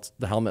have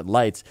the helmet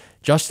lights,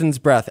 Justin's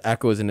breath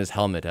echoes in his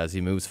helmet as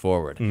he moves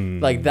forward.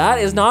 Like that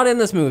is not in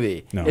this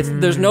movie. No.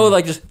 There's no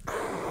like just.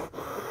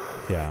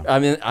 Yeah. I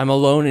mean, I'm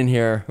alone in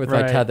here with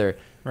my Right. tether.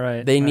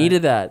 Right. They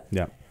needed that.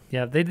 Yeah.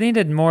 Yeah, they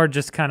needed more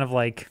just kind of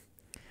like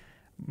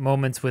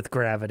moments with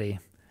gravity.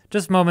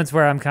 Just moments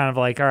where I'm kind of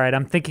like, all right,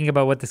 I'm thinking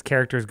about what this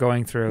character is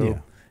going through. Yeah.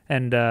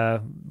 And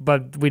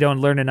but we don't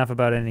learn enough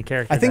about any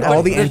character. I think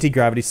all the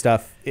anti-gravity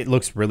stuff, it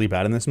looks really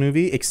bad in this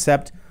movie,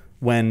 except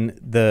when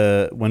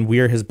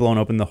Weir has blown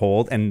open the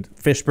hold and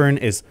Fishburne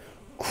is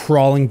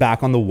crawling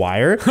back on the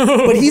wire,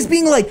 but he's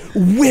being like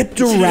whipped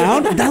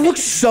around. That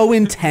looks so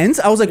intense.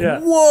 I was like,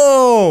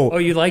 whoa. Oh,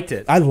 you liked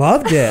it. I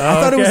loved it.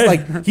 I thought it was Okay.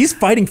 like he's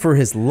fighting for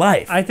his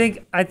life. I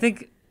think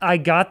I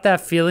got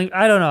that feeling.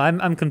 I don't know.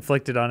 I'm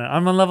conflicted on it.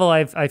 On one level,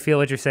 I feel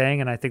what you're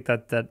saying, and I think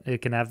that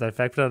it can have that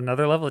effect. But on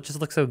another level, it just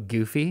looks so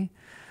goofy.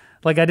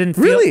 Like I didn't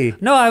feel, Really?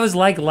 No, I was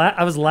like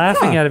I was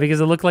laughing at it because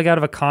it looked like out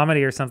of a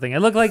comedy or something. It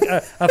looked like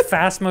a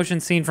fast motion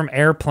scene from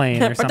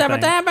Airplane or something.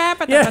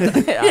 Yeah,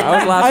 I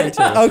was laughing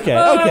too. Okay,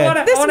 Oh, okay. I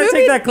want to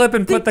take that clip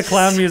and put the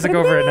clown music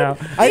over it now.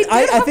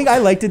 I think I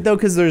liked it though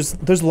because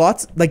there's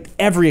lots, like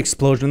every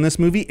explosion in this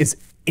movie is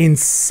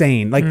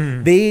insane. Like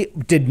they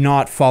did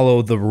not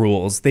follow the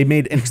rules. They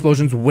made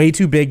explosions way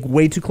too big,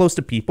 way too close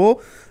to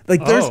people.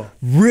 Like there's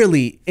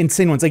really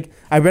insane ones. Like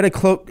I read a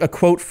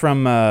quote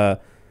from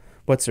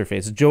what's her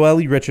face,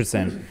 Joelle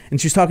Richardson,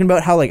 and she's talking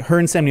about how like her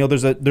and Sam Neill,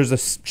 there's a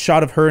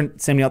shot of her and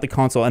Sam Neill at the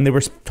console, and they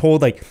were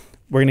told like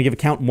we're gonna give a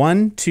count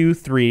 1, 2,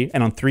 3,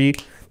 and on 3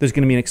 there's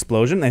gonna be an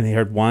explosion, and they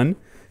heard 1,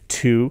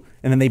 2,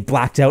 and then they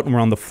blacked out and were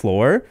on the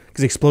floor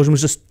because the explosion was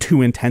just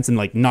too intense and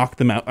like knocked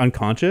them out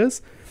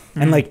unconscious,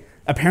 and like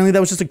apparently that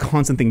was just a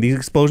constant thing. These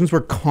explosions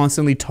were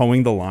constantly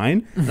towing the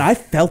line, and I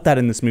felt that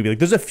in this movie. Like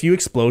there's a few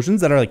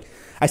explosions that are like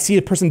I see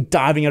a person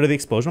diving out of the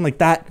explosion, I'm like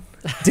that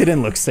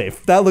didn't look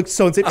safe. That looked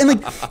so unsafe. And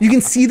like you can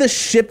see the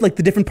ship, like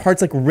the different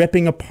parts like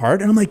ripping apart.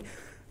 And I'm like,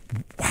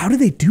 how do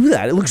they do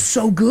that? It looks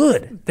so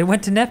good. They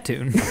went to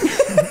Neptune.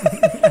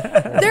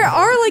 There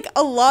are like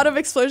a lot of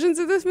explosions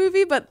in this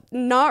movie, but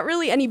not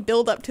really any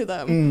build up to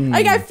them.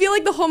 Like I feel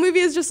like the whole movie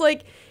is just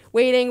like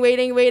waiting,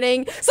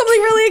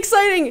 something really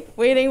exciting,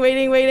 waiting,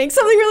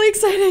 something really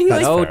exciting.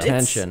 That's No fair.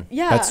 tension.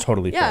 Yeah, That's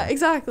totally yeah, fair.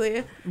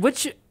 exactly.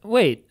 Which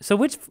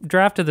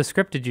draft of the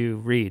script did you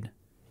read?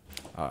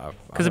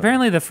 Because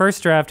apparently the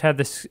first draft had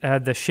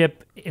the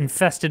ship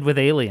infested with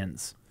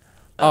aliens.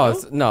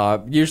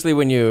 No. Usually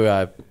when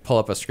you pull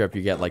up a script,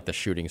 you get like the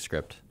shooting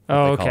script.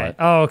 Oh, they call okay. it.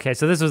 Oh, okay.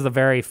 So this was the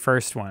very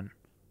first one.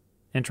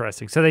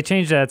 Interesting. So they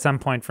changed it at some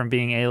point from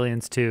being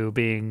aliens to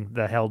being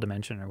the hell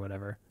dimension or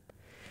whatever.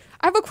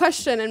 I have a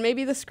question, and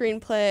maybe the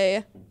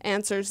screenplay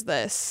answers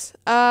this.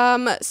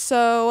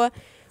 So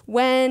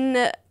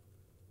when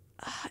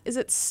is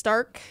it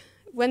Stark?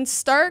 When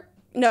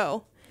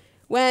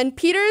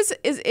Peters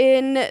is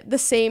in the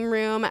same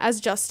room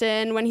as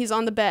Justin when he's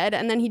on the bed,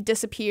 and then he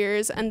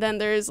disappears, and then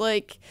there's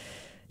like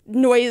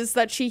noise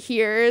that she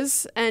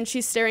hears, and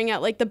she's staring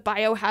at like the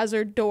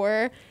biohazard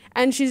door,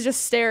 and she's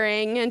just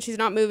staring, and she's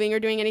not moving or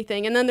doing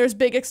anything, and then there's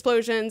big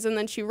explosions, and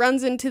then she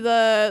runs into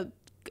the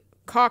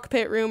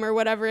cockpit room or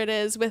whatever it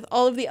is with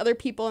all of the other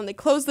people, and they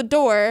close the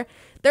door.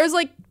 There's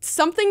like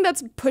something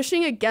that's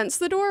pushing against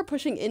the door,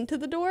 pushing into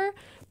the door,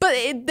 but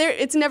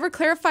it's never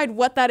clarified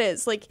what that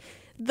is. Like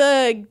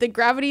the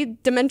gravity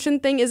dimension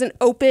thing isn't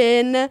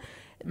open.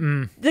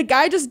 The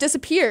guy just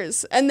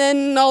disappears, and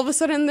then all of a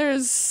sudden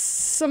there's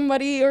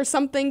somebody or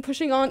something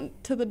pushing on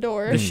to the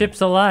door. The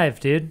ship's alive,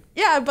 dude.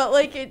 Yeah, but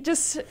like it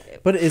just.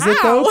 But is it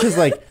though? Because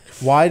like,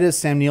 why does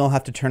Sam Neill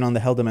have to turn on the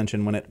hell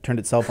dimension when it turned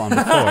itself on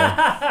before?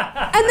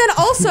 And then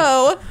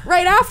also,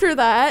 right after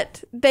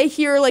that, they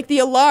hear like the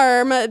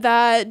alarm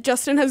that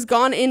Justin has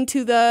gone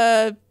into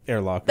the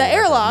airlock.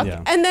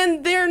 Yeah. And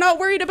then they're not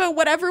worried about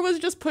whatever was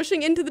just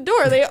pushing into the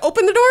door. They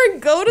open the door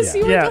and go to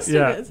see where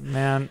Justin is.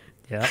 Man.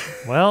 Yeah.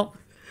 Well,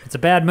 it's a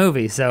bad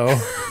movie, so.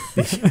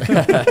 Did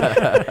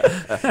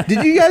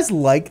you guys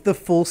like the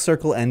full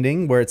circle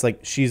ending where it's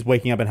like she's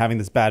waking up and having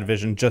this bad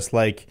vision, just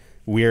like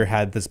Weir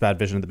had this bad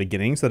vision at the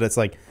beginning, so that it's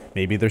like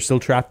maybe they're still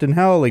trapped in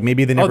hell, like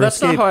maybe they never that's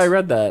escaped. not how I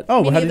read that.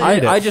 Oh, how did you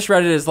read it? I just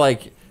read it as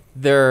like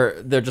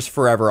they're just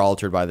forever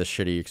altered by this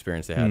shitty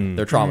experience they had.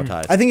 They're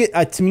traumatized. I think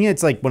to me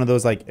it's like one of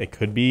those like it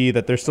could be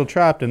that they're still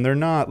trapped and they're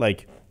not,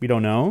 like we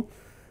don't know.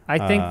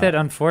 I think that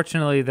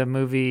unfortunately the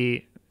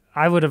movie,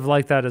 I would have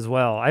liked that as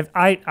well.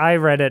 I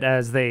read it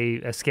as they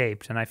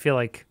escaped, and I feel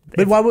like.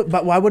 But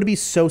why would it be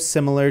so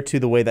similar to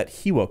the way that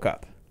he woke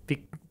up?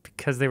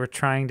 Because they were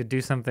trying to do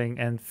something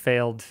and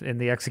failed in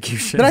the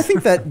execution. But I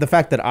think that the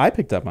fact that I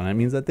picked up on it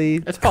means that they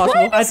it's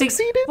possible. I think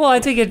succeeded. Well, I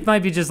think it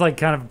might be just like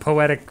kind of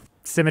poetic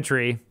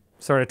symmetry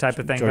sort of type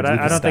of thing, George but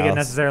I don't think it Lucas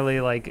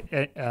necessarily like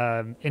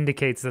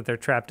indicates that they're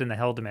trapped in the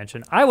hell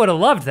dimension. I would have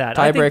loved that.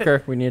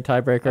 Tiebreaker. We need a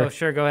tiebreaker. Oh,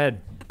 sure, go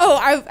ahead. Oh,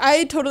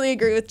 I totally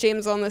agree with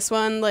James on this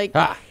one. Like,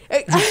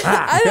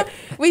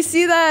 we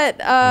see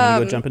that. I'm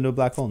gonna go jump into a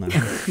black hole now.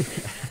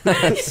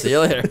 See you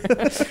later.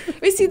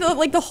 We see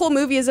the whole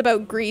movie is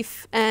about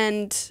grief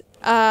and.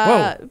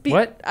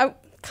 What?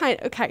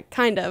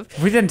 Kind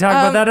of. We didn't talk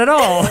about that at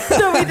all.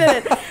 No,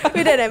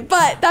 we didn't.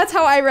 But that's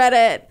how I read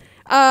it.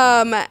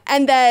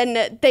 And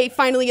then they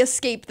finally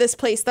escape this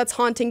place that's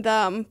haunting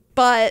them.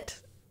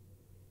 But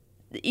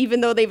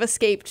even though they've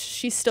escaped,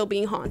 she's still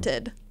being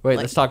haunted. Wait,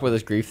 let's talk about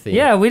this grief theme.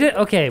 Yeah, we did.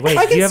 Okay, wait.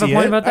 Do you have a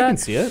point about that? I can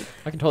see it.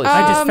 I can totally.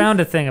 I just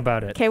found a thing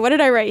about it. Okay, what did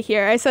I write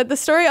here? I said the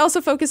story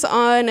also focuses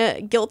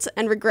on guilt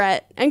and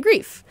regret and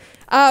grief.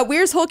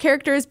 Weir's whole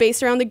character is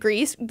based around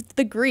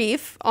the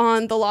grief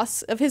on the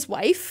loss of his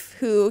wife,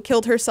 who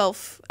killed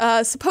herself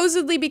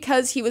supposedly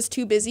because he was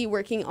too busy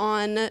working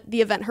on the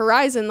Event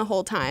Horizon the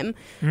whole time,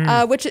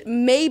 which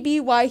may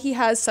be why he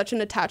has such an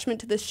attachment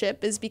to the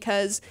ship, is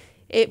because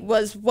it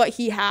was what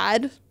he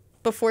had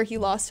before he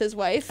lost his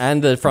wife.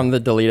 And from the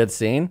deleted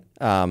scene,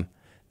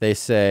 they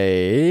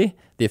say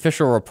the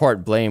official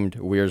report blamed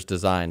Weir's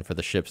design for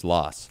the ship's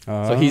loss.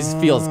 So he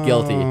feels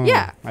guilty.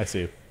 Yeah. I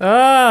see.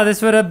 Oh,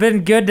 this would have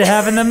been good to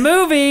have in the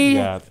movie.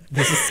 Yeah,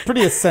 this is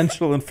pretty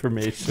essential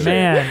information.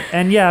 Man,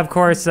 and yeah, of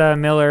course,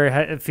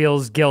 Miller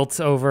feels guilt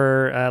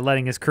over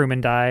letting his crewman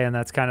die, and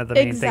that's kind of the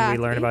main thing we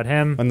learn about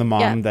him. And the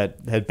mom that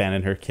had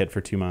abandoned her kid for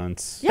 2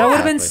 months. That would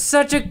have been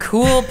such a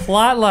cool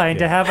plot line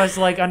to have us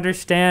like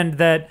understand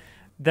that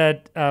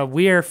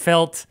Weir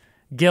felt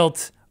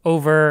guilt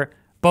over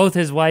both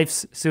his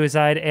wife's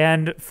suicide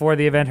and for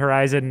the Event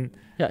Horizon.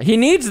 Yeah, he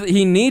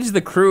needs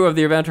the crew of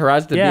the Event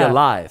Horizon to be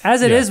alive.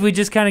 As it is, we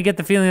just kind of get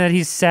the feeling that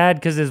he's sad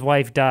because his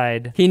wife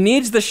died. He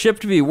needs the ship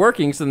to be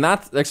working, so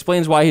that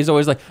explains why he's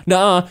always like,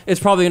 nah, it's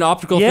probably an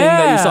optical thing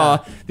that you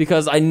saw,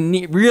 because I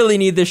really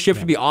need this ship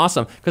to be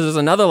awesome. Because there's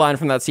another line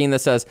from that scene that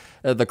says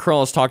the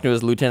colonel is talking to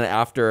his lieutenant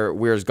after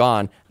Weir's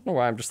gone. I don't know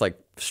why I'm just like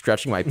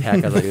stretching my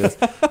pec as I do this.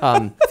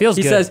 Feels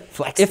he good. Says,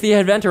 if the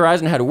Event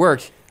Horizon had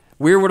worked,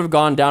 Weir would have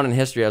gone down in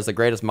history as the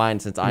greatest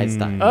mind since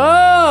Einstein.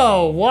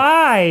 Oh,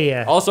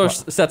 why? Also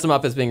sets him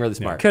up as being really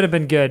smart. Could have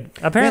been good.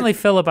 Apparently,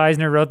 Philip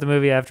Eisner wrote the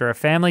movie after a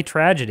family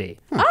tragedy.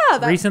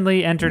 That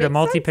Recently entered a makes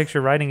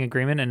multi-picture writing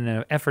agreement in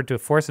an effort to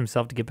force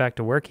himself to get back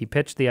to work. He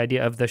pitched the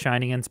idea of The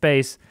Shining in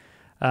space.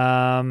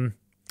 Oh,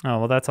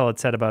 well, that's all it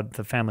said about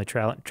the family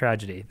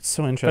tragedy.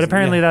 So interesting. But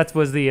apparently that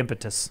was the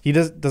impetus. He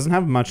doesn't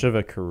have much of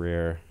a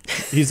career.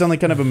 He's done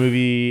like kind of a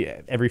movie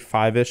every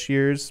 5-ish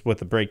years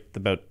with a break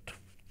about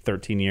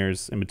 13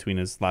 years in between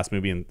his last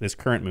movie and his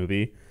current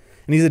movie.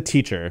 And he's a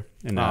teacher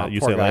in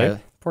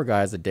UCLA. Poor guy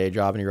has a day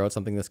job and he wrote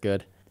something this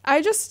good.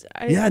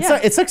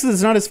 It sucks that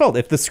it's not his fault.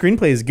 If the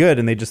screenplay is good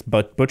and they just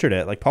butchered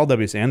it, like Paul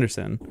W.S.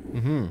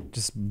 Anderson,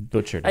 just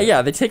butchered it.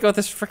 Yeah, they take out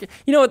this freaking.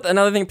 You know what?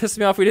 Another thing that pissed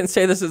me off. We didn't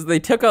say this is they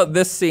took out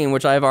this scene,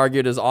 which I've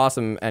argued is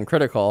awesome and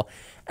critical,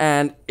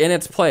 and in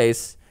its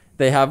place,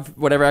 they have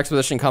whatever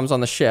exposition comes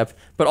on the ship,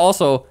 but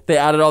also they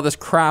added all this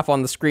crap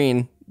on the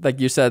screen. Like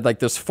you said, like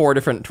there's 4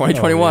 different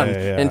 2021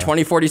 and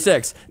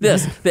 2046.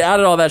 They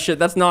added all that shit.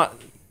 That's not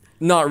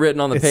written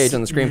on the page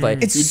on the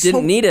screenplay. You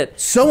didn't need it.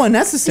 So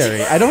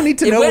unnecessary. I don't need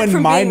to know when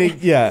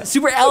mine.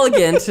 Super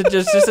elegant to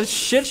just a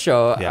shit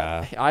show.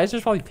 Yeah. I was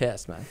just probably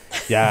pissed, man.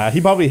 Yeah, he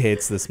probably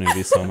hates this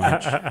movie so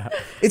much.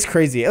 It's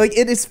crazy. Like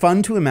it is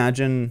fun to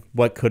imagine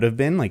what could have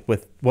been, like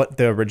with what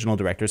the original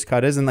director's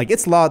cut is, and like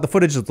the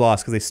footage is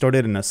lost because they stored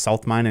it in a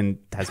salt mine in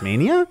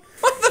Tasmania,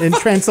 in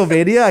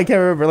Transylvania. I can't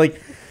remember.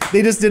 Like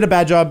they just did a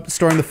bad job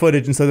storing the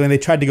footage, and so when they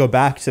tried to go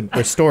back to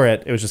restore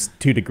it, it was just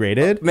too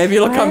degraded. Maybe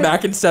it'll come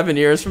back in 7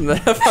 years from the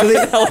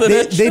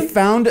fucking they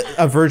found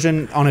a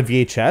version on a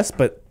VHS,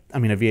 but I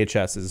mean a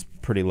VHS is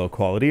pretty low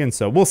quality, and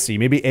so we'll see.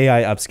 Maybe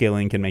AI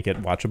upscaling can make it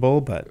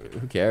watchable, but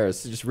who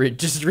cares? Just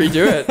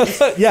redo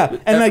it. Yeah,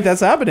 and like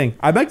that's happening.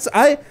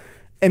 I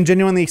am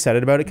genuinely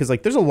excited about it because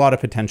like there's a lot of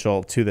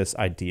potential to this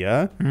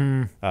idea.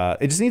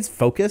 It just needs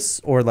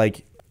focus or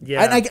like.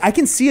 Yeah, I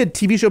can see a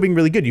TV show being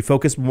really good. You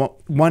focus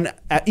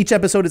each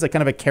episode is like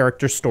kind of a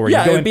character story.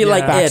 Yeah, it would be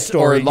like It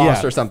or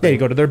Lost or something. Yeah, you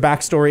go to their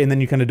backstory and then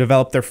you kind of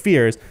develop their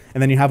fears,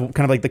 and then you have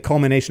kind of like the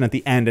culmination at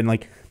the end, and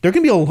like there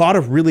can be a lot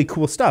of really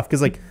cool stuff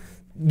because like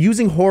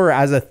using horror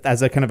as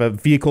a kind of a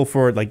vehicle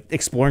for like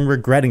exploring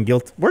regret and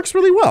guilt works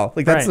really well.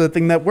 Like that's the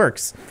thing that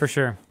works for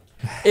sure.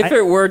 If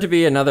it were to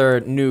be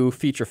another new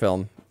feature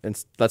film, and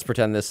let's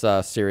pretend this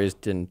series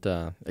didn't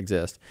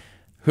exist.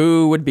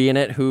 Who would be in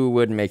it? Who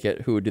would make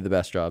it? Who would do the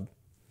best job?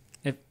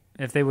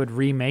 If they would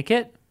remake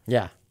it?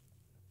 Yeah.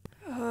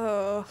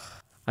 Oh.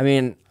 I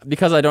mean,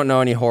 because I don't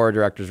know any horror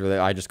directors really,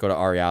 I just go to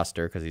Ari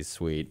Aster because he's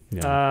sweet.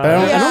 Yeah. I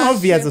don't know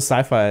if he has a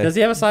sci-fi. Does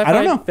he have a sci-fi? I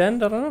don't know.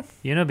 Bend? I don't know.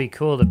 You know, it'd be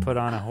cool to put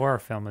on a horror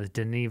film with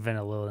Denis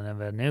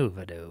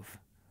Villeneuve.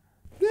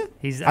 Yeah.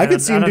 I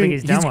could see him doing.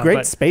 He's great.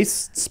 One,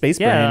 space brain.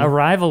 Yeah,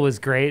 Arrival was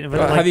great.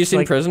 But have you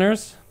seen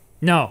Prisoners?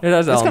 No, it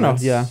has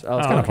elements. It's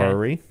kind of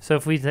horror-y. So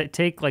if we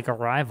take like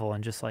Arrival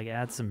and just like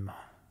add some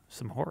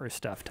horror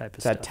stuff type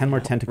of stuff. 10 more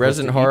tentacles.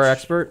 Resident horror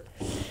expert.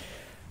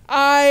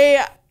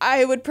 I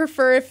would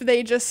prefer if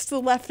they just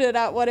left it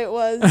at what it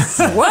was.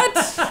 What?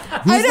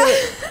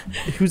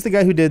 Who's the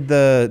guy who did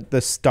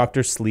the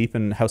Dr. Sleep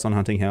and House on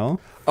Haunting Hill?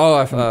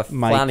 Oh,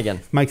 Flanagan.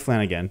 Mike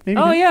Flanagan. Maybe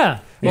yeah.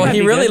 Well, he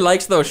really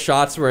likes those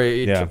shots where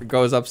he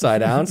goes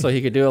upside down, so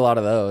he could do a lot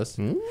of those.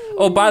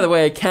 Oh, by the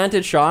way,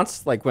 canted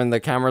shots, like when the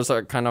cameras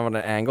are kind of on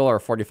an angle or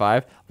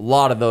 45, a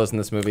lot of those in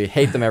this movie.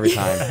 Hate them every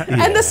time.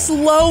 And the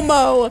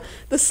slow-mo.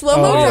 The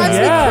slow-mo drives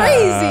me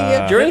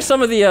crazy. During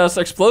some of the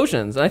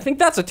explosions, and I think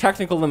that's a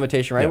technical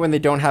limitation, right? When they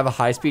don't have a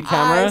high-speed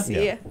camera. I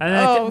see. Yeah.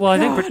 I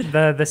think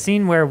the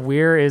scene where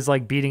Weir is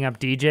like beating up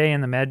DJ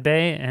in the med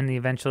bay and he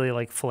eventually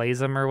like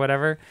flays him or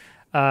whatever,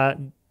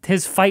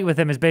 his fight with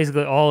him is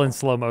basically all in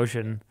slow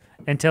motion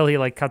until he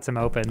like cuts him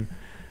open.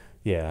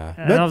 Yeah.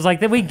 And I was like,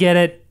 we get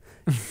it.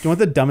 Do you know what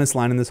the dumbest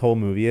line in this whole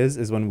movie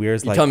is when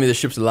Weir's like, tell me the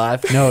ship's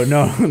alive.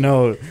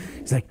 No.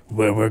 He's like,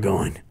 where we're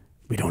going,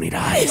 we don't need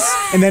eyes.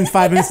 And then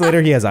 5 minutes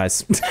later, he has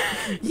eyes.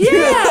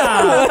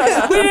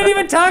 Yeah! We didn't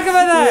even talk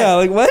about that. Yeah,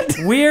 like what?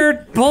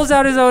 Weird pulls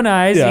out his own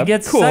eyes. He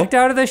gets sucked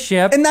out of the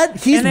ship. And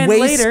he's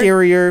way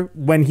scarier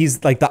when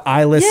he's like the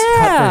eyeless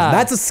cut person.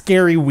 That's a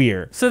scary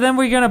Weir. So then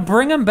we're going to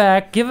bring him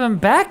back, give him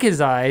back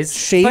his eyes.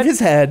 Shave his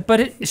head.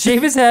 But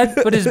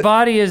his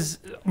body is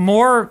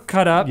more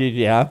cut up.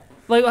 Yeah.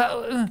 Like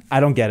I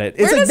don't get it.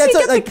 Where It's does he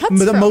get like the cuts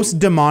the from? most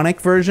demonic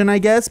version, I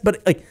guess.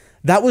 But like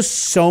that was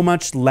so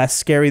much less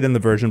scary than the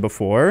version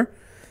before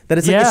that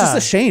it's like it's just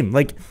a shame.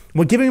 Like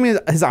giving him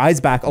his eyes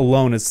back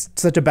alone is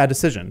such a bad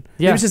decision.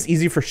 Yeah, it was just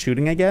easy for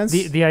shooting, I guess.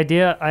 The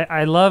idea,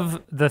 I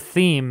love the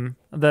theme,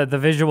 the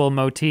visual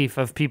motif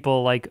of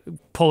people like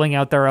pulling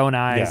out their own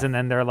eyes and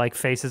then their like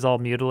faces all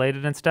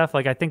mutilated and stuff.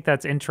 Like I think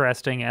that's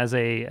interesting as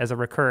a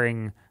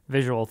recurring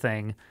visual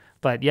thing.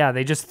 But yeah,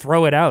 they just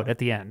throw it out at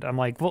the end. I'm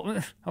like,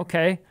 well,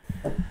 okay.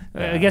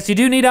 I guess you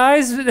do need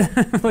eyes.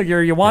 Like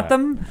you want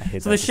them.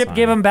 So the ship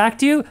gave them back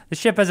to you. The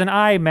ship has an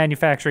eye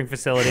manufacturing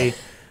facility. It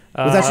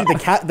was actually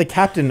the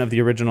captain of the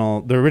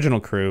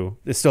original crew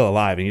is still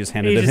alive, and he just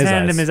handed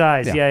him his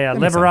eyes. Yeah.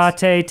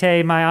 Liberate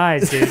te my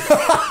eyes, dude.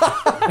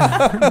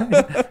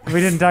 We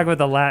didn't talk about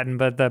the Latin,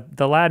 but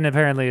the Latin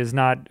apparently is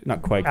not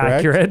quite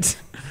accurate.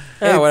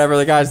 Yeah, whatever.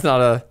 The guy's not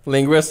a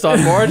linguist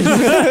on board.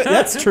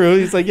 That's true.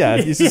 He's like,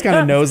 he's just kind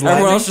of knows Latin.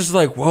 Everyone else is just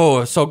like,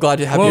 whoa, so glad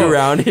to have you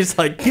around. He's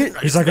like,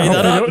 saw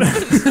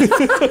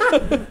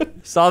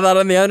that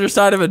on the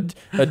underside of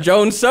a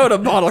Jones soda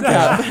bottle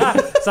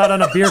cap. Saw it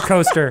on a beer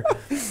coaster.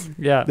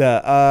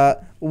 Yeah.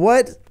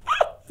 What?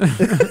 I'm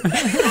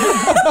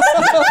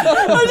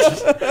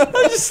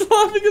just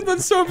laughing because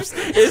that's so.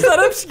 Is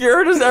that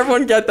obscure? Does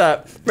everyone get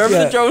that?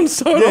 Remember the Jones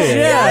soda?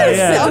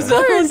 Yeah. Does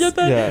everyone get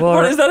that? Yeah.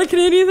 Well, is that a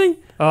Canadian thing?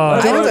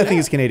 Jones, I think,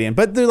 is Canadian,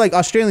 but they're like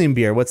Australian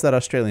beer. What's that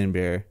Australian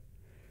beer?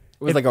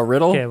 It was like a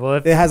riddle. Okay, well,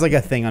 It has like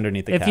a thing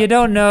underneath the cap. if you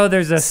don't know,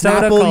 there's a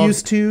soda Snapple called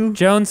used to.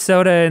 Jones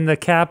Soda, and the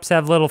caps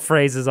have little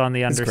phrases on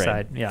the great.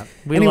 underside. Yeah,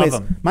 we Anyways,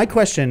 love them. my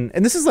question,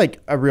 and this is like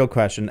a real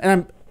question,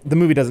 and the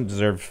movie doesn't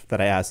deserve that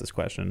I ask this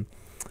question.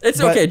 It's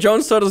But- okay.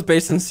 Jones Soda's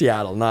based in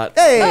Seattle, not.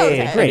 Hey,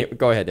 okay. great. Anyway,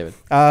 go ahead, David.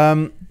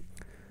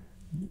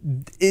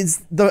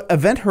 Is the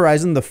Event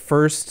Horizon the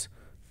first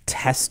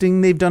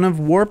testing they've done of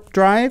warp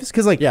drives?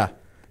 Because like, Yeah.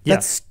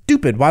 that's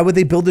stupid. Why would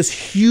they build this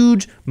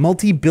huge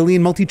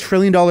multi-billion,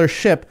 multi-trillion-dollar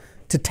ship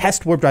to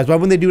test warp drives? Why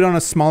wouldn't they do it on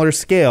a smaller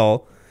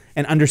scale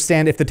and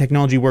understand if the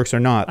technology works or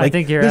not? I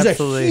think you're there's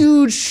absolutely- a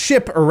huge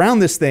ship around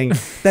this thing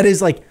that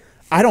is like,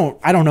 I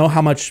don't know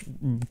how much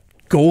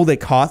gold it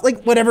costs,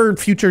 like whatever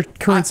future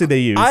currency they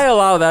use. I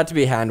allow that to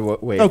be hand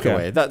waved Okay.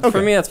 away. That, Okay.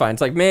 For me, that's fine.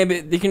 It's like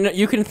maybe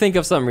you can think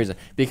of some reason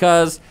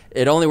because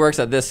it only works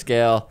at this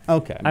scale.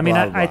 Okay. I mean,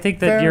 blah, I blah. think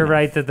that Fair you're enough.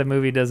 right that the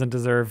movie doesn't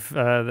deserve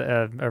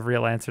a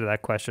real answer to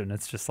that question.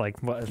 It's just like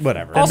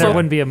Whatever. Then Also, there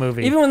wouldn't be a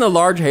movie. Even when the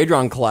Large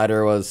Hadron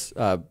Collider was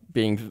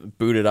being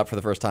booted up for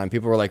the first time,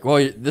 people were like,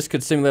 well, this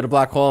could simulate a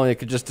black hole and it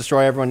could just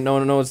destroy everyone. No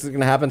one knows what's going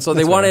to happen. So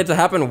they wanted it to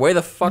happen way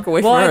the fuck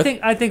away well, from I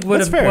Earth. think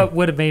That's fair. what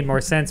would have made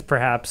more sense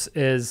perhaps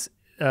is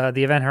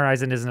the Event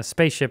Horizon isn't a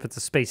spaceship; it's a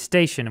space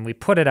station, and we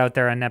put it out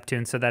there on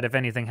Neptune so that if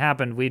anything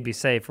happened, we'd be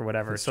safe or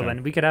whatever. So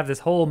then we could have this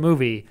whole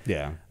movie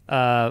yeah.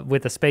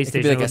 with a space It could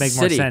be station. like It would a make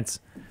more city. sense.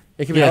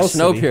 It could be Yeah, like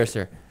city.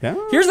 Snowpiercer. Yeah.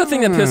 Here's the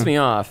thing that pissed me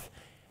off.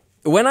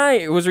 When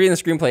I was reading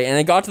the screenplay and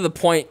it got to the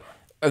point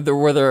of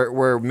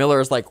where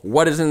Miller's like,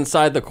 what is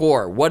inside the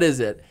core? What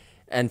is it?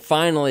 And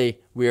finally,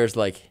 Weir's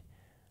like,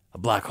 a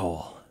black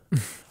hole.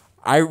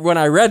 When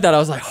I read that, I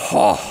was like,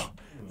 oh.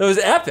 It was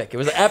epic. It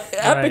was an epic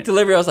Right.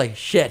 delivery. I was like,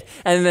 shit.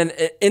 And then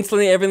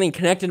instantly everything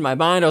connected in my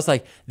mind. I was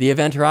like, the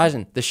Event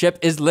Horizon. The ship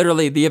is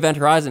literally the Event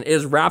Horizon. It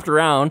is wrapped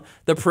around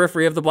the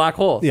periphery of the black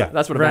hole. Yeah.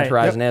 That's what Right. Event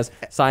Horizon is.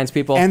 Science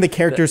people. And the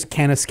characters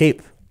can't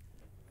escape.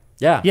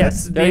 Yeah.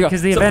 Yes, There you go.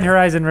 because the So- Event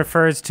Horizon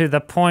refers to the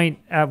point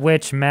at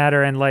which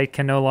matter and light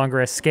can no longer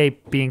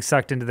escape being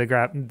sucked into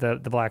the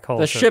black hole.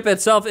 The So- ship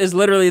itself is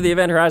literally the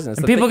Event Horizon.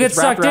 It's the people thing- get it's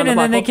wrapped sucked around in and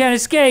the then black they hole. can't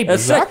escape.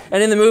 It's sick.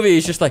 And in the movie,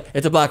 it's just like,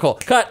 it's a black hole.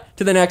 Cut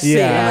to the next scene.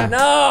 Yeah. I'm like,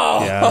 no.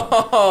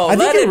 Yeah.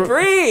 Let it you're-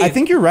 breathe. I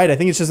think you're right. I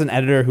think it's just an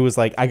editor who was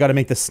like, I got to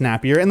make this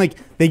snappier. And like,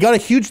 they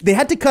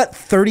had to cut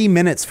 30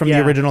 minutes from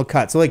Yeah. the original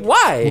cut. So like,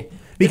 Why?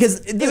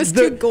 because It was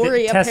too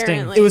gory, testing.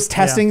 apparently. It was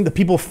testing. The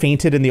people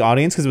fainted in the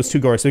audience because it was too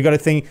gory. So you got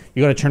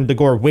to turn the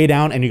gore way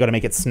down and you got to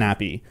make it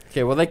snappy.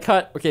 Okay, well, they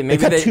cut. Okay, They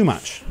maybe cut too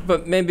much.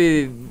 But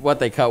maybe what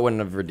they cut wouldn't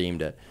have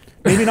redeemed it.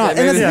 Maybe not. And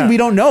that's the Yeah. thing, we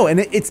don't know. And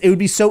it would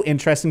be so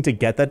interesting to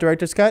get that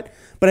director's cut,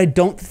 but I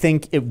don't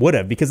think it would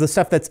have because the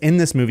stuff that's in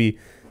this movie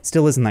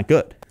still isn't that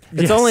good.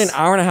 It's Yes. only an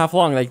hour and a half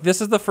long. Like,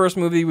 this is the first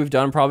movie we've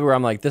done probably where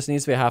I'm like, this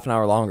needs to be a half an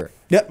hour longer.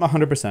 Yep,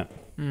 100%.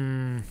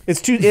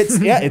 It's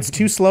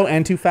too slow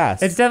and too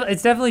fast. It's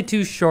definitely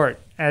too short,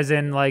 as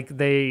in like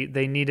they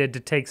needed to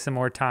take some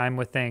more time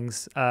with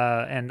things,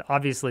 and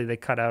obviously they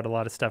cut out a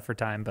lot of stuff for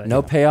time. But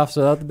No payoffs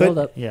without the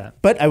build-up. yeah,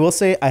 But I will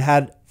say I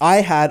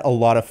had a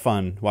lot of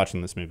fun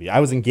watching this movie. I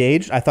was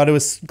engaged. I thought it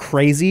was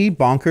crazy,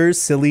 bonkers,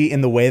 silly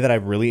in the way that I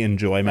really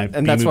enjoy my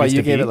And that's why B-movies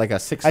you to gave be. it like a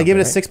 6 I gave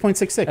it a something,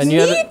 6.66. And you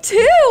had Me it-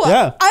 too.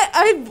 Yeah.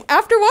 I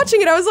after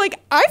watching it, I was like,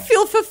 I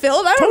feel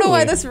fulfilled. I don't know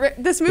why Totally.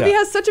 this movie Yeah.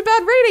 has such a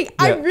bad rating.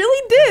 I Yeah.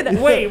 really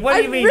did. Wait, what do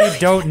I you mean really- you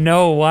don't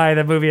know why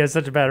the movie has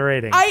such a bad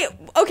rating?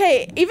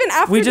 Okay, even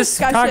after we just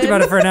discussion, talked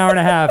about it for an hour and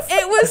a half.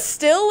 it was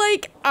still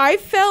like I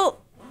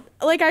felt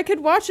like I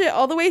could watch it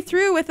all the way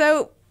through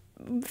without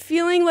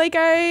feeling like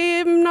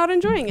I'm not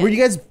enjoying it. Were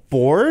you guys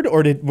bored,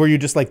 or were you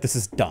just like, this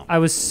is dumb? I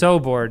was so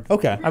bored.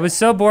 Okay. I was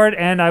so bored,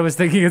 and I was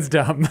thinking it's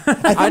dumb.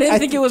 I didn't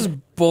think it was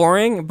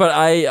boring, but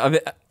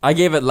I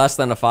gave it less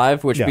than a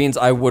 5, which Yeah. means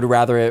I would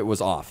rather it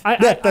was off. I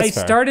that's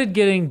fair. started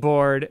getting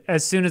bored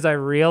as soon as I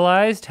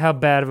realized how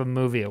bad of a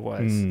movie it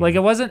was. Hmm. Like,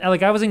 it wasn't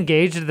like I was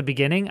engaged at the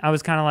beginning. I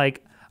was kind of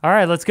like, all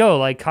right, let's go.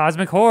 Like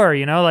cosmic horror,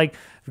 like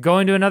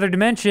going to another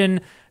dimension,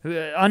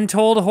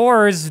 untold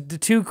horrors,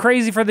 too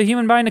crazy for the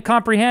human mind to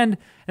comprehend.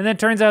 And then it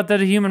turns out that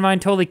the human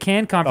mind totally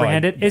can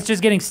comprehend it. It's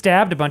just getting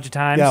stabbed a bunch of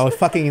times. Yeah, with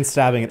fucking and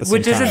stabbing at the same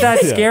Which time. isn't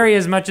that Yeah. scary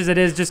as much as it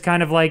is just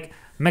kind of like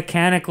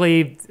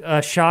mechanically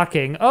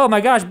shocking. Oh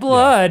my gosh,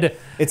 blood!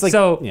 It's like-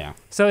 so. yeah.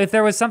 So if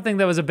there was something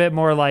that was a bit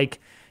more like,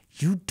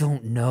 you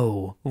don't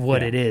know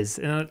what Yeah. it is,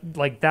 and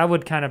like that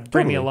would kind of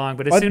bring me Totally. along.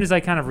 But as Well, soon as I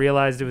kind of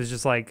realized it was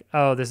just like,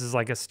 oh, this is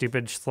like a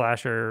stupid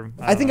slasher.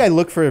 I think I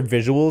look for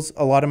visuals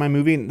a lot in my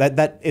movie. And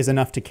that is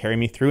enough to carry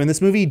me through. And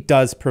this movie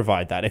does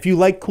provide that. If you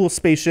like cool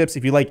spaceships,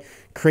 if you like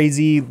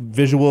crazy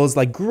visuals,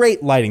 like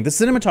great lighting, the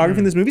cinematography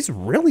in this movie is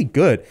really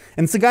good.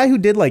 And it's the guy who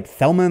did like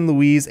Thelma and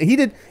Louise, and he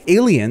did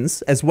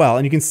Aliens as well.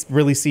 And you can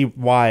really see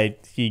why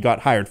he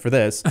got hired for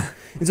this.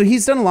 And so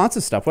he's done lots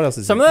of stuff. What else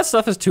is Some of that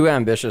stuff is too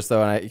ambitious,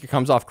 though, and it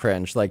comes off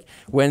cringe. Like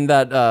when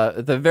that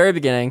at the very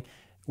beginning,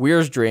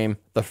 Weir's dream,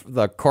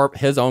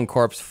 his own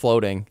corpse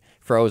floating,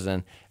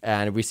 frozen,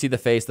 and we see the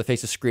face. The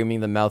face is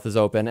screaming, the mouth is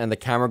open, and the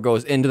camera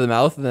goes into the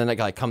mouth, and then it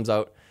like comes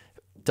out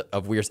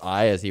of Weir's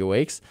eye as he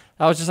awakes.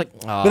 I was just like,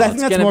 oh, But I think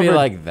it's that's gonna more be of a,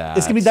 like that.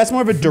 It's gonna be that's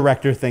more of a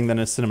director thing than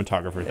a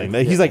cinematographer thing.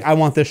 He's like, I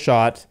want this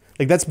shot.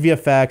 Like that's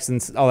VFX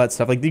and all that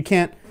stuff. Like you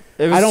can't.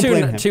 It was I don't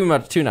blame him. too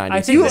much, too 90s.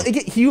 I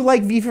think You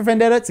like V for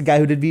Vendetta? It's a guy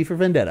who did V for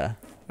Vendetta.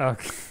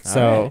 Okay.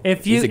 So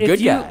If you, He's a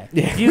good guy.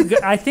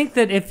 I think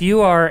that if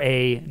you are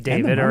a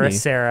David or a Mummy.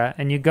 Sarah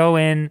and you go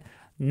in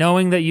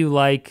knowing that you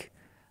like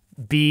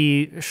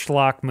B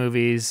schlock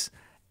movies,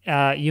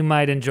 you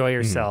might enjoy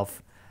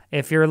yourself.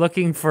 If you're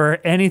looking for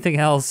anything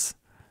else,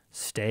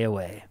 stay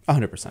away.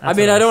 100%. I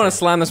mean, I don't want to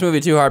slam this movie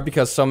too hard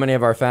because so many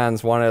of our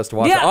fans wanted us to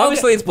watch it.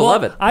 Obviously, it's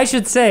beloved. Well, I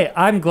should say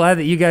I'm glad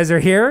that you guys are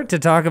here to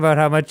talk about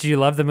how much you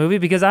love the movie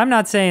because I'm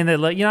not saying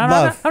that.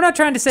 I'm not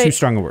trying to say Too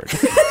strong a word.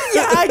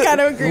 Yeah, I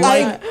gotta agree with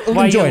that. why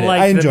you enjoyed it.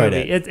 like I the enjoyed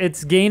movie. it.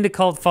 It's gained a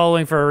cult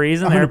following for a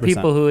reason. There are 100%.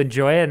 people who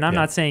enjoy it, and I'm Yeah.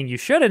 not saying you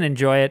shouldn't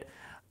enjoy it.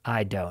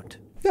 I don't,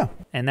 Yeah.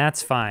 and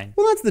that's fine.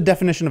 Well, that's the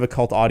definition of a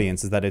cult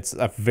audience, is that it's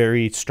a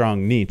very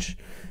strong niche.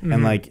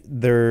 And like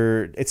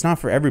it's not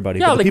for everybody.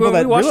 Yeah, but the like people when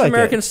we that watched really like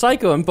American it,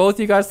 Psycho and both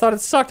you guys thought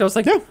it sucked. I was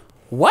like, Yeah.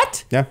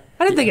 what? yeah,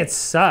 I didn't think it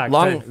sucked.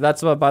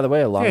 That's by the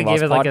way, a long I lost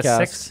gave it like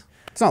podcast. a 6.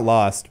 it's not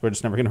lost. We're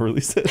just never gonna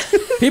release it.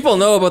 People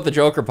know about the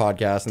Joker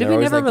podcast, and Did they're we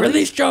always never like, release-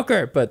 release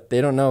Joker, but they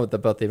don't know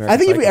about the American I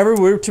think if we Psycho.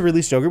 ever were to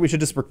release Joker, we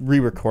should just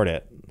re-record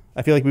it.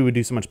 I feel like we would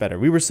do so much better.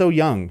 We were so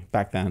young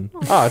back then.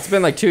 Oh, it's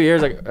been like 2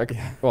 years.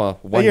 Well,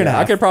 1 year and a I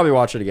half. could probably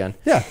watch it again.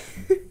 Yeah,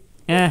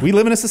 We we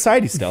live in a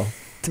society still.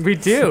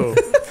 do.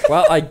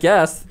 Well, I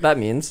guess that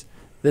means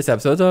this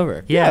episode's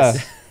over.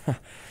 Yes.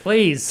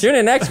 Please. Tune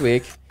in next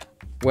week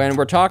when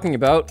we're talking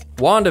about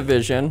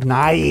WandaVision,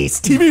 Nice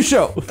TV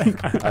show.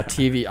 a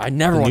TV. I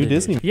never New wanted to do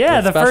Disney. Yeah,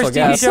 with the special first TV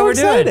guests. show So we're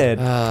doing.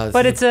 excited.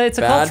 But it's a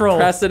Bad cultural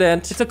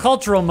precedent. It's a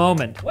cultural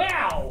moment.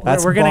 Wow.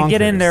 That's We're gonna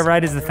get in bonkers. there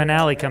right as the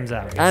finale comes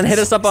out. And hit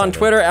us up on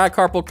Twitter at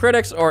Carpool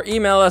Critics or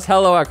email us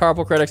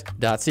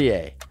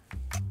hello@carpoolcritics.ca.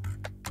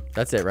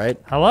 That's it, right?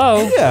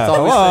 Hello. Yeah.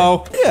 all we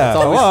Hello. Yeah.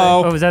 all we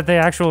Hello. Oh, was that the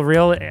actual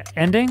real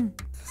ending?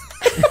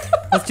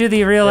 Let's do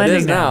the real It ending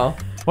is now.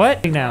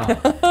 What? Now.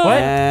 What?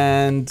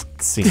 And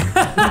scene.